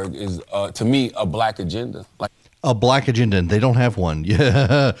Bloomberg is to me a black agenda. A black agenda, and they don't have one.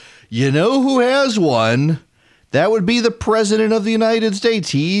 Yeah, who has one? That would be the president of the United States.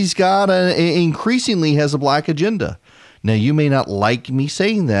 He's got increasingly has a black agenda. Now, you may not like me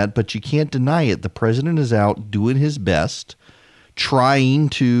saying that, but you can't deny it. The president is out doing his best, trying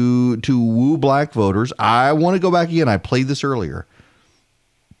to woo black voters. I want to go back again. I played this earlier.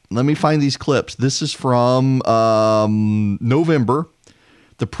 Let me find these clips. This is from November.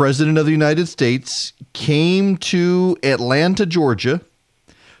 The president of the United States came to Atlanta, Georgia,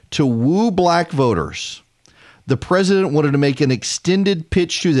 to woo black voters, the president wanted to make an extended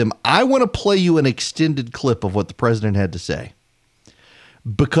pitch to them. I want to play you an extended clip of what the president had to say,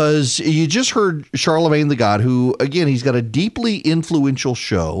 because you just heard Charlemagne the God, who, again, he's got a deeply influential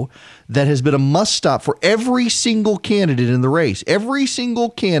show that has been a must stop for every single candidate in the race. Every single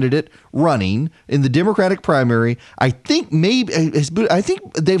candidate running in the Democratic primary, I think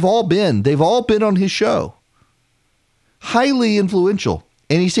they've all been on his show. Highly influential.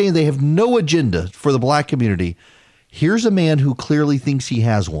 And he's saying they have no agenda for the black community. Here's a man who clearly thinks he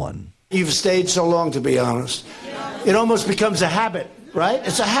has one. You've stayed so long, to be honest. It almost becomes a habit, right?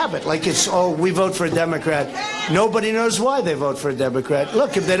 It's a habit. Like it's, oh, we vote for a Democrat. Nobody knows why they vote for a Democrat.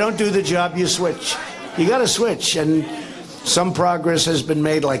 Look, if they don't do the job, you switch. You got to switch. And some progress has been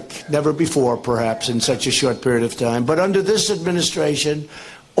made like never before, perhaps, in such a short period of time. But under this administration,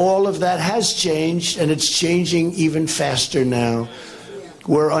 all of that has changed, and it's changing even faster now.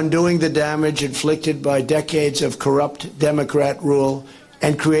 We're undoing the damage inflicted by decades of corrupt Democrat rule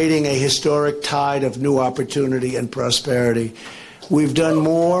and creating a historic tide of new opportunity and prosperity. We've done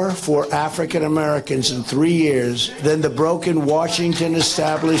more for African Americans in 3 years than the broken Washington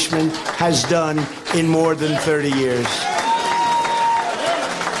establishment has done in more than 30 years.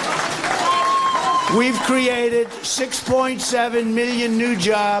 We've created 6.7 million new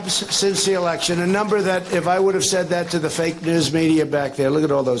jobs since the election, a number that, if I would have said that to the fake news media back there, look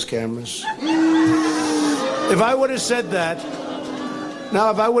at all those cameras. If I would have said that,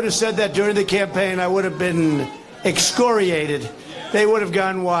 now if I would have said that during the campaign, I would have been excoriated. They would have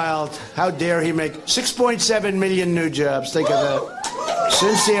gone wild. How dare he make 6.7 million new jobs? Think of that.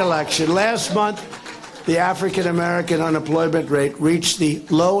 Since the election. Last month, the African American unemployment rate reached the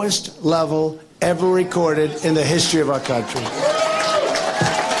lowest level ever recorded in the history of our country.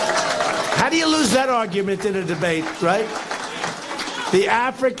 How do you lose that argument in a debate, right? The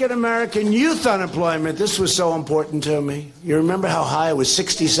African American youth unemployment, this was so important to me. You remember how high it was,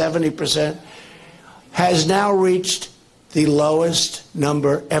 60, 70%? Has now reached the lowest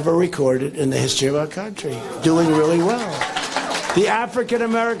number ever recorded in the history of our country. Doing really well. The African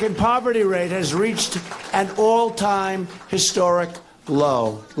American poverty rate has reached an all-time historic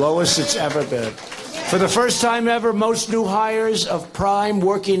low, lowest it's ever been. For the first time ever, most new hires of prime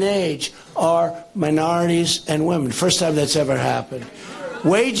working age are minorities and women. First time that's ever happened.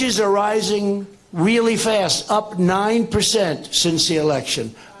 Wages are rising really fast, up 9% since the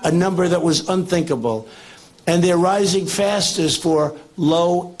election, a number that was unthinkable. And they're rising fastest for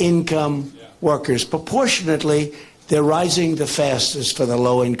low-income workers. Proportionately, they're rising the fastest for the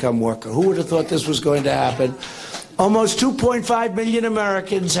low-income worker. Who would have thought this was going to happen? Almost 2.5 million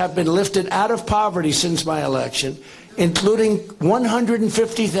Americans have been lifted out of poverty since my election, including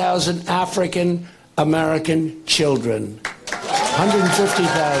 150,000 African American children.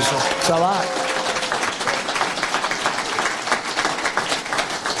 150,000. It's a lot.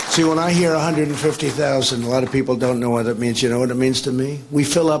 See, when I hear 150,000, a lot of people don't know what it means. You know what it means to me? We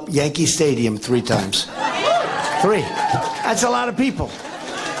fill up Yankee Stadium 3 times. 3. That's a lot of people.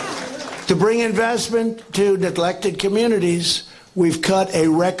 To bring investment to neglected communities, we've cut a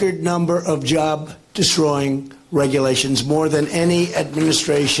record number of job-destroying regulations, more than any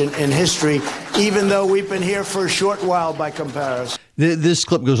administration in history, even though we've been here for a short while by comparison. This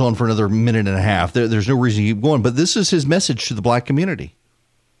clip goes on for another minute and a half. There's no reason to keep going, but this is his message to the black community.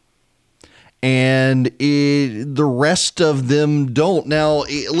 And the rest of them don't. Now,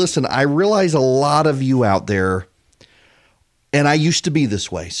 listen, I realize a lot of you out there, and I used to be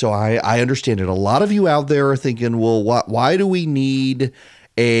this way, so I understand it. A lot of you out there are thinking, well, why do we need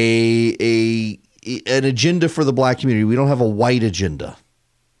an agenda for the black community? We don't have a white agenda.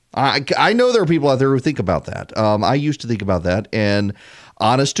 I know there are people out there who think about that. I used to think about that, and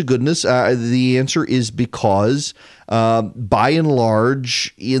honest to goodness, the answer is because by and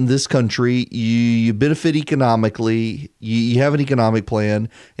large in this country, you benefit economically. You have an economic plan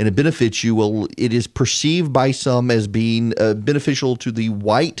and it benefits you. Well, it is perceived by some as being beneficial to the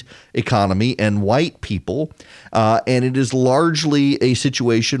white economy and white people. And it is largely a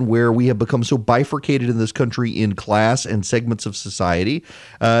situation where we have become so bifurcated in this country in class and segments of society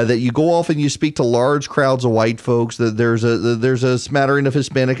that you go off and you speak to large crowds of white folks. That there's a smattering of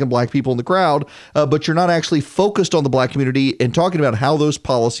Hispanic and black people in the crowd, but you're not actually focused on the black community and talking about how those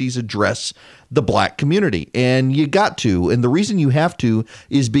policies address the black community. And you got to. And the reason you have to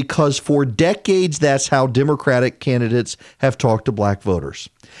is because for decades, that's how Democratic candidates have talked to black voters.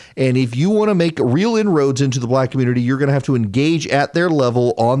 And if you want to make real inroads into the black community, you're going to have to engage at their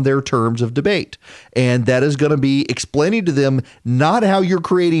level on their terms of debate. And that is going to be explaining to them not how you're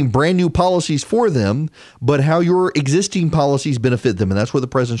creating brand new policies for them, but how your existing policies benefit them. And that's what the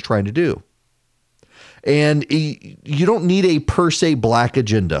president's trying to do. And you don't need a per se black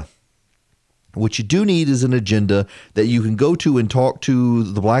agenda. What you do need is an agenda that you can go to and talk to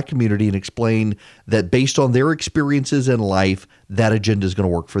the black community and explain that based on their experiences in life, that agenda is going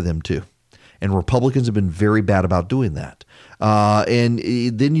to work for them too. And Republicans have been very bad about doing that. And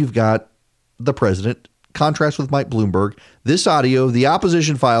then you've got the president, contrast with Mike Bloomberg. This audio, the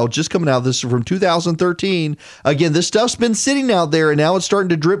opposition file just coming out. This is from 2013. Again, this stuff's been sitting out there and now it's starting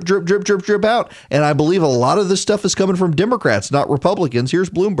to drip out. And I believe a lot of this stuff is coming from Democrats, not Republicans. Here's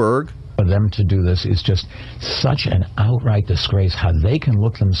Bloomberg. For them to do this is just such an outright disgrace, how they can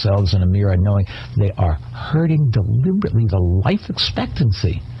look themselves in a mirror knowing they are hurting deliberately the life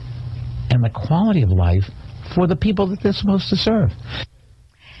expectancy and the quality of life for the people that they're supposed to serve.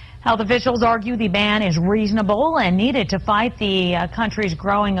 Health officials argue the ban is reasonable and needed to fight the country's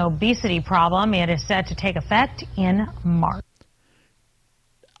growing obesity problem. It is set to take effect in March.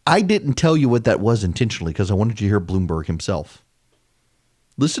 I didn't tell you what that was intentionally because I wanted you to hear Bloomberg himself.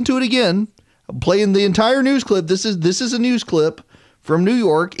 Listen to it again. I'm playing the entire news clip. This is a news clip from New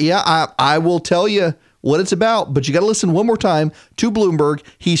York. Yeah, I will tell you what it's about, but you got to listen one more time to Bloomberg.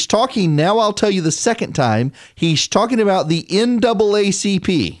 He's talking now. I'll tell you the second time. He's talking about the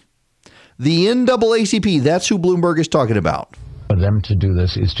NAACP. The NAACP. That's who Bloomberg is talking about. For them to do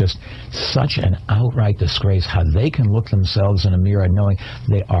this is just such an outright disgrace, how they can look themselves in a mirror knowing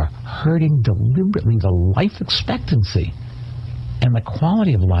they are hurting deliberately the life expectancy and the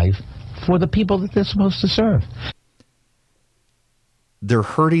quality of life for the people that they're supposed to serve. They're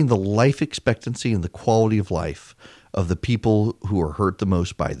hurting the life expectancy and the quality of life of the people who are hurt the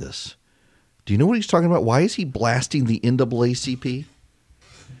most by this. Do you know what he's talking about? Why is he blasting the NAACP?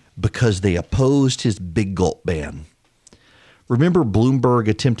 Because they opposed his big gulp ban. Remember, Bloomberg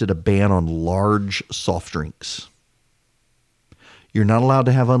attempted a ban on large soft drinks. You're not allowed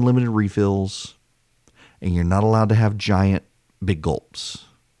to have unlimited refills, and you're not allowed to have giant big gulps.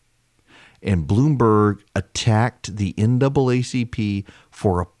 And Bloomberg attacked the NAACP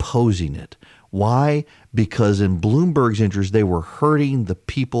for opposing it. Why? Because in Bloomberg's interest, they were hurting the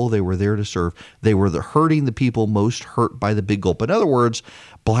people they were there to serve. They were hurting the people most hurt by the big gulp. In other words,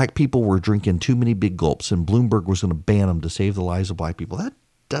 black people were drinking too many big gulps, and Bloomberg was going to ban them to save the lives of black people. That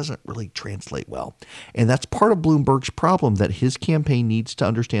doesn't really translate well. And that's part of Bloomberg's problem that his campaign needs to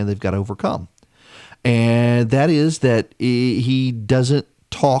understand they've got to overcome. And that is that he doesn't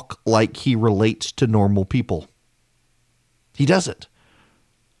talk like he relates to normal people. He doesn't.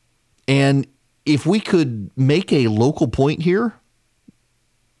 And if we could make a local point here,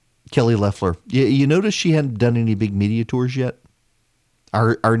 Kelly Loeffler, you notice she hadn't done any big media tours yet?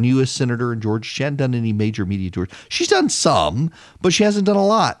 Our newest senator in Georgia, she hadn't done any major media tours. She's done some, but she hasn't done a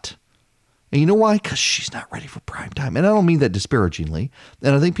lot. And you know why? Because she's not ready for prime time. And I don't mean that disparagingly.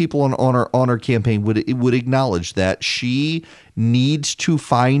 And I think people on her campaign would acknowledge that she needs to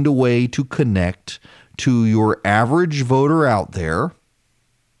find a way to connect to your average voter out there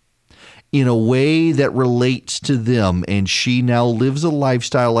in a way that relates to them. And she now lives a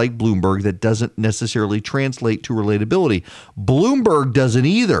lifestyle like Bloomberg that doesn't necessarily translate to relatability. Bloomberg doesn't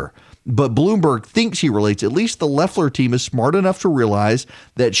either. But Bloomberg thinks he relates. At least the Loeffler team is smart enough to realize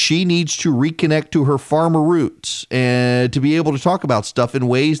that she needs to reconnect to her farmer roots and to be able to talk about stuff in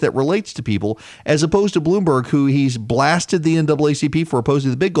ways that relates to people, as opposed to Bloomberg, who he's blasted the NAACP for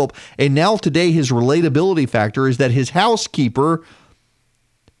opposing the big gulp. And now today his relatability factor is that his housekeeper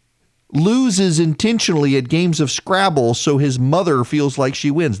loses intentionally at games of Scrabble, so his mother feels like she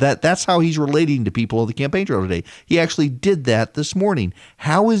wins. That's how he's relating to people on the campaign trail today. He actually did that this morning.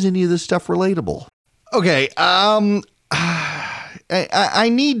 How is any of this stuff relatable? Okay, I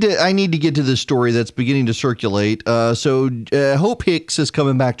need to get to this story that's beginning to circulate. So Hope Hicks is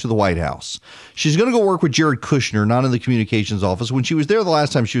coming back to the White House. She's going to go work with Jared Kushner, not in the communications office. When she was there the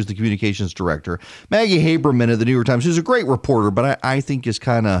last time, she was the communications director. Maggie Haberman at the New York Times, who's a great reporter, but I think is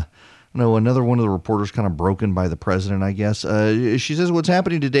kind of know, another one of the reporters kind of broken by the president, I guess. She says what's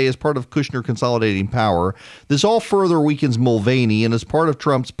happening today is part of Kushner consolidating power. This all further weakens Mulvaney and is part of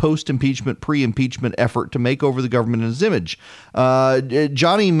Trump's post-impeachment, pre-impeachment effort to make over the government in his image.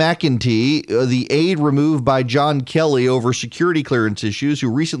 Johnny McEntee, the aide removed by John Kelly over security clearance issues, who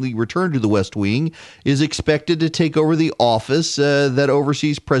recently returned to the West Wing, is expected to take over the office that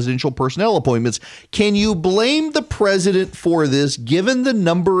oversees presidential personnel appointments. Can you blame the president for this, given the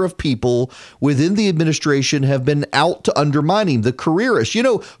number of people within the administration have been out to undermine him, the careerists? You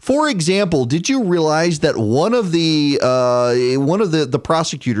know, for example, did you realize that one of the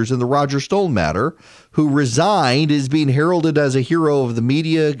prosecutors in the Roger Stone matter, who resigned, is being heralded as a hero of the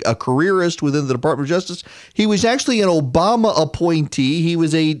media, a careerist within the Department of Justice? He was actually an Obama appointee. He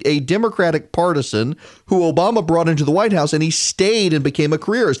was a Democratic partisan who Obama brought into the White House, and he stayed and became a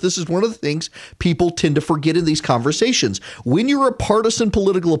careerist. This is one of the things people tend to forget in these conversations. When you're a partisan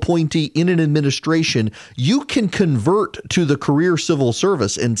political appointee in an administration, you can convert to the career civil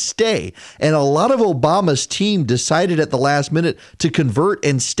service and stay. And a lot of Obama's team decided at the last minute to convert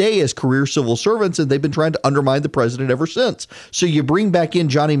and stay as career civil servants, and they've been trying to undermine the president ever since. So you bring back in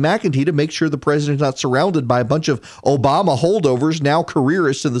Johnny McEntee to make sure the president's not surrounded by a bunch of Obama holdovers, now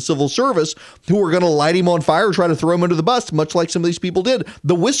careerists in the civil service, who are going to light him on fire, try to throw him under the bus, much like some of these people did.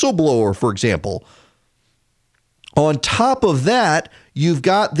 The whistleblower, for example. On top of that, you've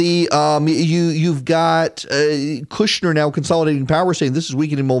got Kushner now consolidating power, saying this is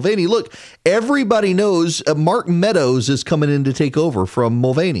weakening Mulvaney. Look, everybody knows Mark Meadows is coming in to take over from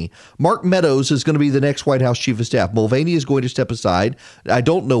Mulvaney. Mark Meadows is going to be the next White House chief of staff. Mulvaney is going to step aside. I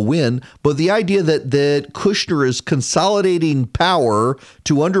don't know when, but the idea that Kushner is consolidating power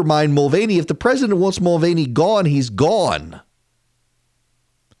to undermine Mulvaney, if the president wants Mulvaney gone, he's gone.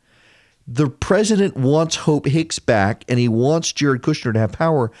 The president wants Hope Hicks back, and he wants Jared Kushner to have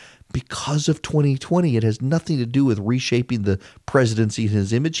power because of 2020. It has nothing to do with reshaping the presidency and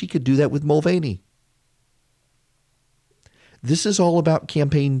his image. He could do that with Mulvaney. This is all about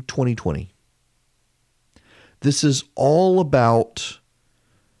campaign 2020. This is all about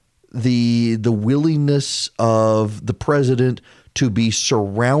the willingness of the president to be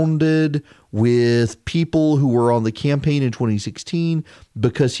surrounded with people who were on the campaign in 2016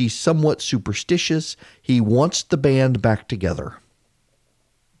 because he's somewhat superstitious. He wants the band back together.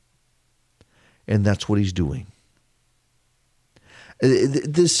 And that's what he's doing.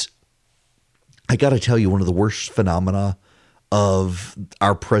 This, I got to tell you, one of the worst phenomena of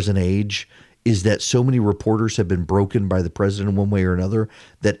our present age is that so many reporters have been broken by the president in one way or another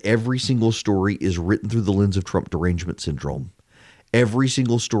that every single story is written through the lens of Trump derangement syndrome. Every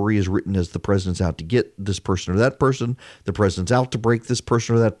single story is written as the president's out to get this person or that person. The president's out to break this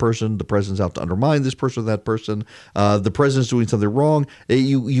person or that person. The president's out to undermine this person or that person. The president's doing something wrong.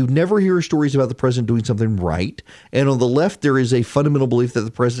 You never hear stories about the president doing something right. And on the left, there is a fundamental belief that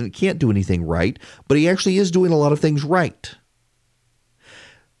the president can't do anything right, but he actually is doing a lot of things right.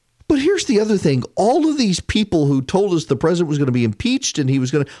 But here's the other thing. All of these people who told us the president was going to be impeached and he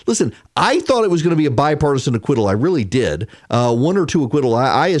was going to – listen, I thought it was going to be a bipartisan acquittal. I really did. One or two acquittal.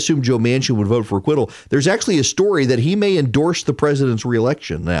 I assumed Joe Manchin would vote for acquittal. There's actually a story that he may endorse the president's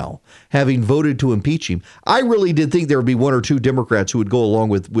reelection now, having voted to impeach him. I really did think there would be one or two Democrats who would go along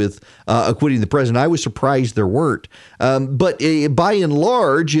with acquitting the president. I was surprised there weren't. But by and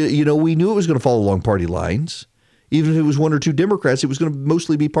large, we knew it was going to follow along party lines. Even if it was one or two Democrats, it was going to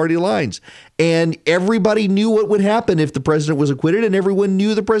mostly be party lines. And everybody knew what would happen if the president was acquitted, and everyone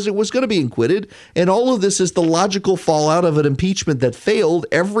knew the president was going to be acquitted. And all of this is the logical fallout of an impeachment that failed.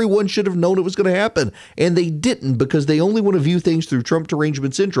 Everyone should have known it was going to happen. And they didn't, because they only want to view things through Trump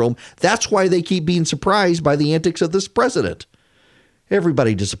derangement syndrome. That's why they keep being surprised by the antics of this president.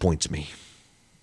 Everybody disappoints me.